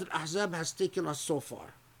Surah Al-Ahzab has taken us so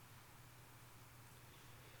far.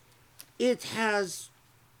 It has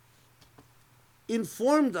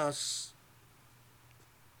informed us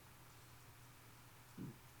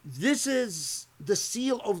this is the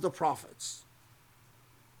seal of the prophets.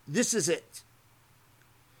 This is it.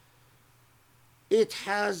 It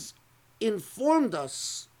has informed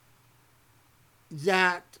us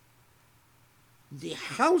that the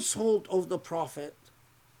household of the Prophet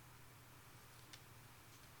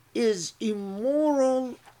is a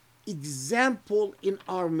moral example in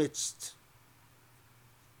our midst.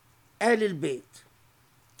 Ahlul Bayt.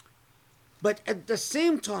 But at the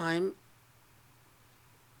same time,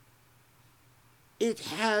 it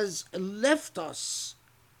has left us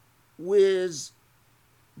with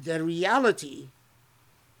the reality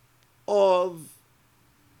of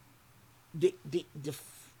the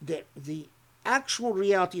actual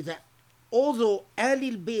reality that although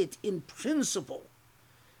Ahlul Bayt in principle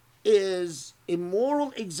is a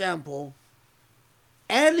moral example,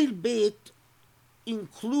 Ahlul Bayt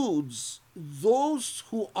includes those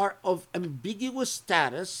who are of ambiguous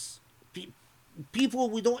status, people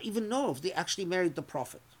we don't even know if they actually married the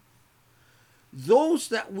Prophet. Those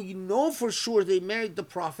that we know for sure they married the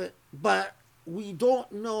Prophet, but we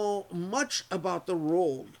don't know much about the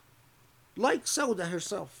role, like Sauda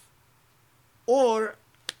herself, or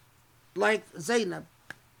like Zainab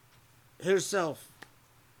herself,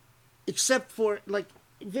 except for like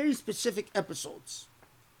very specific episodes.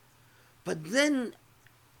 But then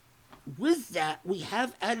with that, we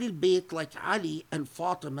have Ahlul Bayt like Ali and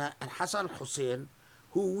Fatima and Hassan Hussein,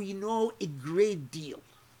 who we know a great deal.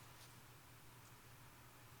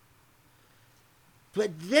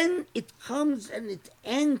 But then it comes and it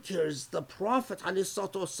anchors the Prophet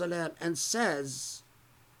ﷺ and says,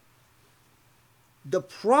 the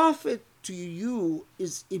Prophet to you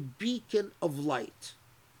is a beacon of light.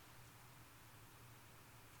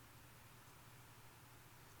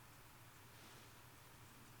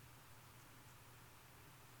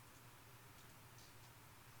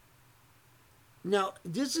 Now,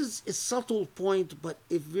 this is a subtle point, but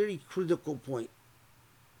a very critical point.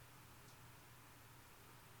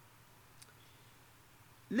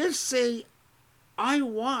 Let's say I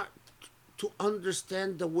want to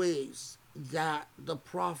understand the ways that the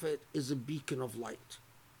Prophet is a beacon of light.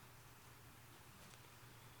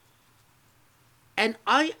 And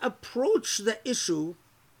I approach the issue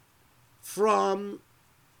from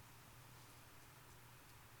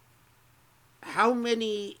how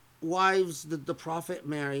many wives did the Prophet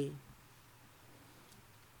marry?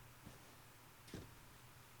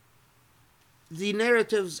 The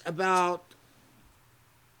narratives about,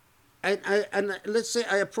 and let's say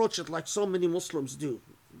I approach it like so many Muslims do.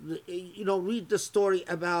 You know, read the story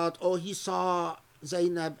about, oh, he saw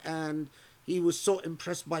Zainab and he was so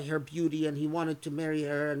impressed by her beauty and he wanted to marry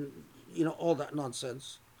her, and, you know, all that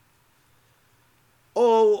nonsense.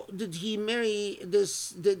 Oh, did he marry this?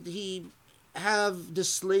 Did he have the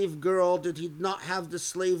slave girl? Did he not have the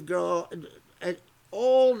slave girl? And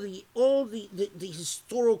all the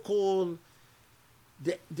historical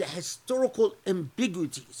the historical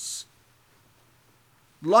ambiguities,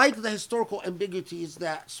 like the historical ambiguities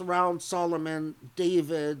that surround Solomon,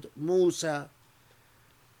 David, Musa.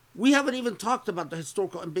 We haven't even talked about the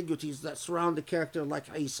historical ambiguities that surround a character like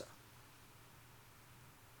Isa,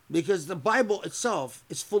 because the Bible itself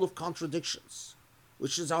is full of contradictions,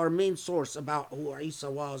 which is our main source about who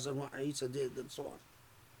Isa was and what Isa did and so on.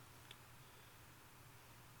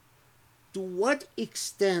 To what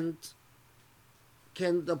extent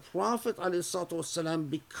can the Prophet ﷺ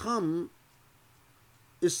become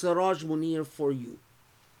a Siraj Munir for you,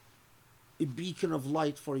 a beacon of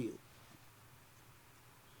light for you?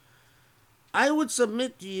 I would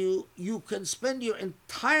submit to you, you can spend your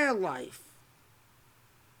entire life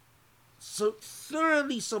so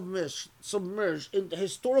thoroughly submerged in the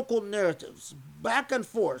historical narratives, back and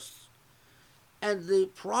forth, and the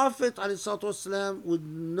Prophet ﷺ would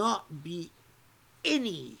not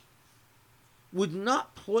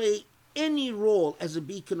play any role as a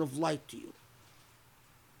beacon of light to you.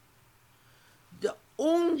 The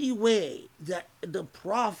only way that the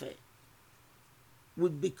Prophet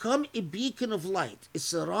would become a beacon of light, a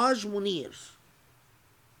Siraj Munir,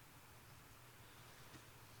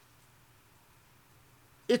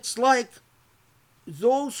 it's like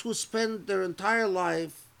those who spend their entire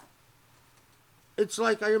life. It's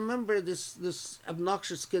like, I remember this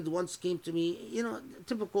obnoxious kid once came to me, you know,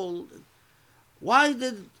 typical, why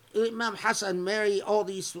did Imam Hassan marry all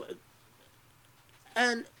these?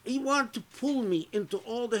 And he wanted to pull me into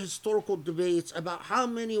all the historical debates about how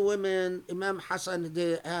many women Imam Hassan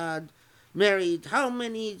had married, how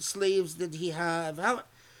many slaves did he have, how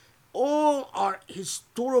all are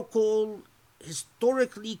historically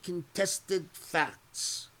contested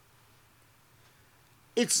facts.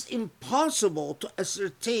 It's impossible to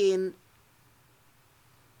ascertain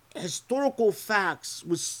historical facts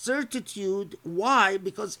with certitude. Why?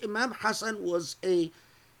 Because Imam Hassan was a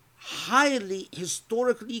highly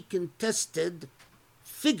historically contested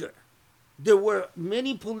figure. There were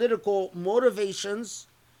many political motivations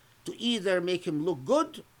to either make him look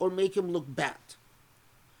good or make him look bad.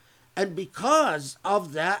 And because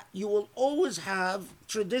of that, you will always have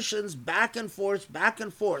traditions back and forth, back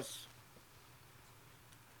and forth.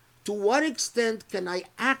 To what extent can I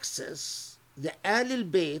access the Ahlul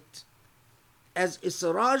Bayt as a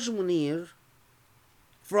Siraj Munir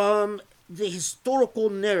from the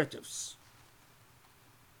historical narratives?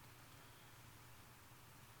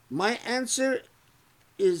 My answer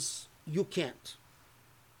is you can't.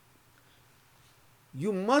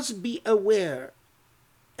 You must be aware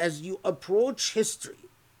as you approach history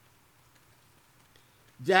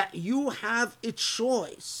that you have a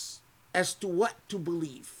choice as to what to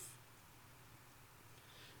believe.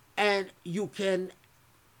 And you can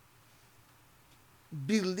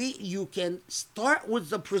start with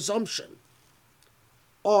the presumption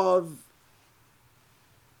of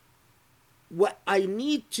what I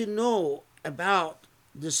need to know about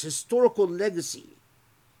this historical legacy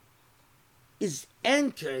is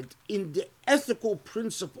anchored in the ethical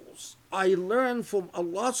principles I learned from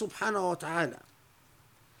Allah subhanahu wa ta'ala,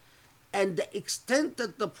 and the extent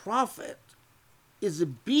that the Prophet is a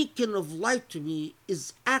beacon of light to me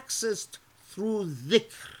is accessed through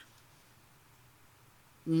dhikr,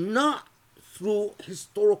 not through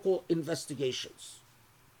historical investigations.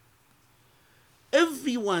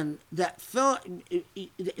 Everyone that felt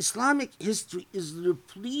the Islamic history is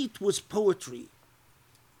replete with poetry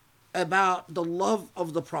about the love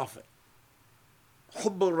of the Prophet,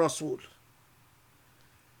 Hubb al-Rasul.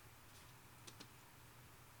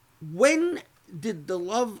 When did the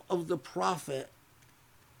love of the Prophet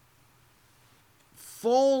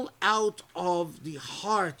fall out of the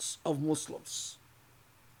hearts of Muslims?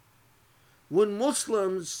 When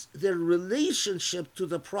Muslims, their relationship to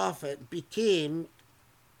the Prophet became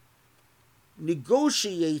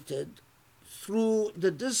negotiated through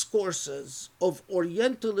the discourses of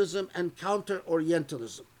Orientalism and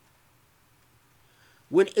counter-Orientalism.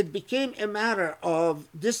 When it became a matter of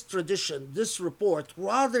this tradition, this report,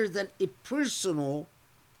 rather than a personal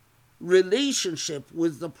relationship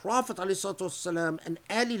with the Prophet ﷺ and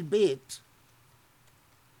Ahlul Bayt,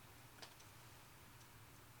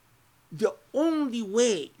 the only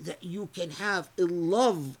way that you can have a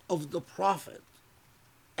love of the Prophet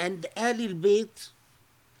and Ahlul Bayt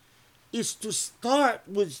is to start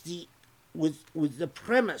with the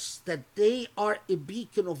premise that they are a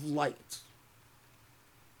beacon of light.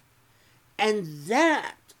 And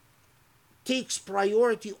that takes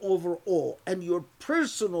priority over all. And your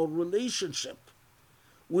personal relationship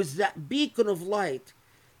with that beacon of light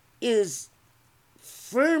is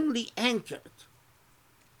firmly anchored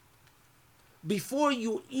before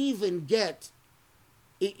you even get.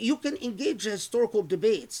 You can engage in historical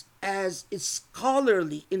debates as a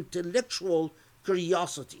scholarly, intellectual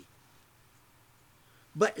curiosity.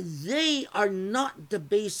 But they are not the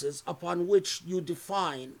basis upon which you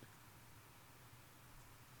define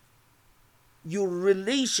your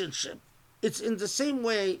relationship. It's in the same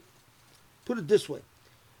way, put it this way.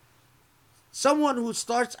 Someone who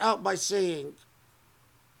starts out by saying,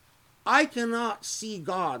 I cannot see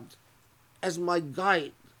God as my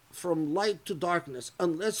guide from light to darkness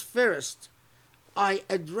unless first I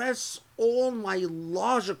address all my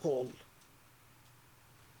logical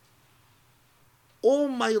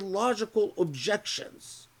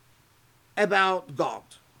objections about God.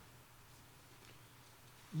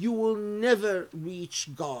 You will never reach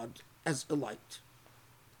God as a light,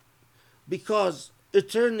 because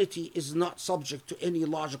eternity is not subject to any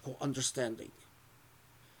logical understanding.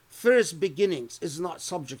 First beginnings is not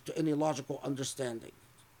subject to any logical understanding.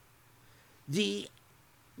 The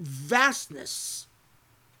vastness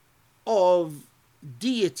of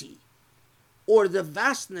deity or the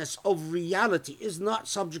vastness of reality is not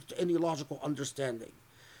subject to any logical understanding.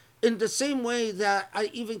 In the same way that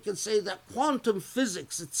I even can say that quantum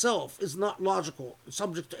physics itself is not logical,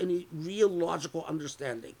 subject to any real logical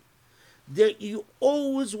understanding. There you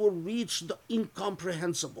always will reach the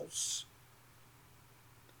incomprehensibles.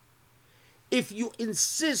 If you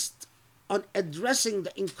insist on addressing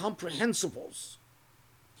the incomprehensibles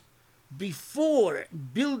before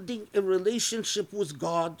building a relationship with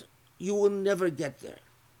God, you will never get there.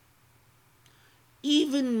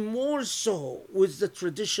 Even more so with the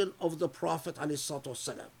tradition of the Prophet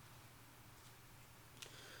ﷺ.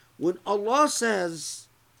 When Allah says,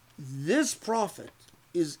 this Prophet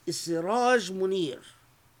is Siraj Munir,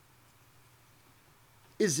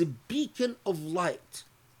 is a beacon of light.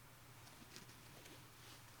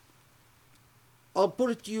 I'll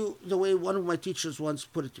put it to you the way one of my teachers once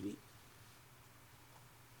put it to me.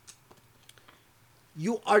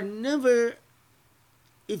 You are never,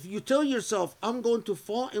 if you tell yourself, I'm going to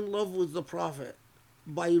fall in love with the Prophet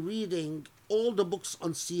by reading all the books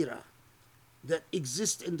on Surah that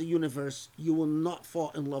exist in the universe, you will not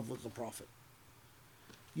fall in love with the Prophet.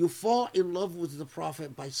 You fall in love with the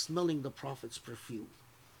Prophet by smelling the Prophet's perfume.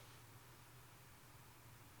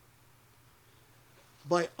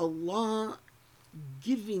 By Allah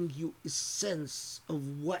giving you a sense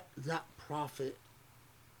of what that Prophet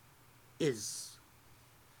is.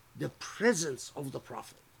 The presence of the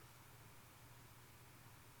Prophet.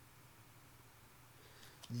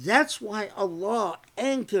 That's why Allah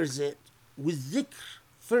anchors it with dhikr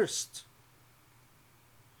first.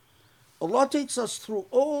 Allah takes us through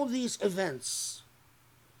all these events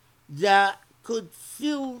that could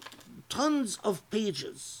fill tons of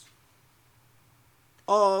pages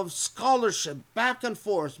of scholarship, back and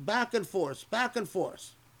forth, back and forth, back and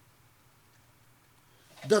forth.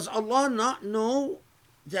 Does Allah not know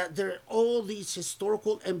that there are all these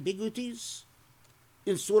historical ambiguities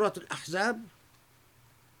in Surah Al-Ahzab?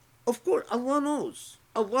 Of course, Allah knows.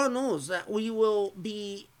 Allah knows that we will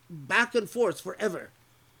be back and forth forever.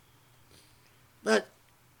 But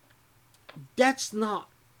that's not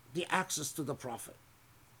the access to the Prophet.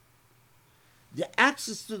 The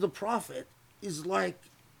access to the Prophet is like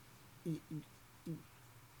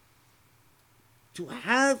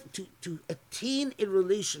to attain a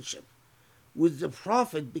relationship with the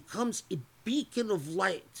Prophet becomes a beacon of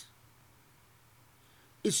light,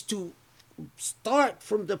 is to start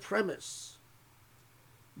from the premise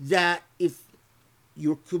that if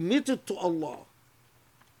you're committed to Allah,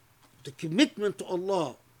 the commitment to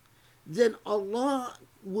Allah, then Allah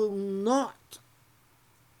will not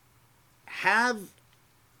have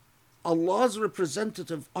Allah's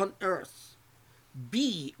representative on earth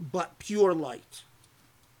be but pure light.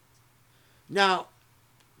 Now,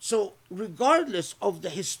 so regardless of the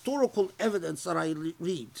historical evidence that I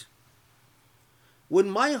read, when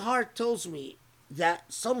my heart tells me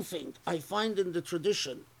that something I find in the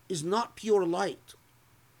tradition is not pure light,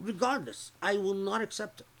 regardless, I will not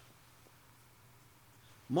accept it.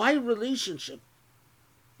 My relationship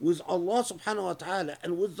with Allah subhanahu wa ta'ala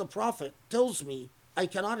and with the Prophet tells me I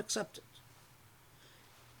cannot accept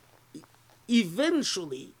it.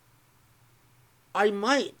 Eventually, I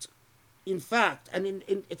might, in fact, and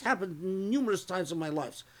it happened numerous times in my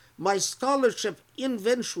life, my scholarship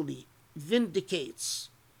eventually vindicates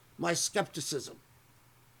my skepticism.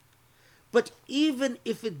 But even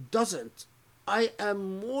if it doesn't, I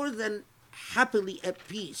am more than happily at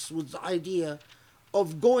peace with the idea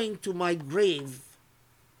of going to my grave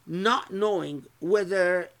not knowing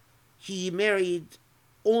whether he married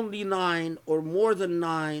only 9 or more than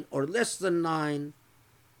 9 or less than 9.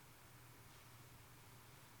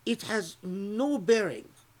 It has no bearing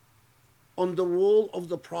on the role of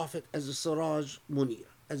the Prophet as a Siraj Munir,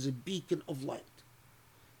 as a beacon of light.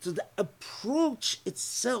 So the approach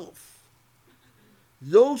itself,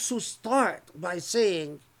 those who start by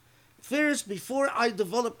saying, first, before I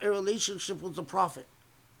develop a relationship with the Prophet,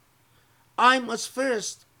 I must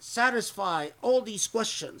first satisfy all these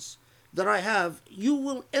questions that I have, you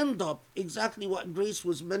will end up exactly what Grace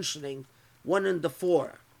was mentioning, 1 in the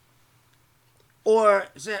 4. Or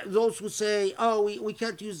those who say, oh, we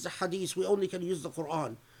can't use the hadith, we only can use the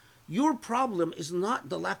Quran. Your problem is not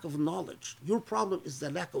the lack of knowledge. Your problem is the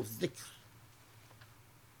lack of dhikr.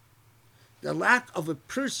 The lack of a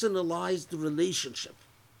personalized relationship.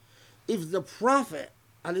 If the Prophet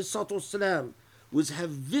ﷺ would have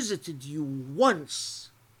visited you once,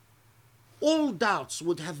 all doubts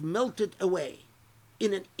would have melted away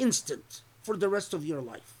in an instant for the rest of your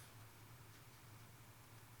life.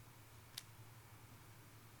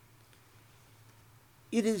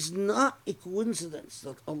 It is not a coincidence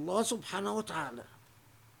that Allah subhanahu wa ta'ala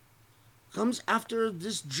comes after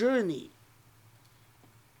this journey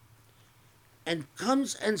and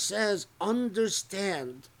comes and says,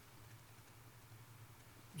 understand,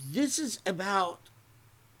 this is about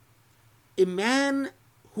a man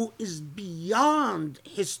who is beyond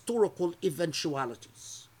historical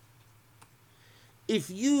eventualities. If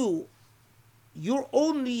your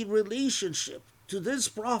only relationship to this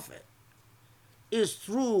prophet is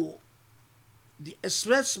through the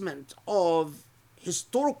assessment of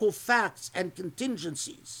historical facts and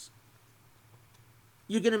contingencies,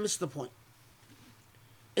 you're going to miss the point.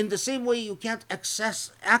 In the same way you can't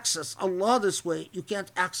access Allah this way, you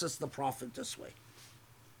can't access the Prophet this way.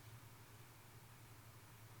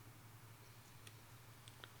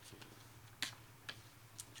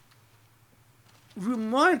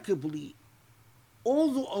 Remarkably,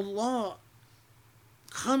 although Allah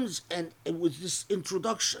comes and with this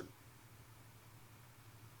introduction,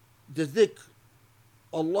 the dhikr,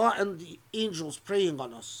 Allah and the angels praying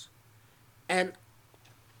on us, and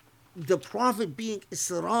the Prophet being a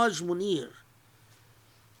Siraj Munir,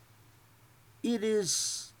 it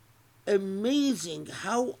is amazing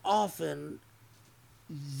how often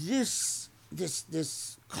this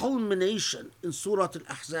culmination in Surah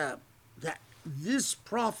Al-Ahzab, that this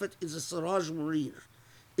Prophet is a Siraj Munir,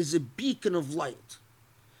 is a beacon of light.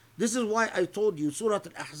 This is why I told you Surah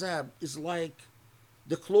Al-Ahzab is like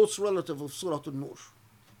the close relative of Surah Al-Nur.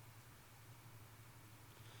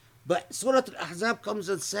 But Surah Al-Ahzab comes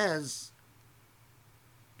and says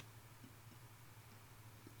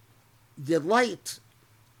the light,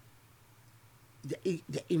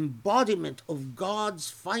 the embodiment of God's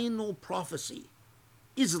final prophecy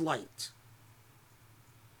is light.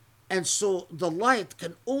 And so the light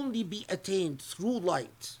can only be attained through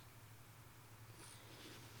light.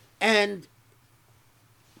 And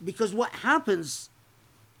because what happens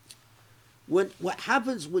when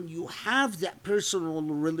you have that personal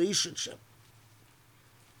relationship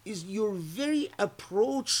is your very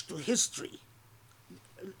approach to history.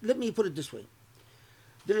 Let me put it this way.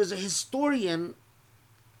 There is a historian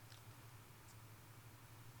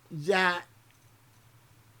that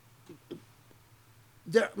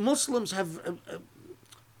Muslims have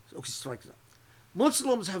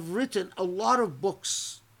Muslims have written a lot of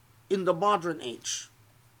books in the modern age.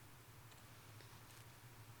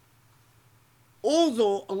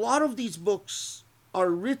 Although a lot of these books are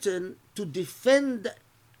written to defend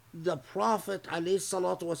the Prophet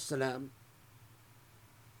ﷺ,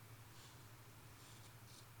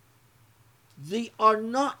 they are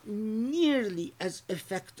not nearly as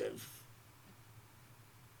effective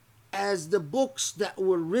as the books that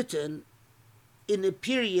were written in a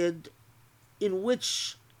period in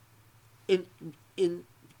which, in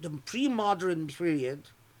the pre-modern period,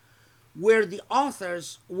 where the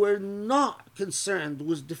authors were not concerned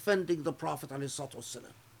with defending the Prophet ﷺ.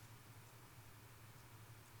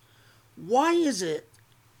 Why is it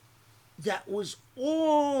that with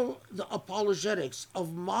all the apologetics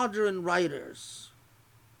of modern writers,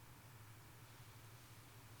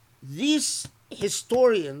 these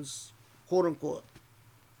historians, quote unquote,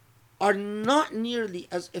 are not nearly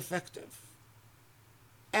as effective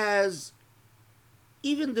as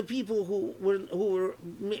even the people who were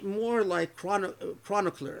more like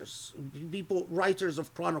chroniclers, people, writers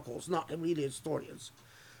of chronicles, not really historians,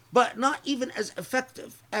 but not even as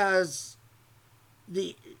effective as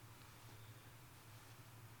the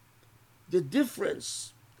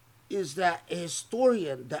difference is that a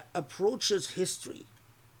historian that approaches history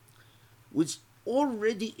with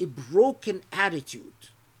already a broken attitude,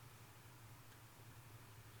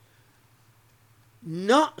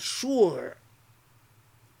 not sure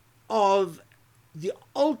of the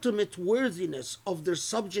ultimate worthiness of their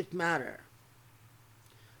subject matter,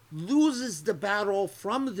 loses the battle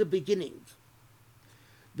from the beginning,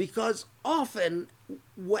 because often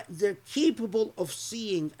what they're capable of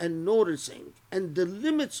seeing and noticing and the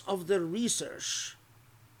limits of their research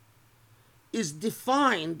is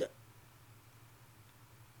defined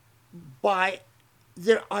by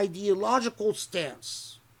their ideological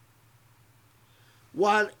stance.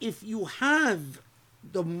 While if you have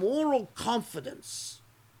the moral confidence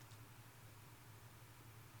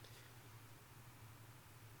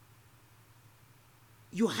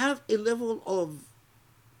you have a level of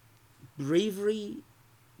bravery,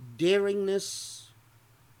 daringness,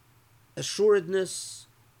 assuredness,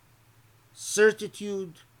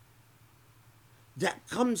 certitude that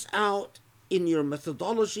comes out in your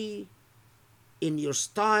methodology, in your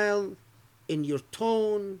style, in your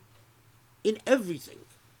tone, in everything.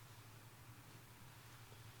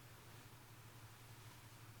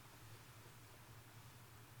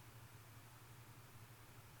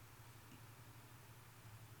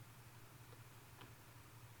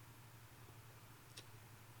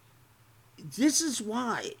 This is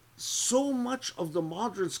why so much of the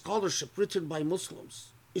modern scholarship written by Muslims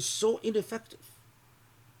is so ineffective.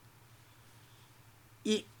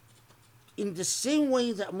 In the same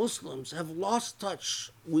way that Muslims have lost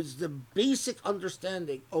touch with the basic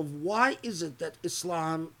understanding of why is it that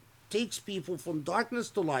Islam takes people from darkness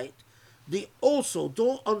to light, they also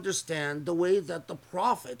don't understand the way that the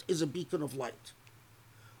Prophet is a beacon of light.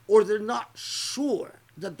 Or they're not sure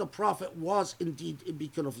that the Prophet was indeed a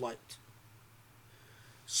beacon of light.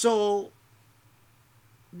 So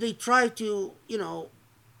they try to,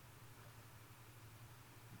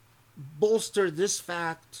 bolster this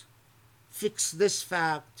fact, fix this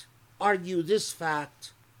fact, argue this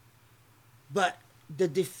fact, but the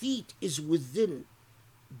defeat is within,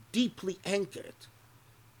 deeply anchored,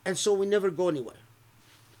 and so we never go anywhere.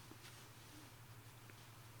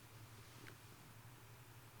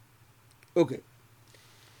 Okay.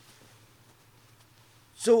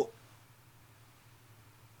 So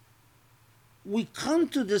we come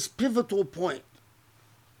to this pivotal point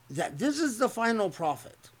that this is the final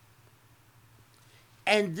prophet.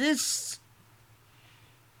 And this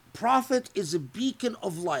prophet is a beacon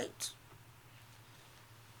of light.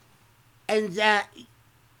 And that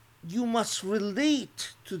you must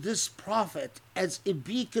relate to this prophet as a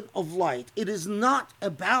beacon of light. It is not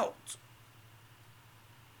about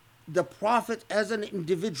the Prophet as an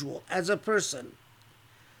individual, as a person,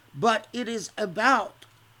 but it is about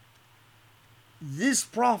this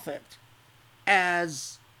Prophet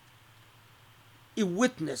as a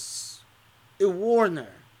witness, a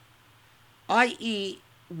warner, i.e.,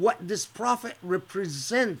 what this Prophet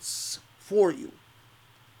represents for you.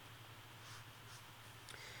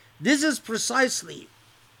 This is precisely,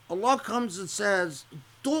 Allah comes and says,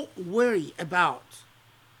 don't worry about,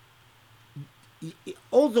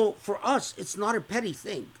 although for us it's not a petty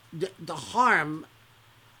thing, the harm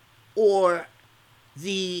or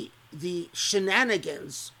the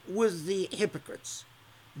shenanigans with the hypocrites.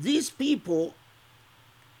 These people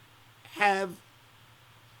have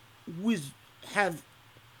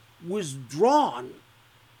withdrawn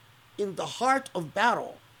in the heart of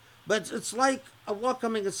battle, but it's like Allah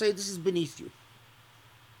coming and say, this is beneath you.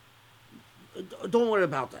 Don't worry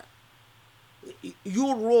about that.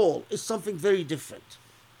 Your role is something very different.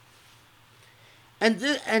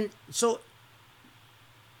 And so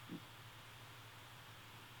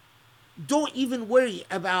don't even worry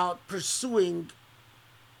about pursuing,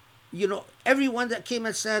 everyone that came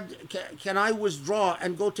and said, can I withdraw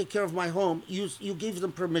and go take care of my home? You gave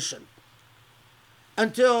them permission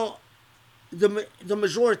until the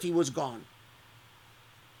majority was gone.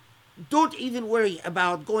 Don't even worry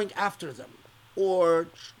about going after them or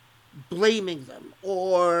blaming them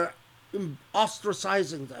or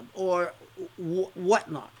ostracizing them or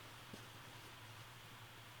whatnot.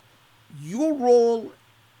 Your role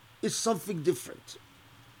is something different.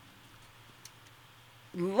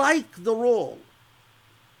 Like the role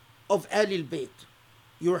of Ahlul Bayt,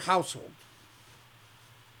 your household.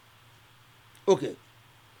 Okay.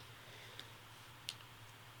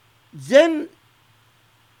 Then,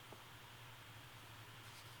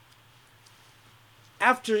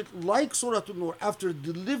 after, like Surah An-Nur, after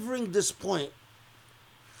delivering this point,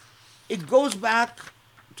 it goes back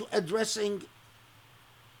to addressing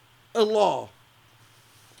a law.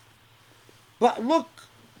 But look,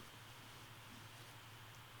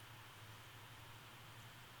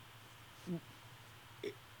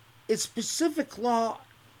 a specific law,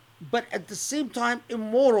 but at the same time, a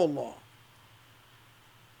moral law.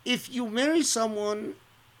 If you marry someone,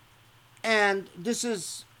 and this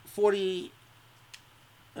is 49.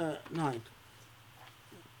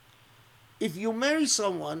 If you marry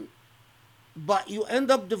someone, but you end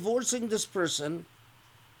up divorcing this person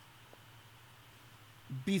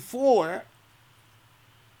before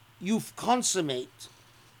you've consummate.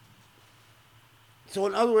 So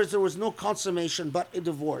in other words, there was no consummation but a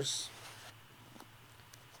divorce.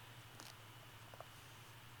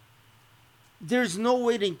 There's no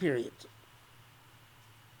waiting period.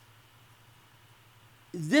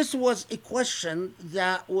 This was a question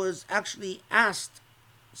that was actually asked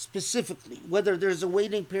specifically, whether there's a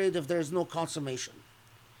waiting period if there's no consummation.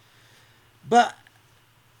 But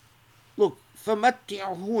look,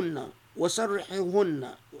 فَمَتِّعْهُنَّ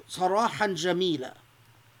وَسَرِّحُهُنَّ صَرَاحًا جَمِيلًا.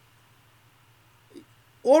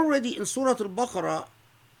 Already in Surah Al-Baqarah,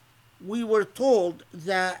 we were told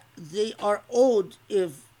that they are owed,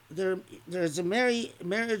 if there is a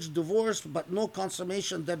marriage divorce but no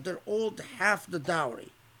consummation, that they're owed half the dowry.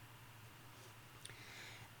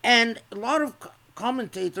 And a lot of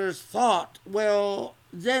commentators thought, well,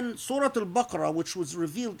 then Surah Al-Baqarah, which was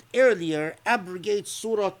revealed earlier, abrogates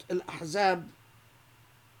Surah Al-Ahzab,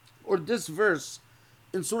 or this verse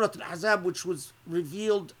in Surah Al-Ahzab, which was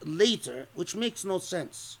revealed later, which makes no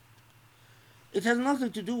sense. It has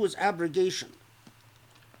nothing to do with abrogation.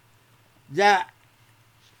 That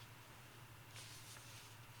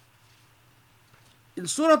in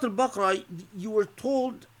Surah Al-Baqarah, you were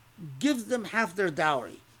told, give them half their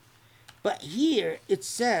dowry. But here it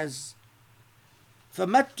says,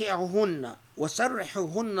 فَمَتِّعْهُنَّ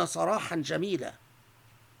وَسَرِّحُهُنَّ صَرَاحًا جَمِيلًا.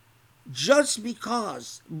 Just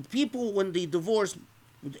because people, when they divorce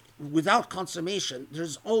without consummation,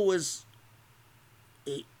 there's always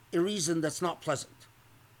a reason that's not pleasant.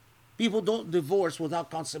 People don't divorce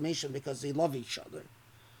without consummation because they love each other.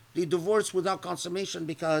 They divorce without consummation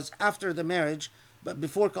because after the marriage, but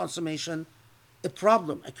before consummation, a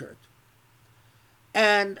problem occurred.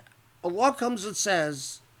 And Allah comes and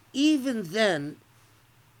says, even then,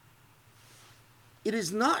 it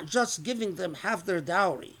is not just giving them half their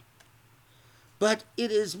dowry, but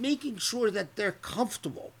it is making sure that they're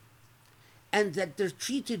comfortable and that they're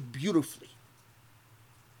treated beautifully.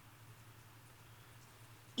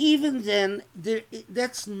 Even then,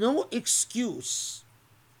 that's no excuse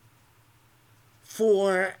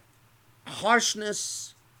for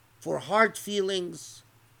harshness, for hard feelings,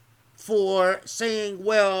 for saying,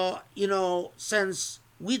 well, since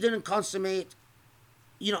we didn't consummate,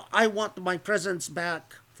 I want my presents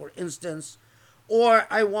back, for instance, or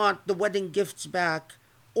I want the wedding gifts back,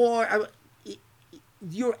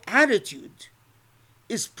 your attitude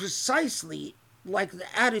is precisely like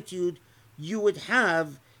the attitude you would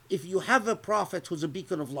have if you have a prophet who's a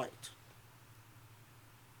beacon of light.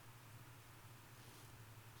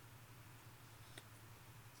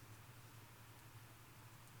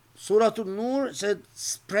 Surah An-Nur said,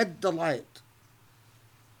 spread the light.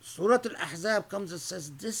 Surah Al-Ahzab comes and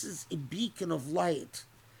says, this is a beacon of light.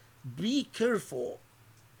 Be careful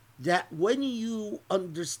that when you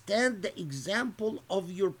understand the example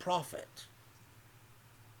of your prophet,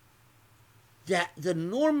 that the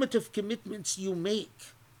normative commitments you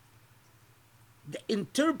make, the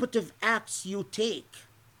interpretive acts you take,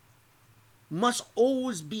 must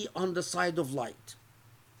always be on the side of light.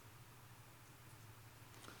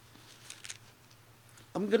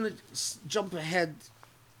 I'm going to jump ahead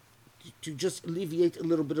to just alleviate a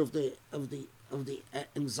little bit of the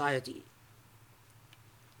anxiety.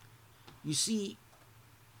 You see,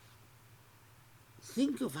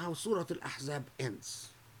 think of how Surah Al-Ahzab ends.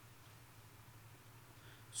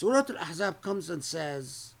 Surah Al-Ahzab comes and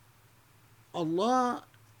says, Allah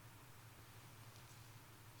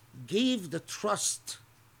gave the trust.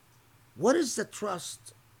 What is the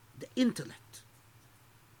trust? The intellect.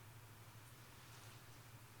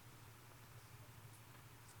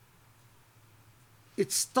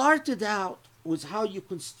 It started out with how you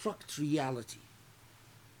construct reality.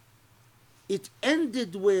 It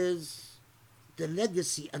ended with the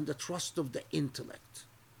legacy and the trust of the intellect.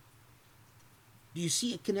 Do you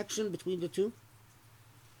see a connection between the two?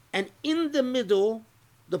 And in the middle,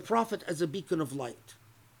 the Prophet as a beacon of light.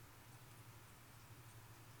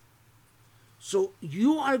 So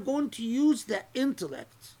you are going to use the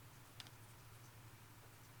intellect.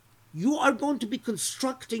 You are going to be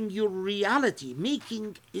constructing your reality,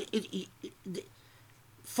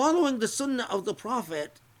 following the sunnah of the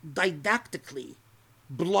Prophet didactically,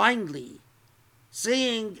 blindly,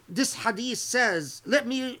 saying, this hadith says, let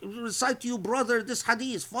me recite to you, brother, this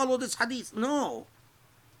hadith, follow this hadith. No.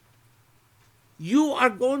 You are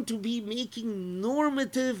going to be making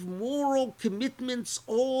normative moral commitments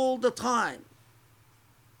all the time.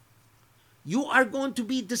 You are going to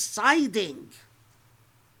be deciding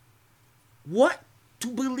what to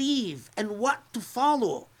believe and what to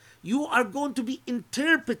follow. You are going to be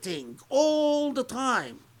interpreting all the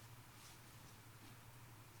time.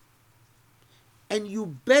 And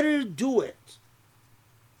you better do it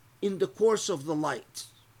in the course of the light.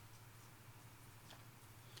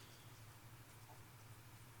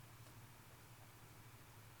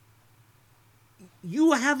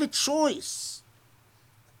 You have a choice.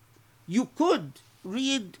 You could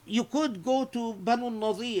go to Banu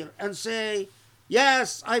Nadir and say,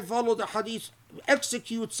 yes, I follow the hadith,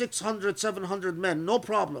 execute 600, 700 men, no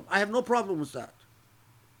problem. I have no problem with that.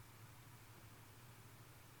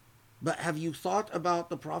 But have you thought about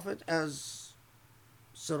the Prophet as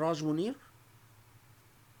Siraj Munir?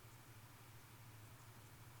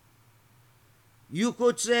 You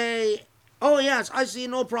could say, oh yes, I see,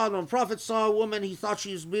 no problem. Prophet saw a woman, he thought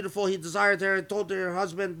she was beautiful, he desired her, told her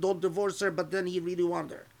husband, don't divorce her, but then he really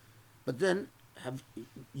wanted her. But then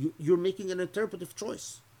you're making an interpretive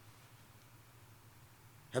choice.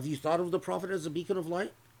 Have you thought of the Prophet as a beacon of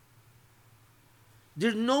light?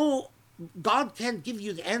 God can't give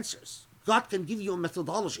you the answers. God can give you a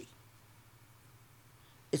methodology.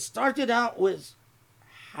 It started out with,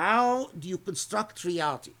 how do you construct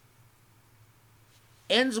reality?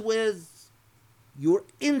 Ends with your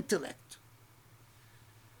intellect.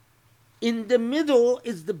 In the middle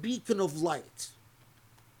is the beacon of light.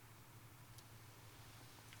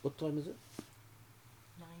 What time is it?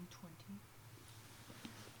 9:20.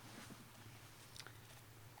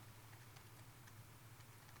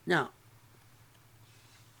 Now,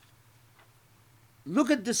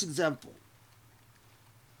 look at this example.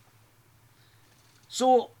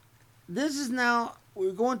 So, this is now,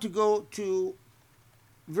 we're going to go to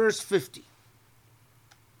verse 50.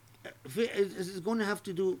 It's going to have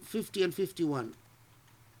to do 50 and 51.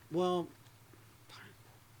 Well,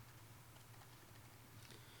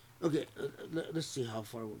 okay, let's see how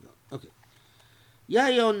far we'll go. Okay. Ya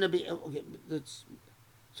ayyuhan Nabi. Okay,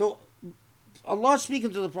 so Allah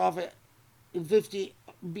speaking to the Prophet in 50,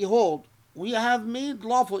 behold, we have made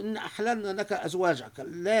lawful إن أحللنا لك أزواجك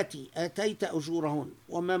اللاتي آتيت أجورهن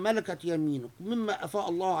وما ملكت يمينك مما أفاء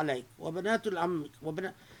الله عليك وبنات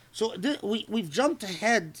العمك So we've jumped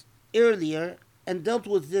ahead earlier and dealt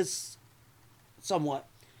with this somewhat.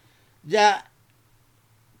 The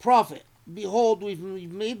Prophet, behold,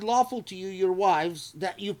 we've made lawful to you your wives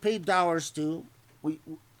that you paid dowries to, We,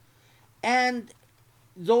 and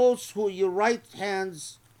those who your right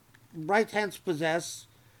hands possess,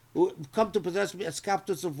 who come to possess me as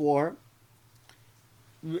captives of war,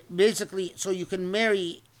 basically, so you can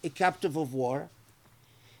marry a captive of war.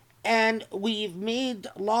 And we've made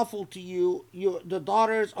lawful to you the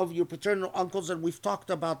daughters of your paternal uncles, and we've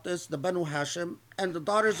talked about this, the Banu Hashim, and the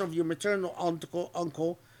daughters of your maternal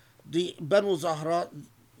uncle, the Banu Zahra,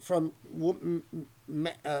 from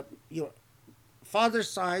your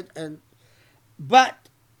father's side, but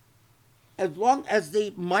as long as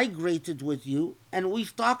they migrated with you, and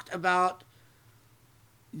we've talked about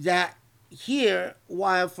that here,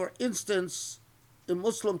 while, for instance, a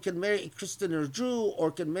Muslim can marry a Christian or Jew,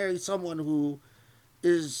 or can marry someone who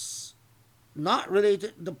is not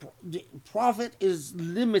related, the Prophet is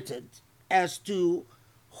limited as to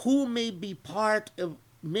who may be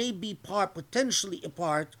potentially a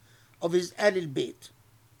part of his Ahlul Bayt.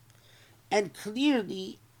 And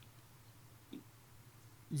clearly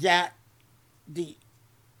that the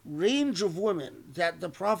range of women that the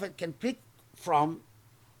Prophet can pick from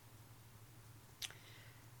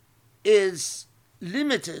is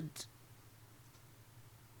limited,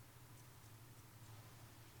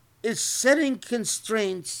 is setting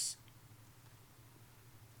constraints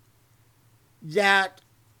that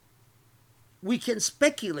we can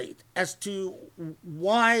speculate as to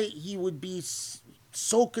why he would be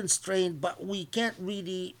so constrained, but we can't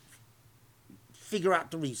really figure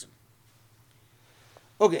out the reason.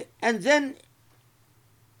 Okay, and then,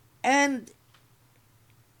 and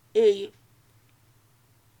a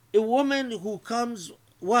woman who comes,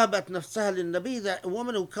 wabat nafsaha lin-nabi, that a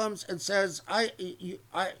woman who comes and says, I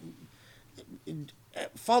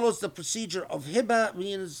follows the procedure of hiba,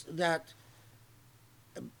 means that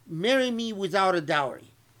marry me without a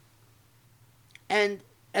dowry. And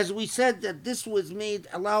as we said, that this was made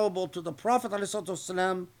allowable to the Prophet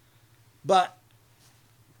ﷺ, but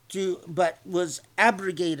was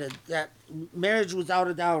abrogated, that marriage without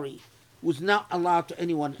a dowry was not allowed to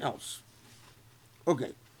anyone else.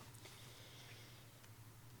 Okay.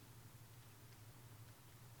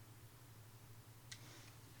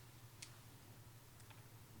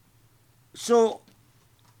 So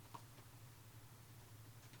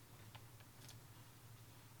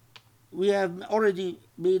we have already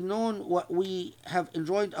made known what we have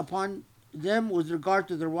enjoined upon them with regard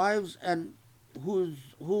to their wives and whom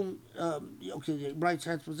the bride's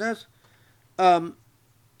hands possess. Okay.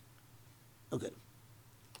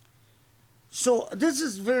 So this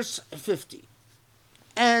is verse 50.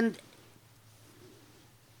 And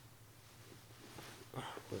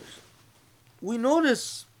we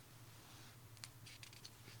notice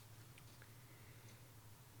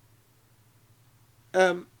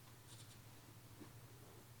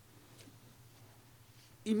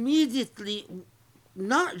immediately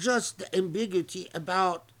not just the ambiguity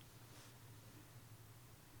about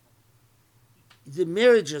the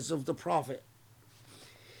marriages of the Prophet,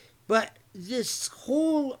 but this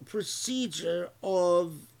whole procedure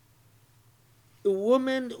of a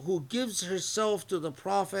woman who gives herself to the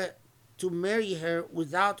Prophet to marry her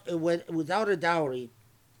without a dowry.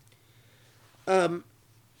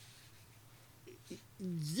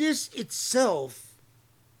 This itself,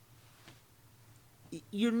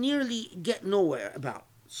 you nearly get nowhere about.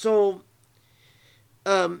 So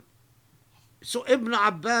Ibn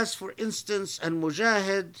Abbas, for instance, and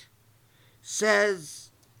Mujahid says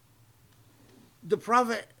the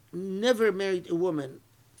Prophet never married a woman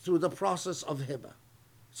through the process of hiba.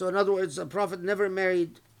 So in other words, the Prophet never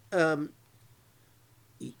married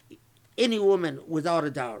any woman without a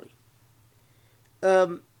dowry.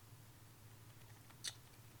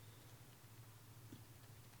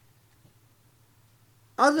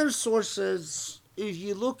 Other sources, if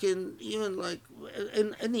you look in even like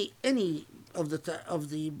in any of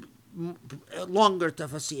the longer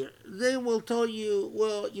tafsir, they will tell you,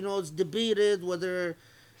 well, it's debated whether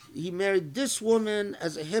he married this woman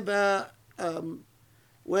as a hiba,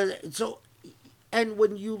 and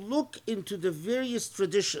when you look into the various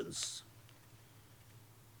traditions,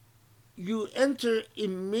 you enter a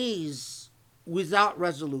maze without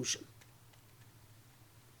resolution.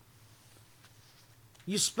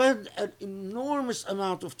 You spend an enormous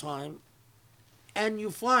amount of time, and you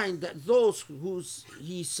find that those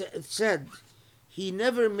he said he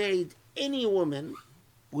never married any woman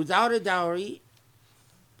without a dowry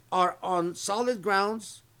are on solid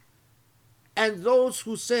grounds, and those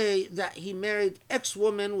who say that he married X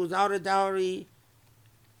woman without a dowry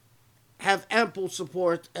have ample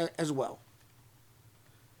support as well.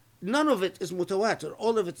 None of it is mutawatir,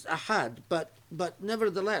 all of it's ahad, but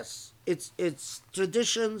nevertheless, it's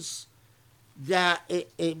traditions that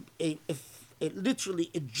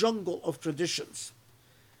literally a jungle of traditions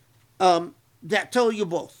that tell you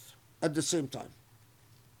both at the same time.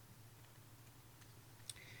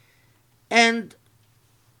 And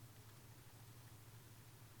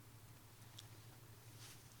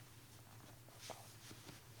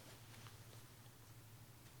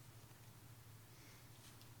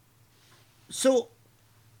so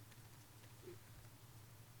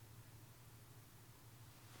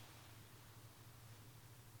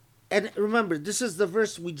and remember, this is the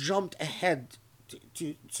verse we jumped ahead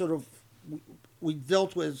to sort of we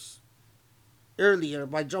dealt with earlier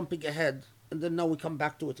by jumping ahead, and then now we come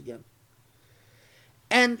back to it again.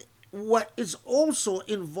 And what is also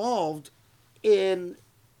involved in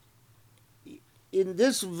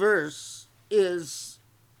this verse is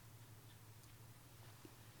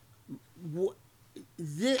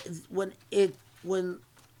when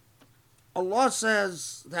Allah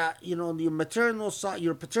says that, you know, your maternal side,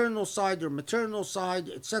 your paternal side, your maternal side,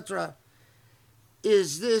 etc.,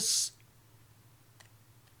 is this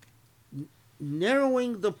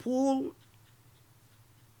narrowing the pool,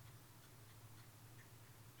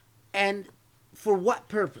 and for what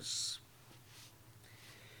purpose?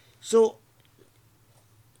 So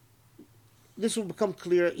this will become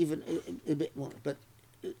clear even a bit more. But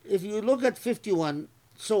if you look at 51,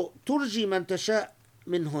 so ترجي من تشاء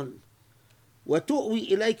منهن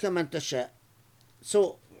وتؤوي إليك من تشاء.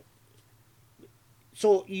 So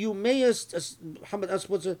you mayest, as Muhammad as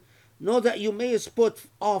puts it, know that you mayest put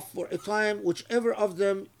off for a time whichever of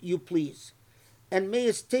them you please, and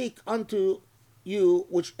mayest take unto you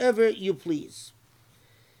whichever you please.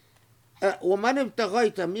 ومن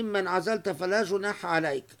ابتغيت ممن عزلت فلا جناح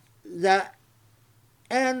عليك. That,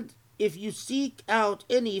 and if you seek out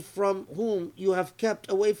any from whom you have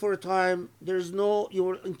kept away for a time, you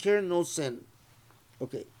will incur no sin.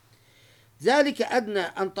 Okay. ذلك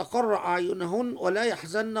أدنى أن تقر أعينهن ولا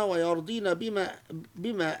يحزن ويرضين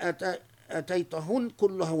بما أتيتهن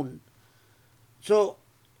كلهن. So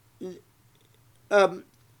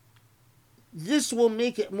this will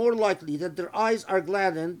make it more likely that their eyes are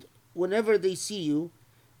gladdened whenever they see you,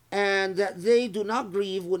 and that they do not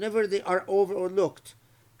grieve whenever they are overlooked,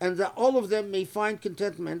 and that all of them may find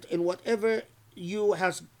contentment in whatever you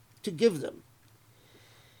has to give them.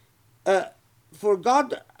 For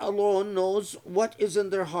God alone knows what is in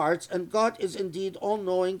their hearts, and God is indeed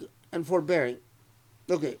all-knowing and forbearing.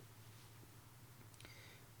 Okay.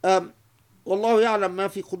 والله يعلم ما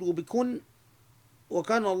في قلوبكن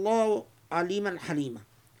وكان الله عليما حليما.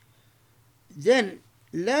 Then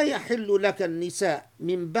لا يحل لك النساء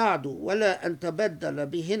من بعد ولا أن تبدل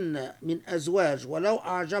بهن من أزواج ولو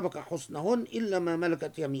أعجبك حسنهن إلا ما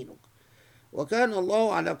ملكت يمينك وكان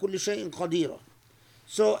الله على كل شيء قديرا.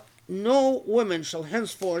 So no woman shall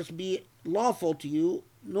henceforth be lawful to you,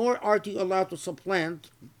 nor are you allowed to supplant,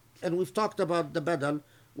 and we've talked about the badal,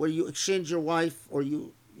 where you exchange your wife or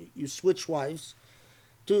you switch wives,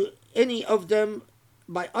 to any of them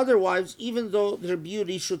by other wives, even though their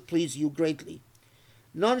beauty should please you greatly.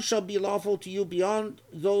 None shall be lawful to you beyond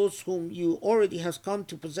those whom you already has come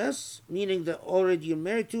to possess, meaning that already you're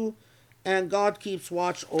married to, and God keeps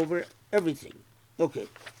watch over everything. Okay.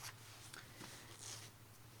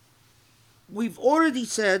 We've already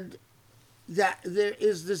said that there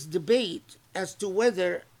is this debate as to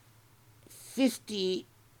whether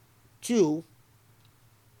 52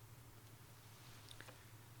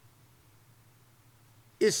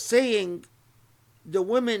 is saying the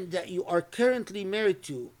women that you are currently married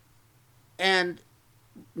to, and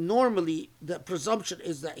normally the presumption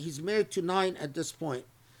is that he's married to 9 at this point,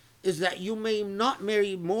 is that you may not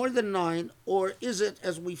marry more than 9, or is it,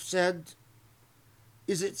 as we've said,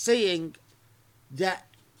 is it saying that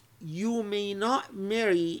you may not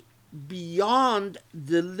marry beyond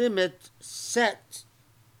the limit set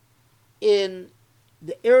in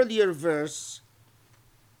the earlier verse,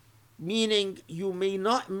 meaning you may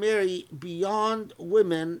not marry beyond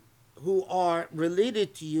women who are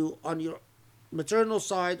related to you on your maternal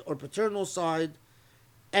side or paternal side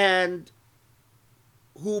and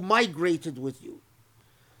who migrated with you.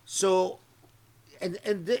 So, and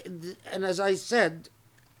as I said,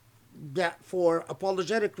 that for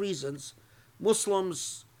apologetic reasons,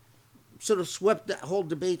 Muslims sort of swept that whole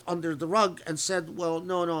debate under the rug and said, well,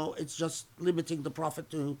 no, it's just limiting the Prophet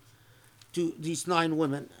to these 9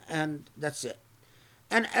 women, and that's it.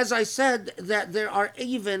 And as I said, that there are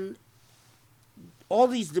even all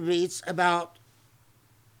these debates about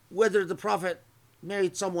whether the Prophet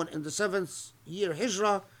married someone in the 7th year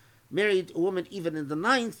Hijrah, married a woman even in the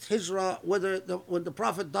 9th Hijrah, whether when the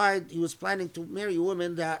Prophet died, he was planning to marry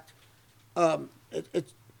women that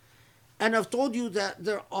And I've told you that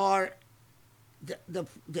there are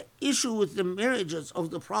the issue with the marriages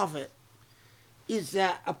of the Prophet is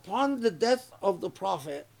that upon the death of the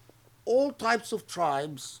Prophet, all types of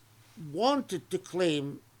tribes wanted to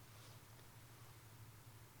claim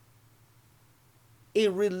a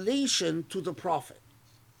relation to the Prophet.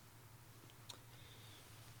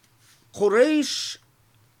 Quraysh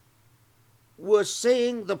was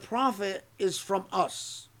saying the Prophet is from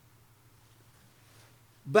us.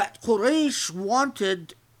 But Quraysh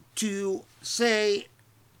wanted to say,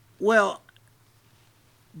 well,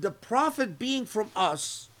 the Prophet being from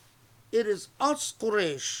us, it is us,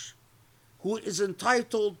 Quraysh, who is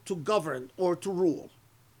entitled to govern or to rule.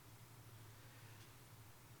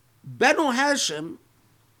 Banu Hashim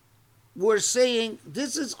were saying,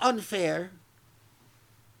 this is unfair.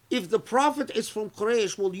 If the Prophet is from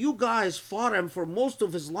Quraysh, well, you guys fought him for most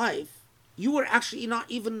of his life. You were actually not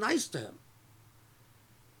even nice to him.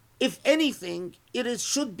 If anything,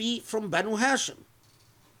 should be from Banu Hashim.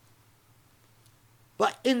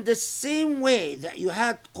 But in the same way that you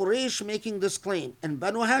had Quraysh making this claim and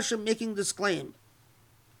Banu Hashim making this claim,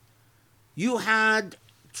 you had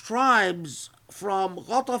tribes from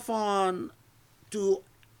Ghatafan to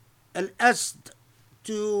Al-Asd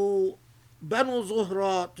to Banu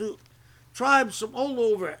Zuhra to tribes from all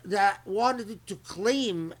over that wanted to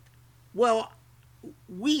claim, well,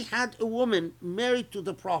 we had a woman married to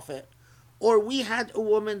the Prophet, or we had a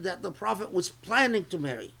woman that the Prophet was planning to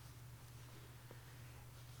marry.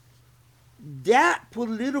 That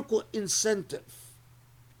political incentive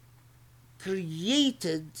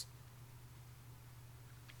created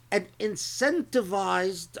and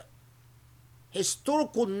incentivized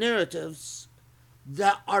historical narratives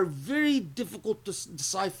that are very difficult to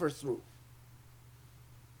decipher through.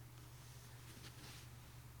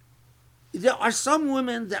 There are some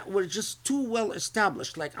women that were just too well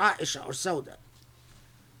established, like Aisha or Sauda.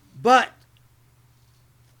 But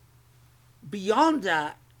beyond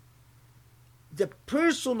that, the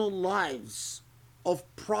personal lives of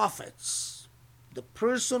prophets,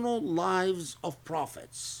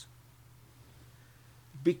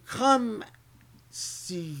 become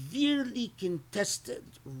severely contested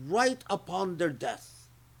right upon their death.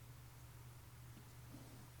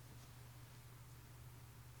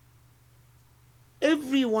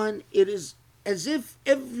 It is as if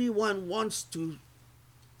everyone wants to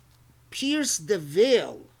pierce the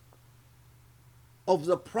veil of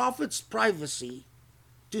the Prophet's privacy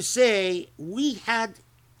to say we had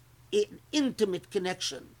an intimate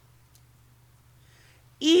connection.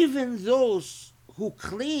 Even those who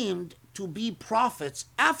claimed to be prophets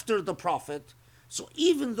after the Prophet, so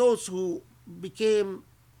even those who became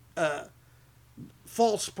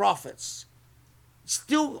false prophets,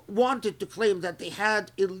 still wanted to claim that they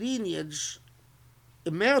had a lineage,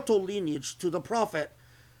 a marital lineage to the Prophet,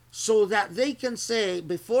 so that they can say,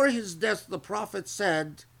 before his death, the Prophet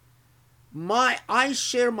said, I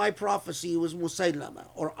share my prophecy with Musaylama,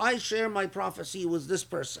 or I share my prophecy with this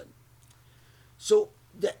person. So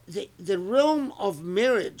the realm of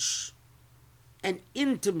marriage and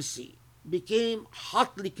intimacy became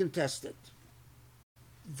hotly contested.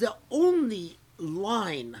 The only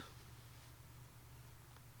line,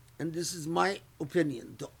 and this is my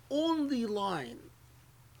opinion, the only line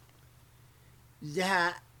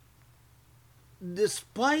that,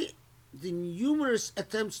 despite the numerous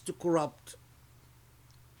attempts to corrupt,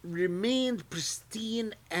 remained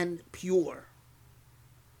pristine and pure,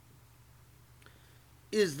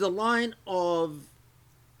 is the line of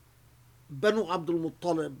Banu Abdul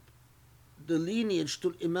Muttalib, the lineage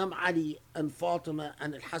to Imam Ali and Fatima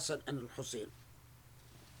and Al-Hassan and Al-Hussein.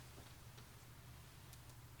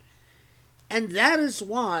 And that is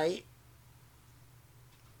why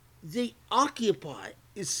they occupy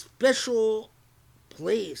a special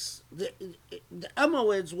place. The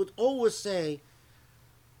Umayyads would always say,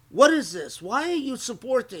 what is this? Why are you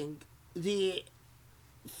supporting the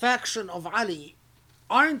faction of Ali?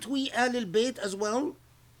 Aren't we Ahlul Bayt as well?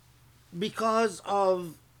 Because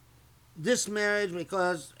of this marriage,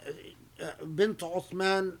 because Bint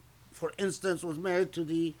Uthman, for instance, was married to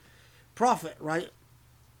the Prophet, right?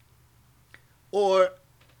 Or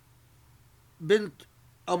Bint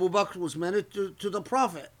Abu Bakr was married to the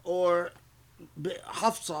Prophet, or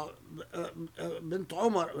Hafsa, Bint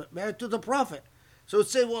Umar, married to the Prophet. So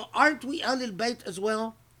say, well, aren't we Ahlul Bayt as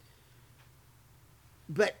well?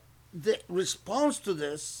 But the response to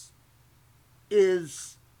this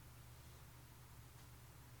is,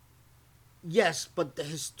 yes, but the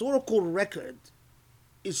historical record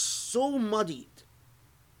is so muddied.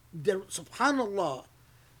 Subhanallah,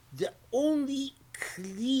 the only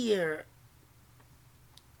clear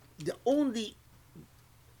the only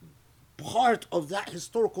part of that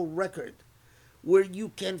historical record where you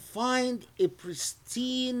can find a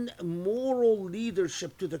pristine moral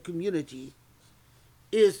leadership to the community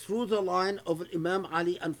is through the line of Imam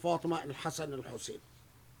Ali and Fatima and Hassan al Hussein.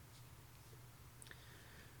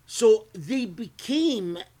 So they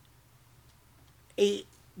became a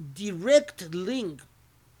direct link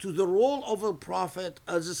to the role of a prophet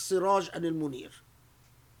as a Siraj and al Munir,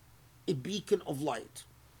 a beacon of light.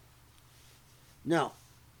 Now,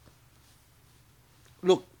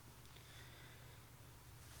 look,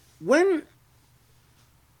 when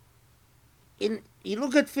you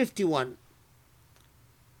look at 51,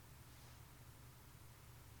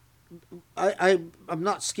 I'm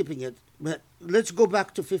not skipping it, but let's go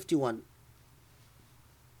back to 51.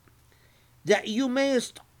 That you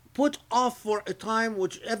mayest put off for a time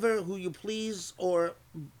whichever who you please, or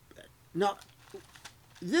now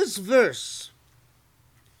this verse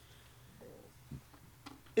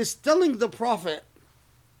is telling the prophet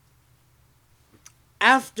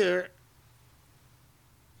after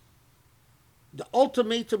the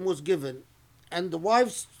ultimatum was given and the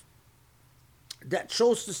wives that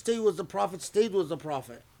chose to stay with the prophet stayed with the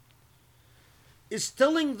prophet, is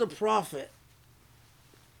telling the prophet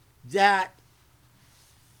that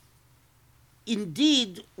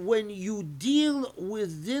indeed when you deal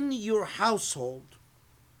within your household,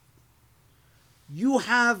 you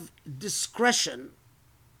have discretion.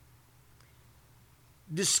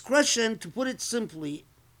 Discretion, to put it simply,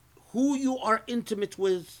 who you are intimate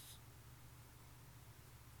with,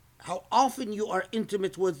 how often you are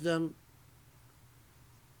intimate with them.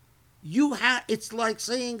 It's like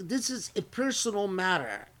saying this is a personal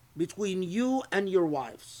matter between you and your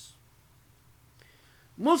wives.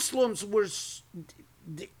 Most Muslims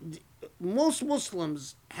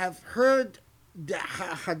have heard the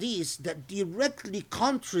hadiths that directly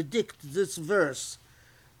contradict this verse,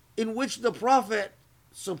 in which the prophet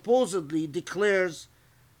supposedly declares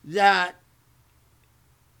that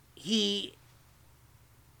he's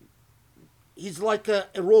like a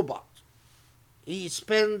robot. He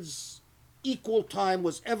spends equal time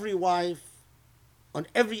with every wife on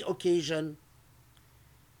every occasion.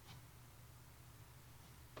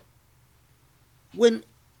 When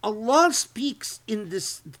Allah speaks in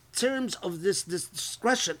this terms of this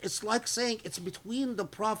discretion, it's like saying it's between the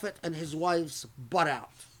prophet and his wives, butt out.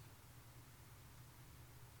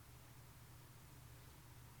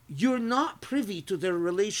 You're not privy to their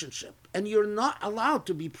relationship, and you're not allowed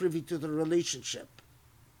to be privy to the relationship.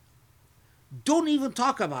 Don't even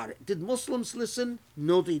talk about it. Did Muslims listen?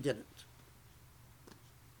 No, they didn't.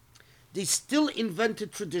 They still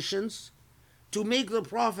invented traditions to make the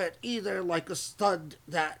prophet either like a stud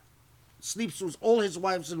that sleeps with all his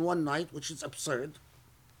wives in one night, which is absurd,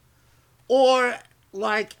 or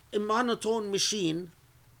like a monotone machine.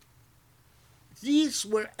 These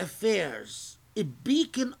were affairs. A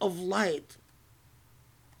beacon of light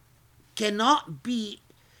cannot be,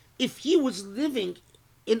 if he was living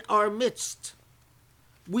in our midst,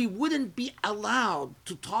 we wouldn't be allowed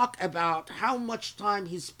to talk about how much time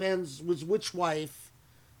he spends with which wife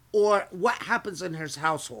or what happens in his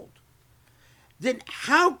household. Then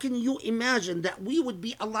how can you imagine that we would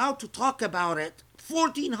be allowed to talk about it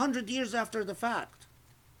 1400 years after the fact?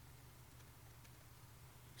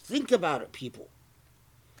 Think about it, people.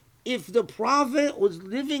 If the prophet was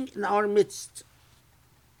living in our midst,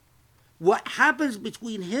 what happens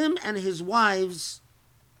between him and his wives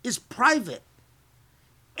is private.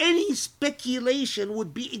 Any speculation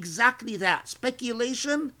would be exactly that.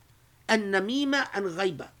 Speculation and namima and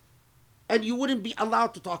ghaiba. And you wouldn't be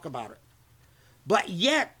allowed to talk about it. But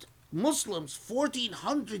yet, Muslims,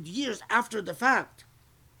 1400 years after the fact,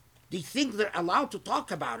 they think they're allowed to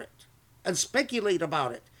talk about it and speculate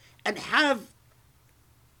about it and have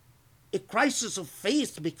a crisis of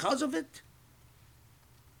faith because of it.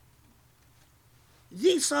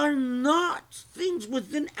 These are not things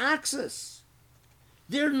within access.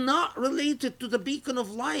 They're not related to the beacon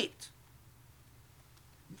of light.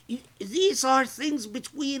 These are things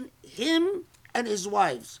between him and his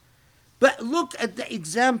wives. But look at the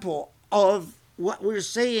example of what we're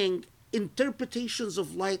saying, interpretations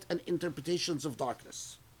of light and interpretations of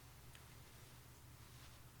darkness.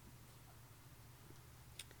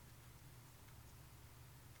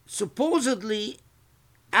 Supposedly,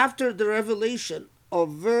 after the revelation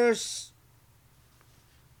of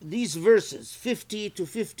these verses 50 to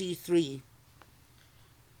 53,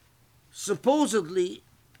 supposedly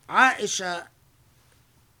Aisha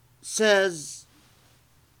says,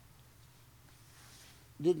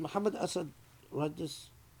 did Muhammad Asad write this?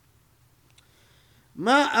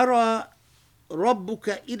 ما أرى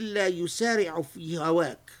ربك إلا يسارع في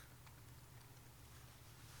هواك.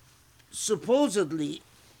 Supposedly,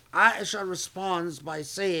 Aisha responds by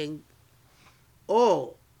saying,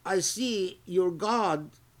 oh, I see your God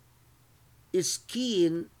is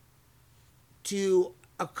keen to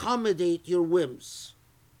accommodate your whims.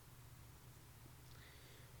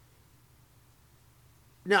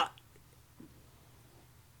 Now,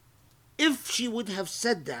 if she would have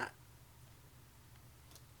said that,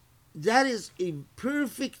 that is a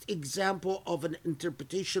perfect example of an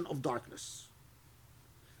interpretation of darkness.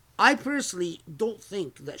 I personally don't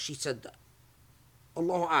think that she said that.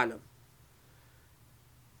 Allahu A'lam.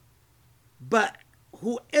 But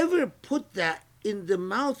whoever put that in the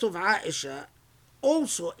mouth of Aisha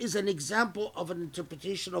also is an example of an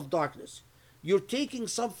interpretation of darkness. You're taking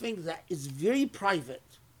something that is very private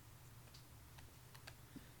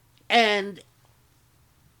and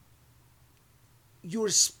you're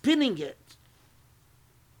spinning it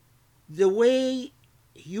the way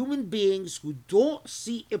human beings who don't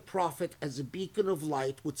see a prophet as a beacon of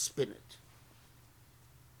light would spin it.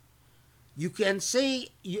 You can say,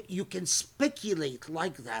 you can speculate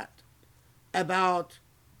like that about,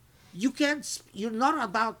 you're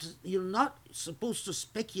not supposed to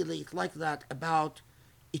speculate like that about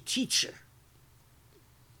a teacher,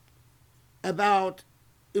 about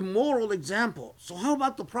a moral example. So how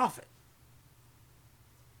about the prophet?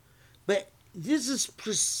 But this is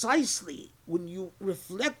precisely when you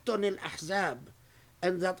reflect on Ahzab,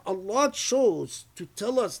 and that Allah chose to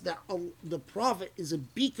tell us that the Prophet is a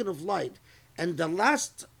beacon of light and the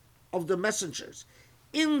last of the messengers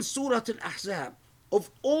in Surah Al-Ahzab, of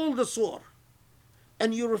all the surah,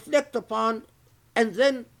 and you reflect upon, and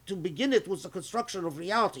then to begin it with the construction of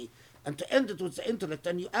reality and to end it with the intellect,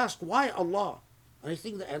 and you ask, why Allah? And I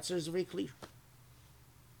think the answer is very clear.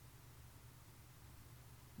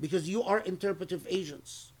 Because you are interpretive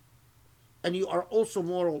agents, and you are also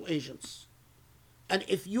moral agents. And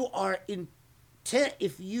if you are you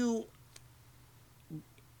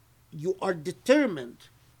are determined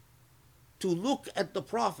to look at the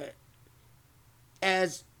Prophet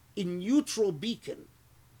as a neutral beacon,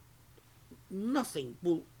 nothing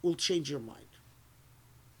will change your mind.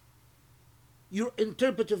 Your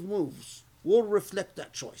interpretive moves will reflect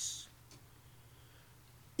that choice.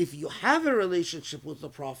 If you have a relationship with the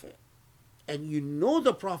Prophet and you know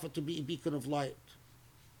the Prophet to be a beacon of light,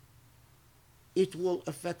 it will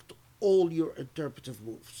affect all your interpretive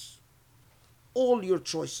moves, all your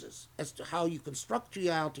choices as to how you construct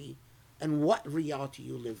reality and what reality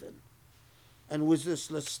you live in. And with this,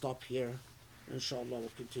 let's stop here. Inshallah, we'll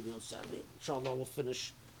continue on Saturday. Inshallah, we'll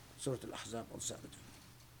finish Surah Al-Ahzab on Saturday.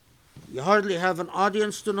 You hardly have an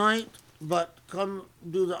audience tonight, but come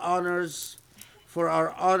do the honors for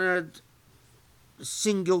our honored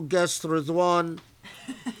single guest, Rizwan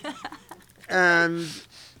and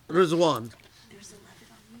Rizwan. There's 11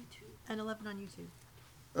 on YouTube. And 11 on YouTube.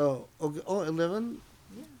 Oh, okay. Oh, 11?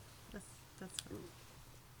 Yeah, that's fine.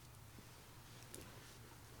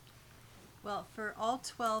 Well, for all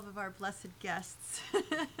 12 of our blessed guests,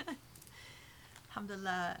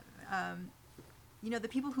 alhamdulillah, the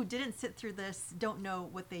people who didn't sit through this don't know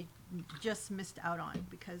what they just missed out on,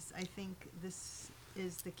 because I think this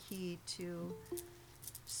is the key to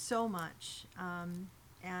so much.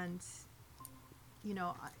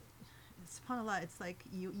 SubhanAllah, it's like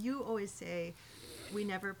you always say, we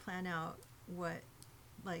never plan out what,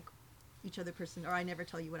 like, each other person, or I never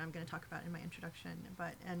tell you what I'm going to talk about in my introduction.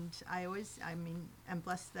 I'm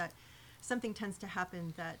blessed that something tends to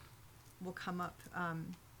happen that will come up.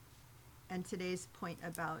 And today's point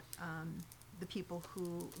about the people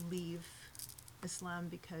who leave Islam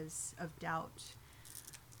because of doubt,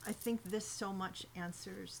 I think this so much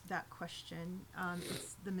answers that question.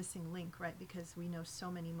 It's the missing link, right? Because we know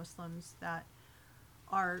so many Muslims that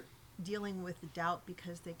are dealing with doubt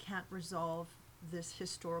because they can't resolve this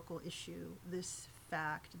historical issue, this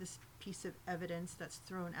fact, this piece of evidence that's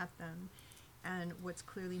thrown at them. And what's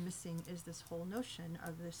clearly missing is this whole notion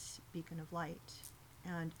of this beacon of light.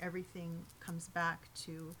 And everything comes back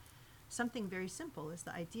to something very simple, is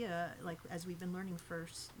the idea, like as we've been learning for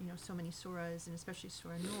so many surahs, and especially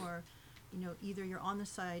Surah Nur, either you're on the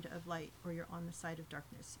side of light or you're on the side of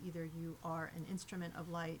darkness. Either you are an instrument of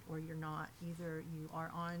light or you're not. Either you are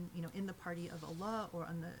on, in the party of Allah or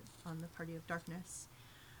on the party of darkness.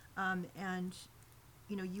 And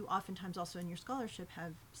you oftentimes also in your scholarship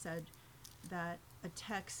have said that a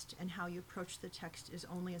text and how you approach the text is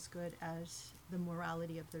only as good as the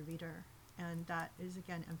morality of the reader. And that is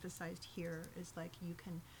again emphasized here, is like you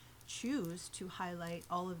can choose to highlight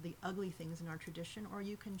all of the ugly things in our tradition, or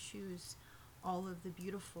you can choose all of the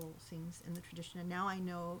beautiful things in the tradition. And now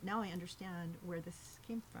I understand where this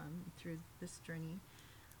came from through this journey.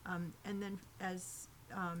 And then as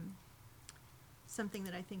something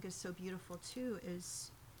that I think is so beautiful too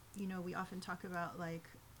is, we often talk about like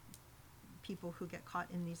people who get caught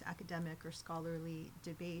in these academic or scholarly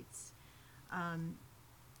debates, and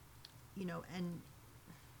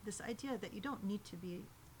this idea that you don't need to be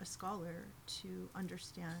a scholar to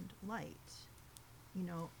understand light.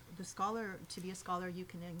 To be a scholar, you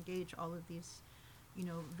can engage all of these,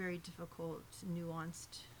 very difficult,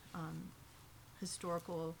 nuanced,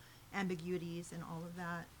 historical ambiguities and all of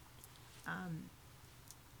that.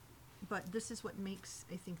 But this is what makes,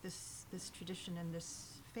 I think, this tradition and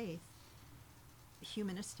this faith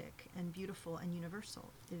humanistic and beautiful and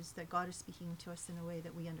universal, is that God is speaking to us in a way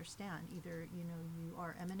that we understand. Either, you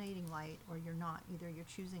are emanating light or you're not. Either you're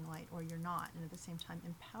choosing light or you're not. And at the same time,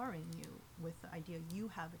 empowering you with the idea you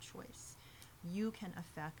have a choice. You can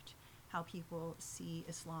affect how people see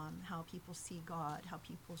Islam, how people see God, how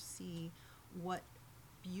people see what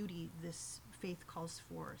beauty this faith calls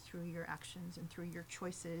for through your actions and through your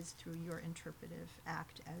choices, through your interpretive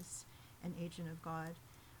act as an agent of God.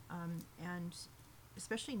 And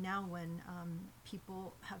especially now when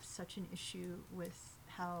people have such an issue with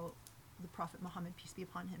how the Prophet Muhammad, peace be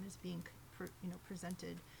upon him, is being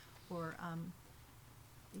presented or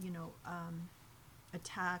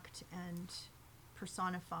attacked and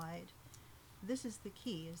personified. This is the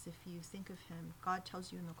key, is if you think of him, God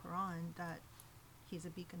tells you in the Quran that he's a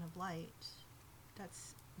beacon of light.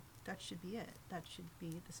 That should be it. That should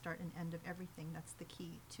be the start and end of everything. That's the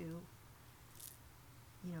key to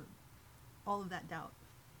all of that doubt.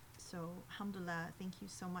 So, alhamdulillah, thank you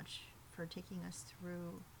so much for taking us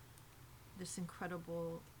through this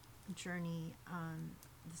incredible journey,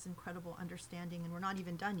 this incredible understanding. And we're not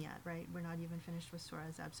even done yet, right? We're not even finished with Surah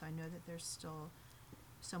Ahzab, so I know that there's still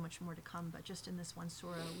so much more to come. But just in this one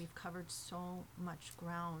surah, we've covered so much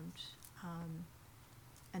ground,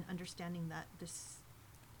 and understanding that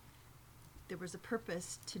there was a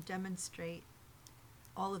purpose to demonstrate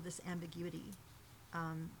all of this ambiguity.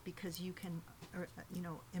 Because you can,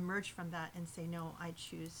 emerge from that and say, no, I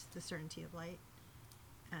choose the certainty of light.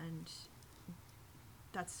 And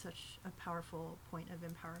that's such a powerful point of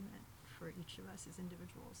empowerment for each of us as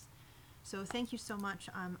individuals. So thank you so much.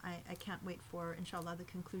 I can't wait for, inshallah, the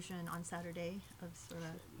conclusion on Saturday of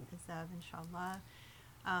Surah Ahzab, inshallah.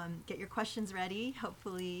 Get your questions ready.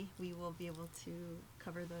 Hopefully we will be able to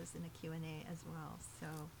cover those in a Q&A as well. So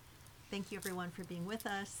thank you everyone for being with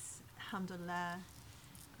us. Alhamdulillah.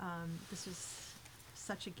 This was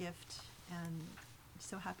such a gift, and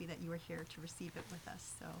so happy that you were here to receive it with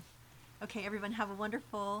us. So, okay, everyone, have a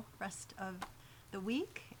wonderful rest of the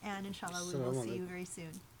week, and inshallah we will see you very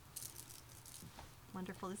soon.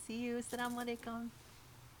 Wonderful to see you. Assalamu alaikum.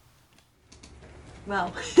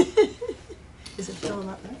 Wow. Is it still a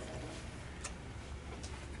lot left?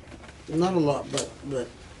 Not a lot, but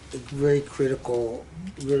a very critical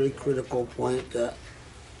point that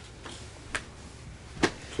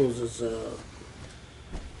closes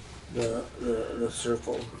the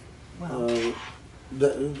circle. Wow.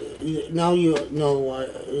 Now you know why.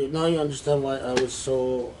 Now you understand why I was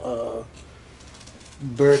so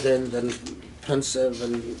burdened and pensive,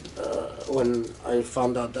 and when I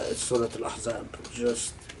found out that it's Surah Al-Ahzab.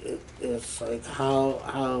 It's like how.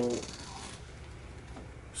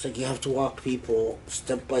 It's like you have to walk people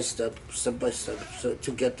step by step, so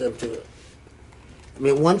to get them to. I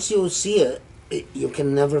mean, once you see it, you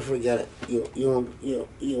can never forget it. You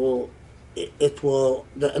will. It will.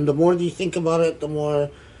 And the more you think about it, the more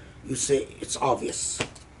you say it's obvious.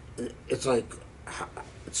 It's like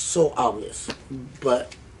it's so obvious,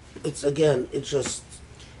 but it's again. It's just.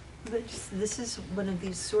 But this is one of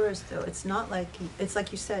these surahs, though. It's not like it's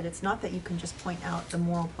like you said. It's not that you can just point out the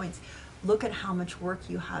moral points. Look at how much work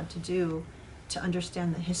you had to do to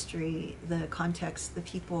understand the history, the context, the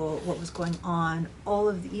people, what was going on, all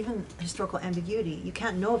of the, even historical ambiguity. You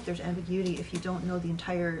can't know if there's ambiguity if you don't know the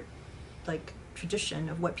entire, tradition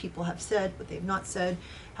of what people have said, what they've not said,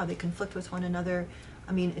 how they conflict with one another.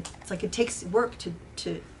 I mean, it's like it takes work to.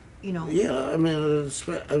 Yeah, I mean,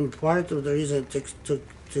 and part of the reason it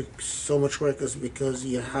took so much work is because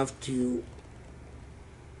you have to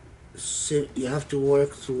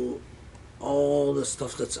work through all the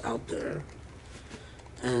stuff that's out there,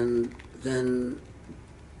 and then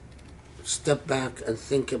step back and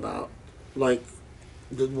think about,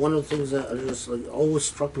 one of the things that just always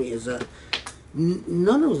struck me is that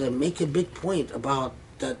none of them make a big point about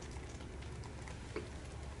that.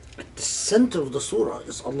 At the center of the surah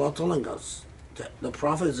is Allah telling us that the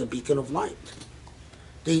Prophet is a beacon of light.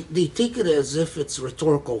 they take it as if it's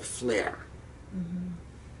rhetorical flair.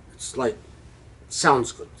 It's like,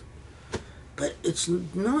 sounds good. But it's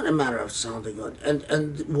not a matter of sounding good.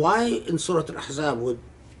 And why in Surah Al-Ahzab would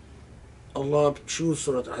Allah choose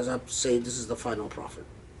Surah Al-Ahzab to say this is the final prophet?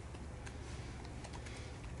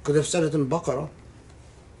 Could have said it in Baqarah.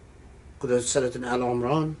 Could have said it in Al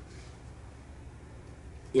Imran.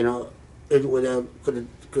 You know, it would have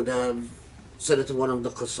could have said it in one of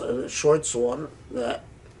the short surah that,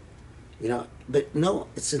 you know, but no,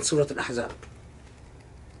 it's in Surah Al-Ahzab.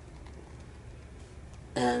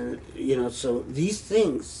 And you know, so these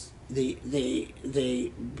things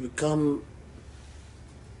they become,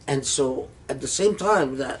 and so at the same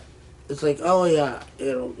time that it's like, oh yeah,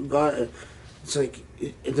 you know, God, it's like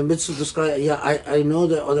in the midst of this guy, yeah, I know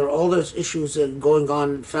that there are all those issues going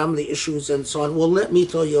on, family issues and so on. Well, let me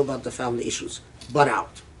tell you about the family issues. Butt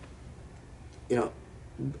out. You know,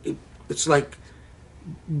 it's like,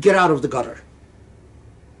 get out of the gutter.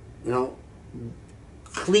 You know,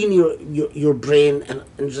 clean your brain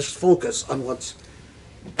and just focus on what's.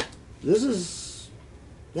 This is,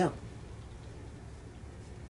 yeah.